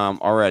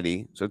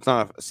already, so it's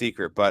not a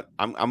secret. But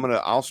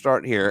I'll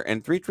start here.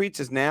 And 3 tweets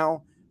is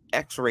now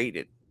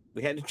X-rated.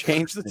 We had to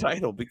change the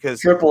title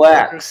because Triple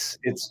X.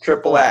 It's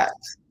Triple X.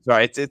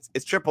 Sorry,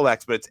 it's Triple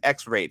X, but it's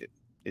X-rated.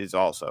 It's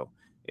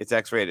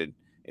X-rated.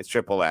 It's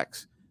Triple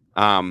X.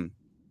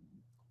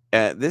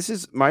 This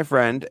is my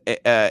friend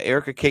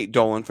Erica Kate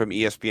Dolan from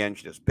ESPN.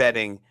 She does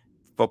betting,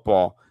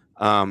 football.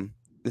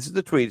 This is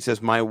the tweet. It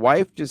says, "My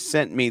wife just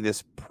sent me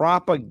this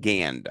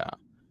propaganda,"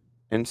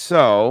 and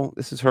so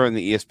this is her in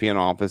the ESPN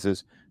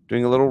offices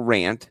doing a little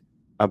rant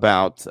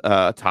about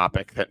a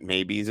topic that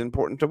maybe is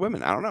important to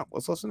women. I don't know.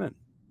 Let's listen in.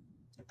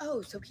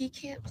 Oh, so he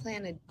can't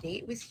plan a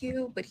date with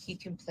you, but he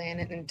can plan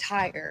an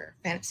entire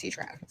fantasy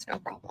draft. It's no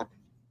problem.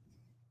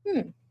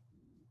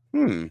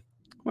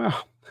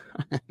 Well,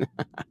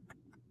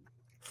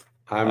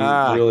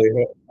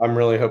 I'm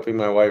really hoping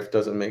my wife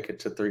doesn't make it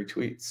to 3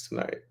 tweets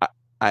tonight.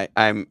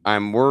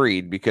 I'm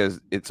worried because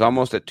it's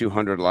almost at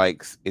 200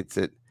 likes. It's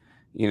at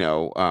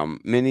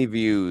many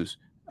views.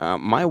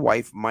 My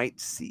wife might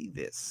see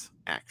this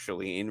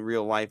actually in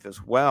real life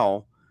as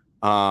well.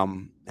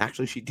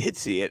 Actually, she did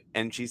see it,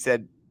 and she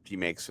said she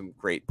makes some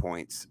great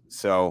points.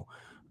 So,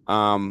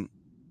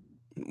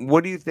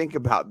 what do you think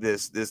about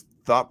this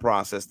thought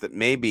process that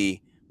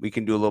maybe we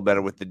can do a little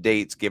better with the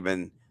dates,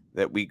 given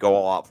that we go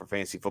all out for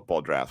fantasy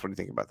football drafts. What do you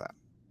think about that?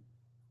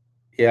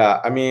 Yeah,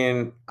 I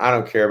mean, I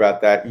don't care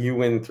about that. You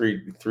win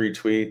three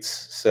tweets,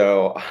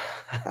 so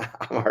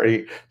I'm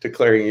already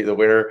declaring you the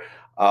winner.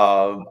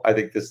 I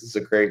think this is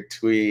a great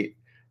tweet,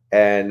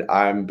 and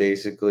I'm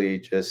basically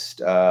just,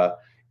 You're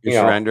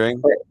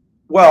surrendering?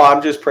 Well,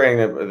 I'm just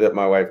praying that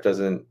my wife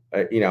doesn't,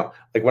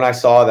 like when I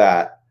saw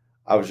that,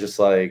 I was just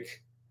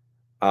like,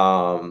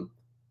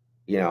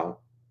 yeah.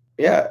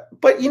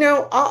 But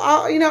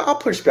I'll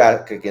push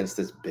back against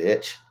this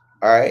bitch.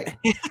 All right.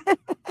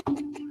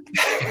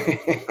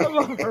 I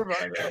love her,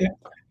 by the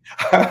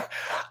way.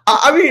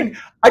 I mean,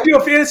 I do a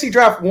fantasy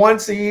draft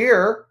once a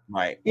year.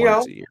 Right.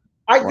 Once a year.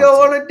 I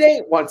go on a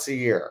date once a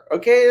year.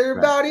 Okay. They're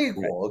about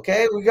equal. Right.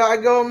 Okay. We got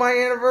to go on my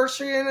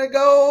anniversary and I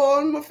go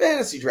on my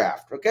fantasy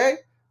draft. Okay.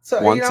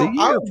 So, once a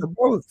year for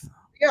both.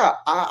 Yeah.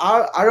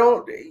 I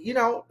don't,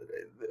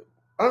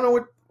 I don't know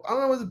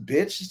what the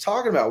bitch is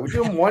talking about. We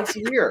do them once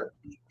a year.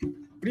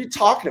 What are you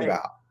talking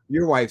about?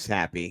 Your wife's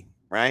happy,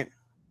 right?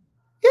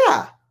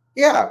 Yeah.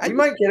 Yeah. We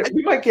might get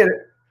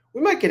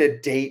a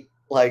date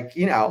like,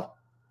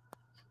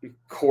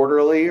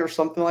 quarterly or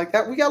something like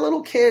that. We got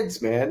little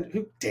kids, man.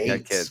 Who dates?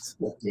 Got kids.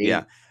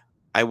 Yeah.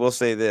 I will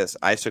say this.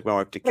 I took my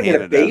wife to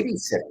Canada Canada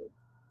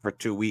for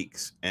 2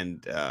 weeks,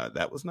 and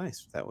that was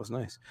nice.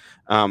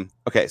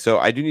 Okay, so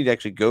I do need to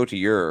actually go to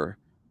your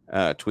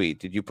tweet.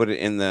 Did you put it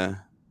in the...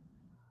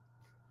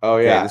 Oh,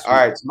 yeah. All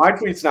right. So my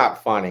tweet's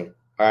not funny.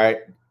 All right.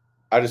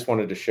 I just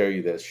wanted to show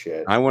you this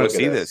shit. I want to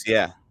see this.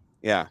 Yeah.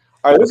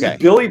 All right. This is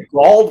Billy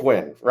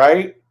Baldwin,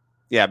 right?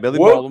 Yeah, Billy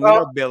Baldwin. We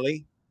know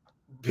Billy.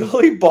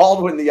 Billy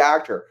Baldwin, the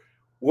actor,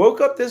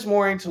 woke up this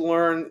morning to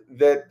learn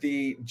that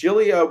the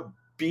Gilgo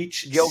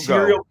Beach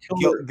serial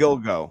killer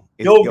Gilgo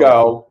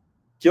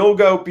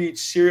Beach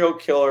serial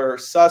killer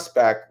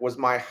suspect was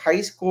my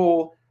high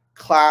school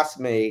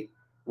classmate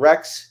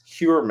Rex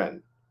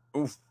Heuermann.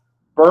 Oof.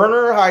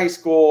 Berner High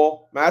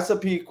School,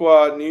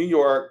 Massapequa, New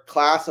York,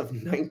 class of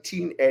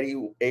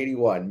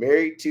 1981.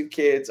 Married, 2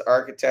 kids,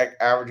 architect,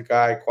 average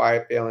guy,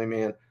 quiet family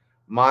man.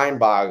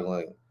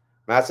 Mind-boggling.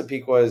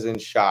 Massapequa is in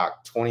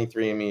shock.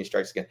 23andMe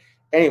strikes again.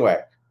 Anyway,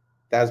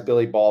 that's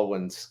Billy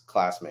Baldwin's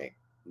classmate.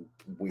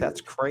 Weird.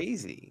 That's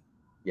crazy.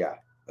 Yeah,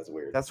 that's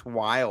weird. That's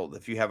wild.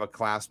 If you have a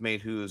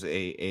classmate who's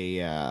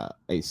a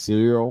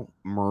serial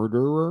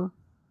murderer,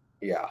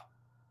 yeah,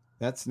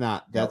 that's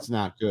not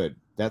good.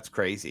 That's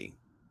crazy.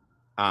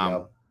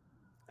 I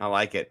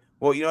like it.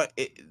 Well,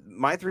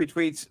 my 3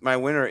 tweets, my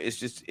winner is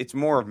just, it's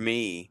more of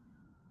me,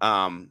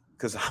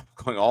 because I'm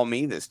going all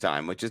me this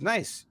time, which is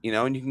nice,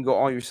 and you can go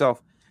all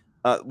yourself.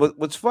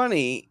 What's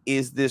funny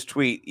is this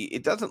tweet.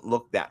 It doesn't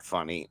look that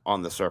funny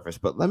on the surface,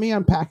 but let me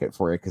unpack it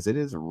for you because it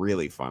is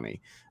really funny.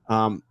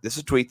 This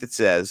is a tweet that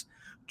says,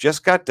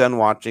 just got done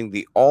watching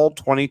the all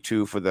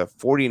 22 for the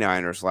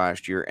 49ers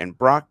last year, and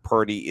Brock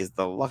Purdy is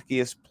the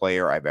luckiest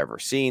player I've ever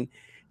seen.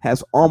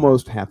 Has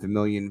almost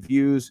 500,000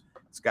 views.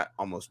 It's got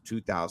almost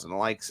 2,000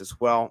 likes as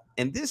well.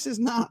 And this is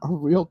not a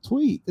real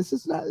tweet. This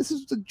is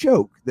a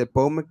joke that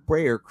Bo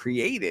McBrayer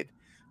created.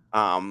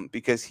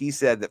 Because he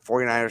said that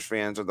 49ers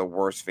fans are the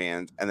worst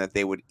fans and that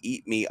they would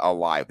eat me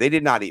alive. They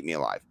did not eat me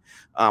alive.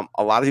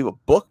 A lot of people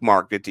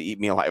bookmarked it to eat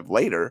me alive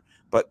later,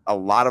 but a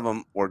lot of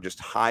them were just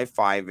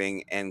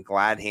high-fiving and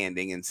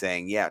glad-handing and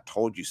saying, yeah,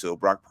 told you so.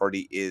 Brock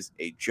Purdy is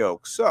a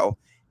joke. So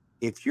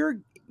if you're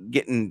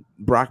getting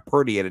Brock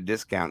Purdy at a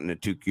discount in a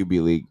 2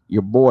 QB league,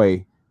 your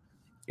boy,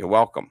 you're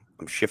welcome.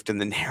 I'm shifting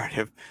the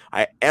narrative.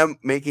 I am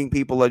making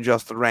people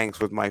adjust the ranks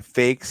with my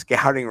fake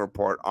scouting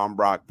report on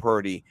Brock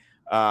Purdy.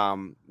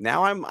 Now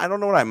I don't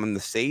know what I'm in the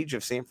Sage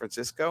of San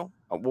Francisco.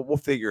 We'll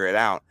figure it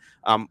out.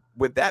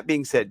 With that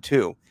being said,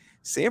 too,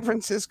 San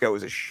Francisco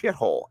is a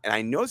shithole, and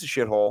I know it's a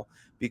shithole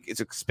because it's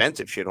an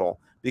expensive shithole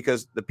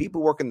because the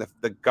people working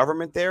the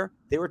government there,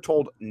 they were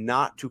told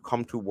not to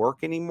come to work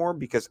anymore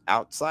because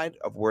outside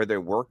of where they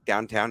work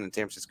downtown in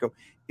San Francisco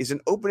is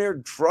an open air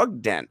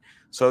drug den.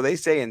 So they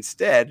say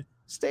instead,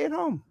 stay at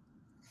home.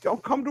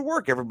 Don't come to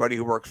work, everybody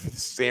who works for the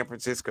San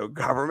Francisco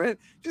government.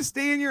 Just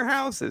stay in your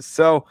houses.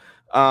 So,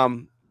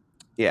 San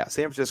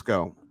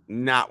Francisco,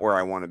 not where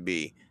I want to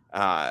be.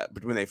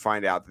 But when they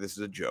find out that this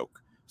is a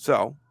joke.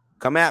 So,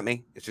 come at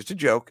me. It's just a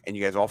joke, and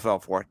you guys all fell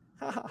for it.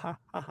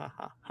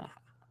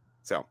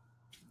 So,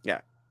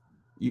 yeah.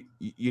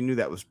 You knew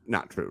that was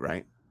not true,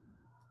 right?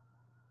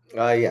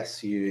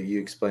 Yes. You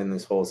explained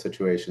this whole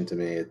situation to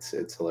me.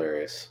 It's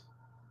hilarious.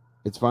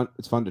 It's fun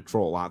to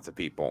troll lots of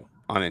people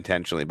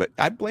unintentionally, but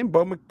I blame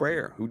Bo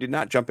McBrayer, who did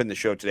not jump in the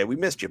show today. We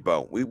missed you,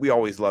 Bo. We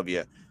always love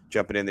you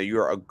jumping in there.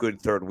 You are a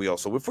good third wheel,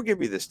 so we'll forgive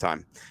you this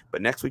time.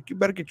 But next week, you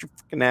better get your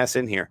freaking ass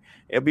in here.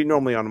 It'll be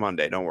normally on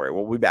Monday. Don't worry.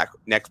 We'll be back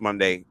next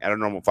Monday at a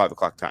normal 5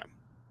 o'clock time.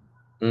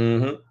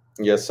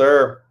 Mm-hmm. Yes,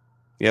 sir.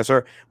 Yes,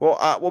 sir.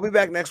 Well, we'll be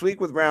back next week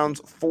with rounds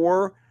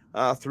 4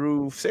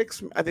 through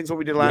 6. I think is what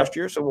we did last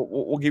year. So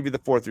we'll give you the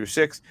 4 through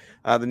 6.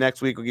 The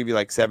next week we'll give you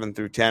like 7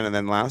 through 10, and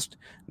then last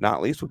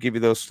not least we'll give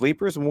you those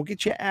sleepers, and we'll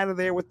get you out of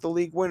there with the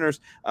league winners.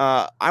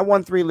 I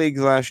won 3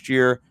 leagues last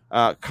year.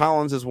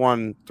 Collins has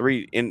won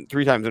 3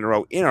 times in a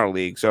row in our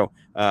league. So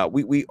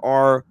we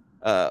are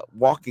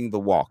walking the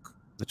walk.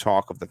 The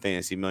talk of the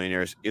Fantasy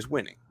Millionaires is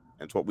winning.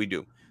 That's what we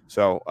do.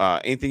 So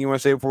anything you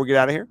want to say before we get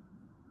out of here?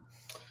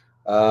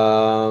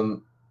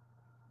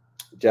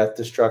 Death,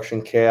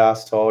 destruction,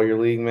 chaos to all your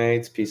league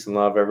mates. Peace and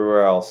love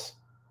everywhere else.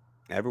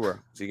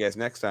 Everywhere. See you guys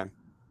next time.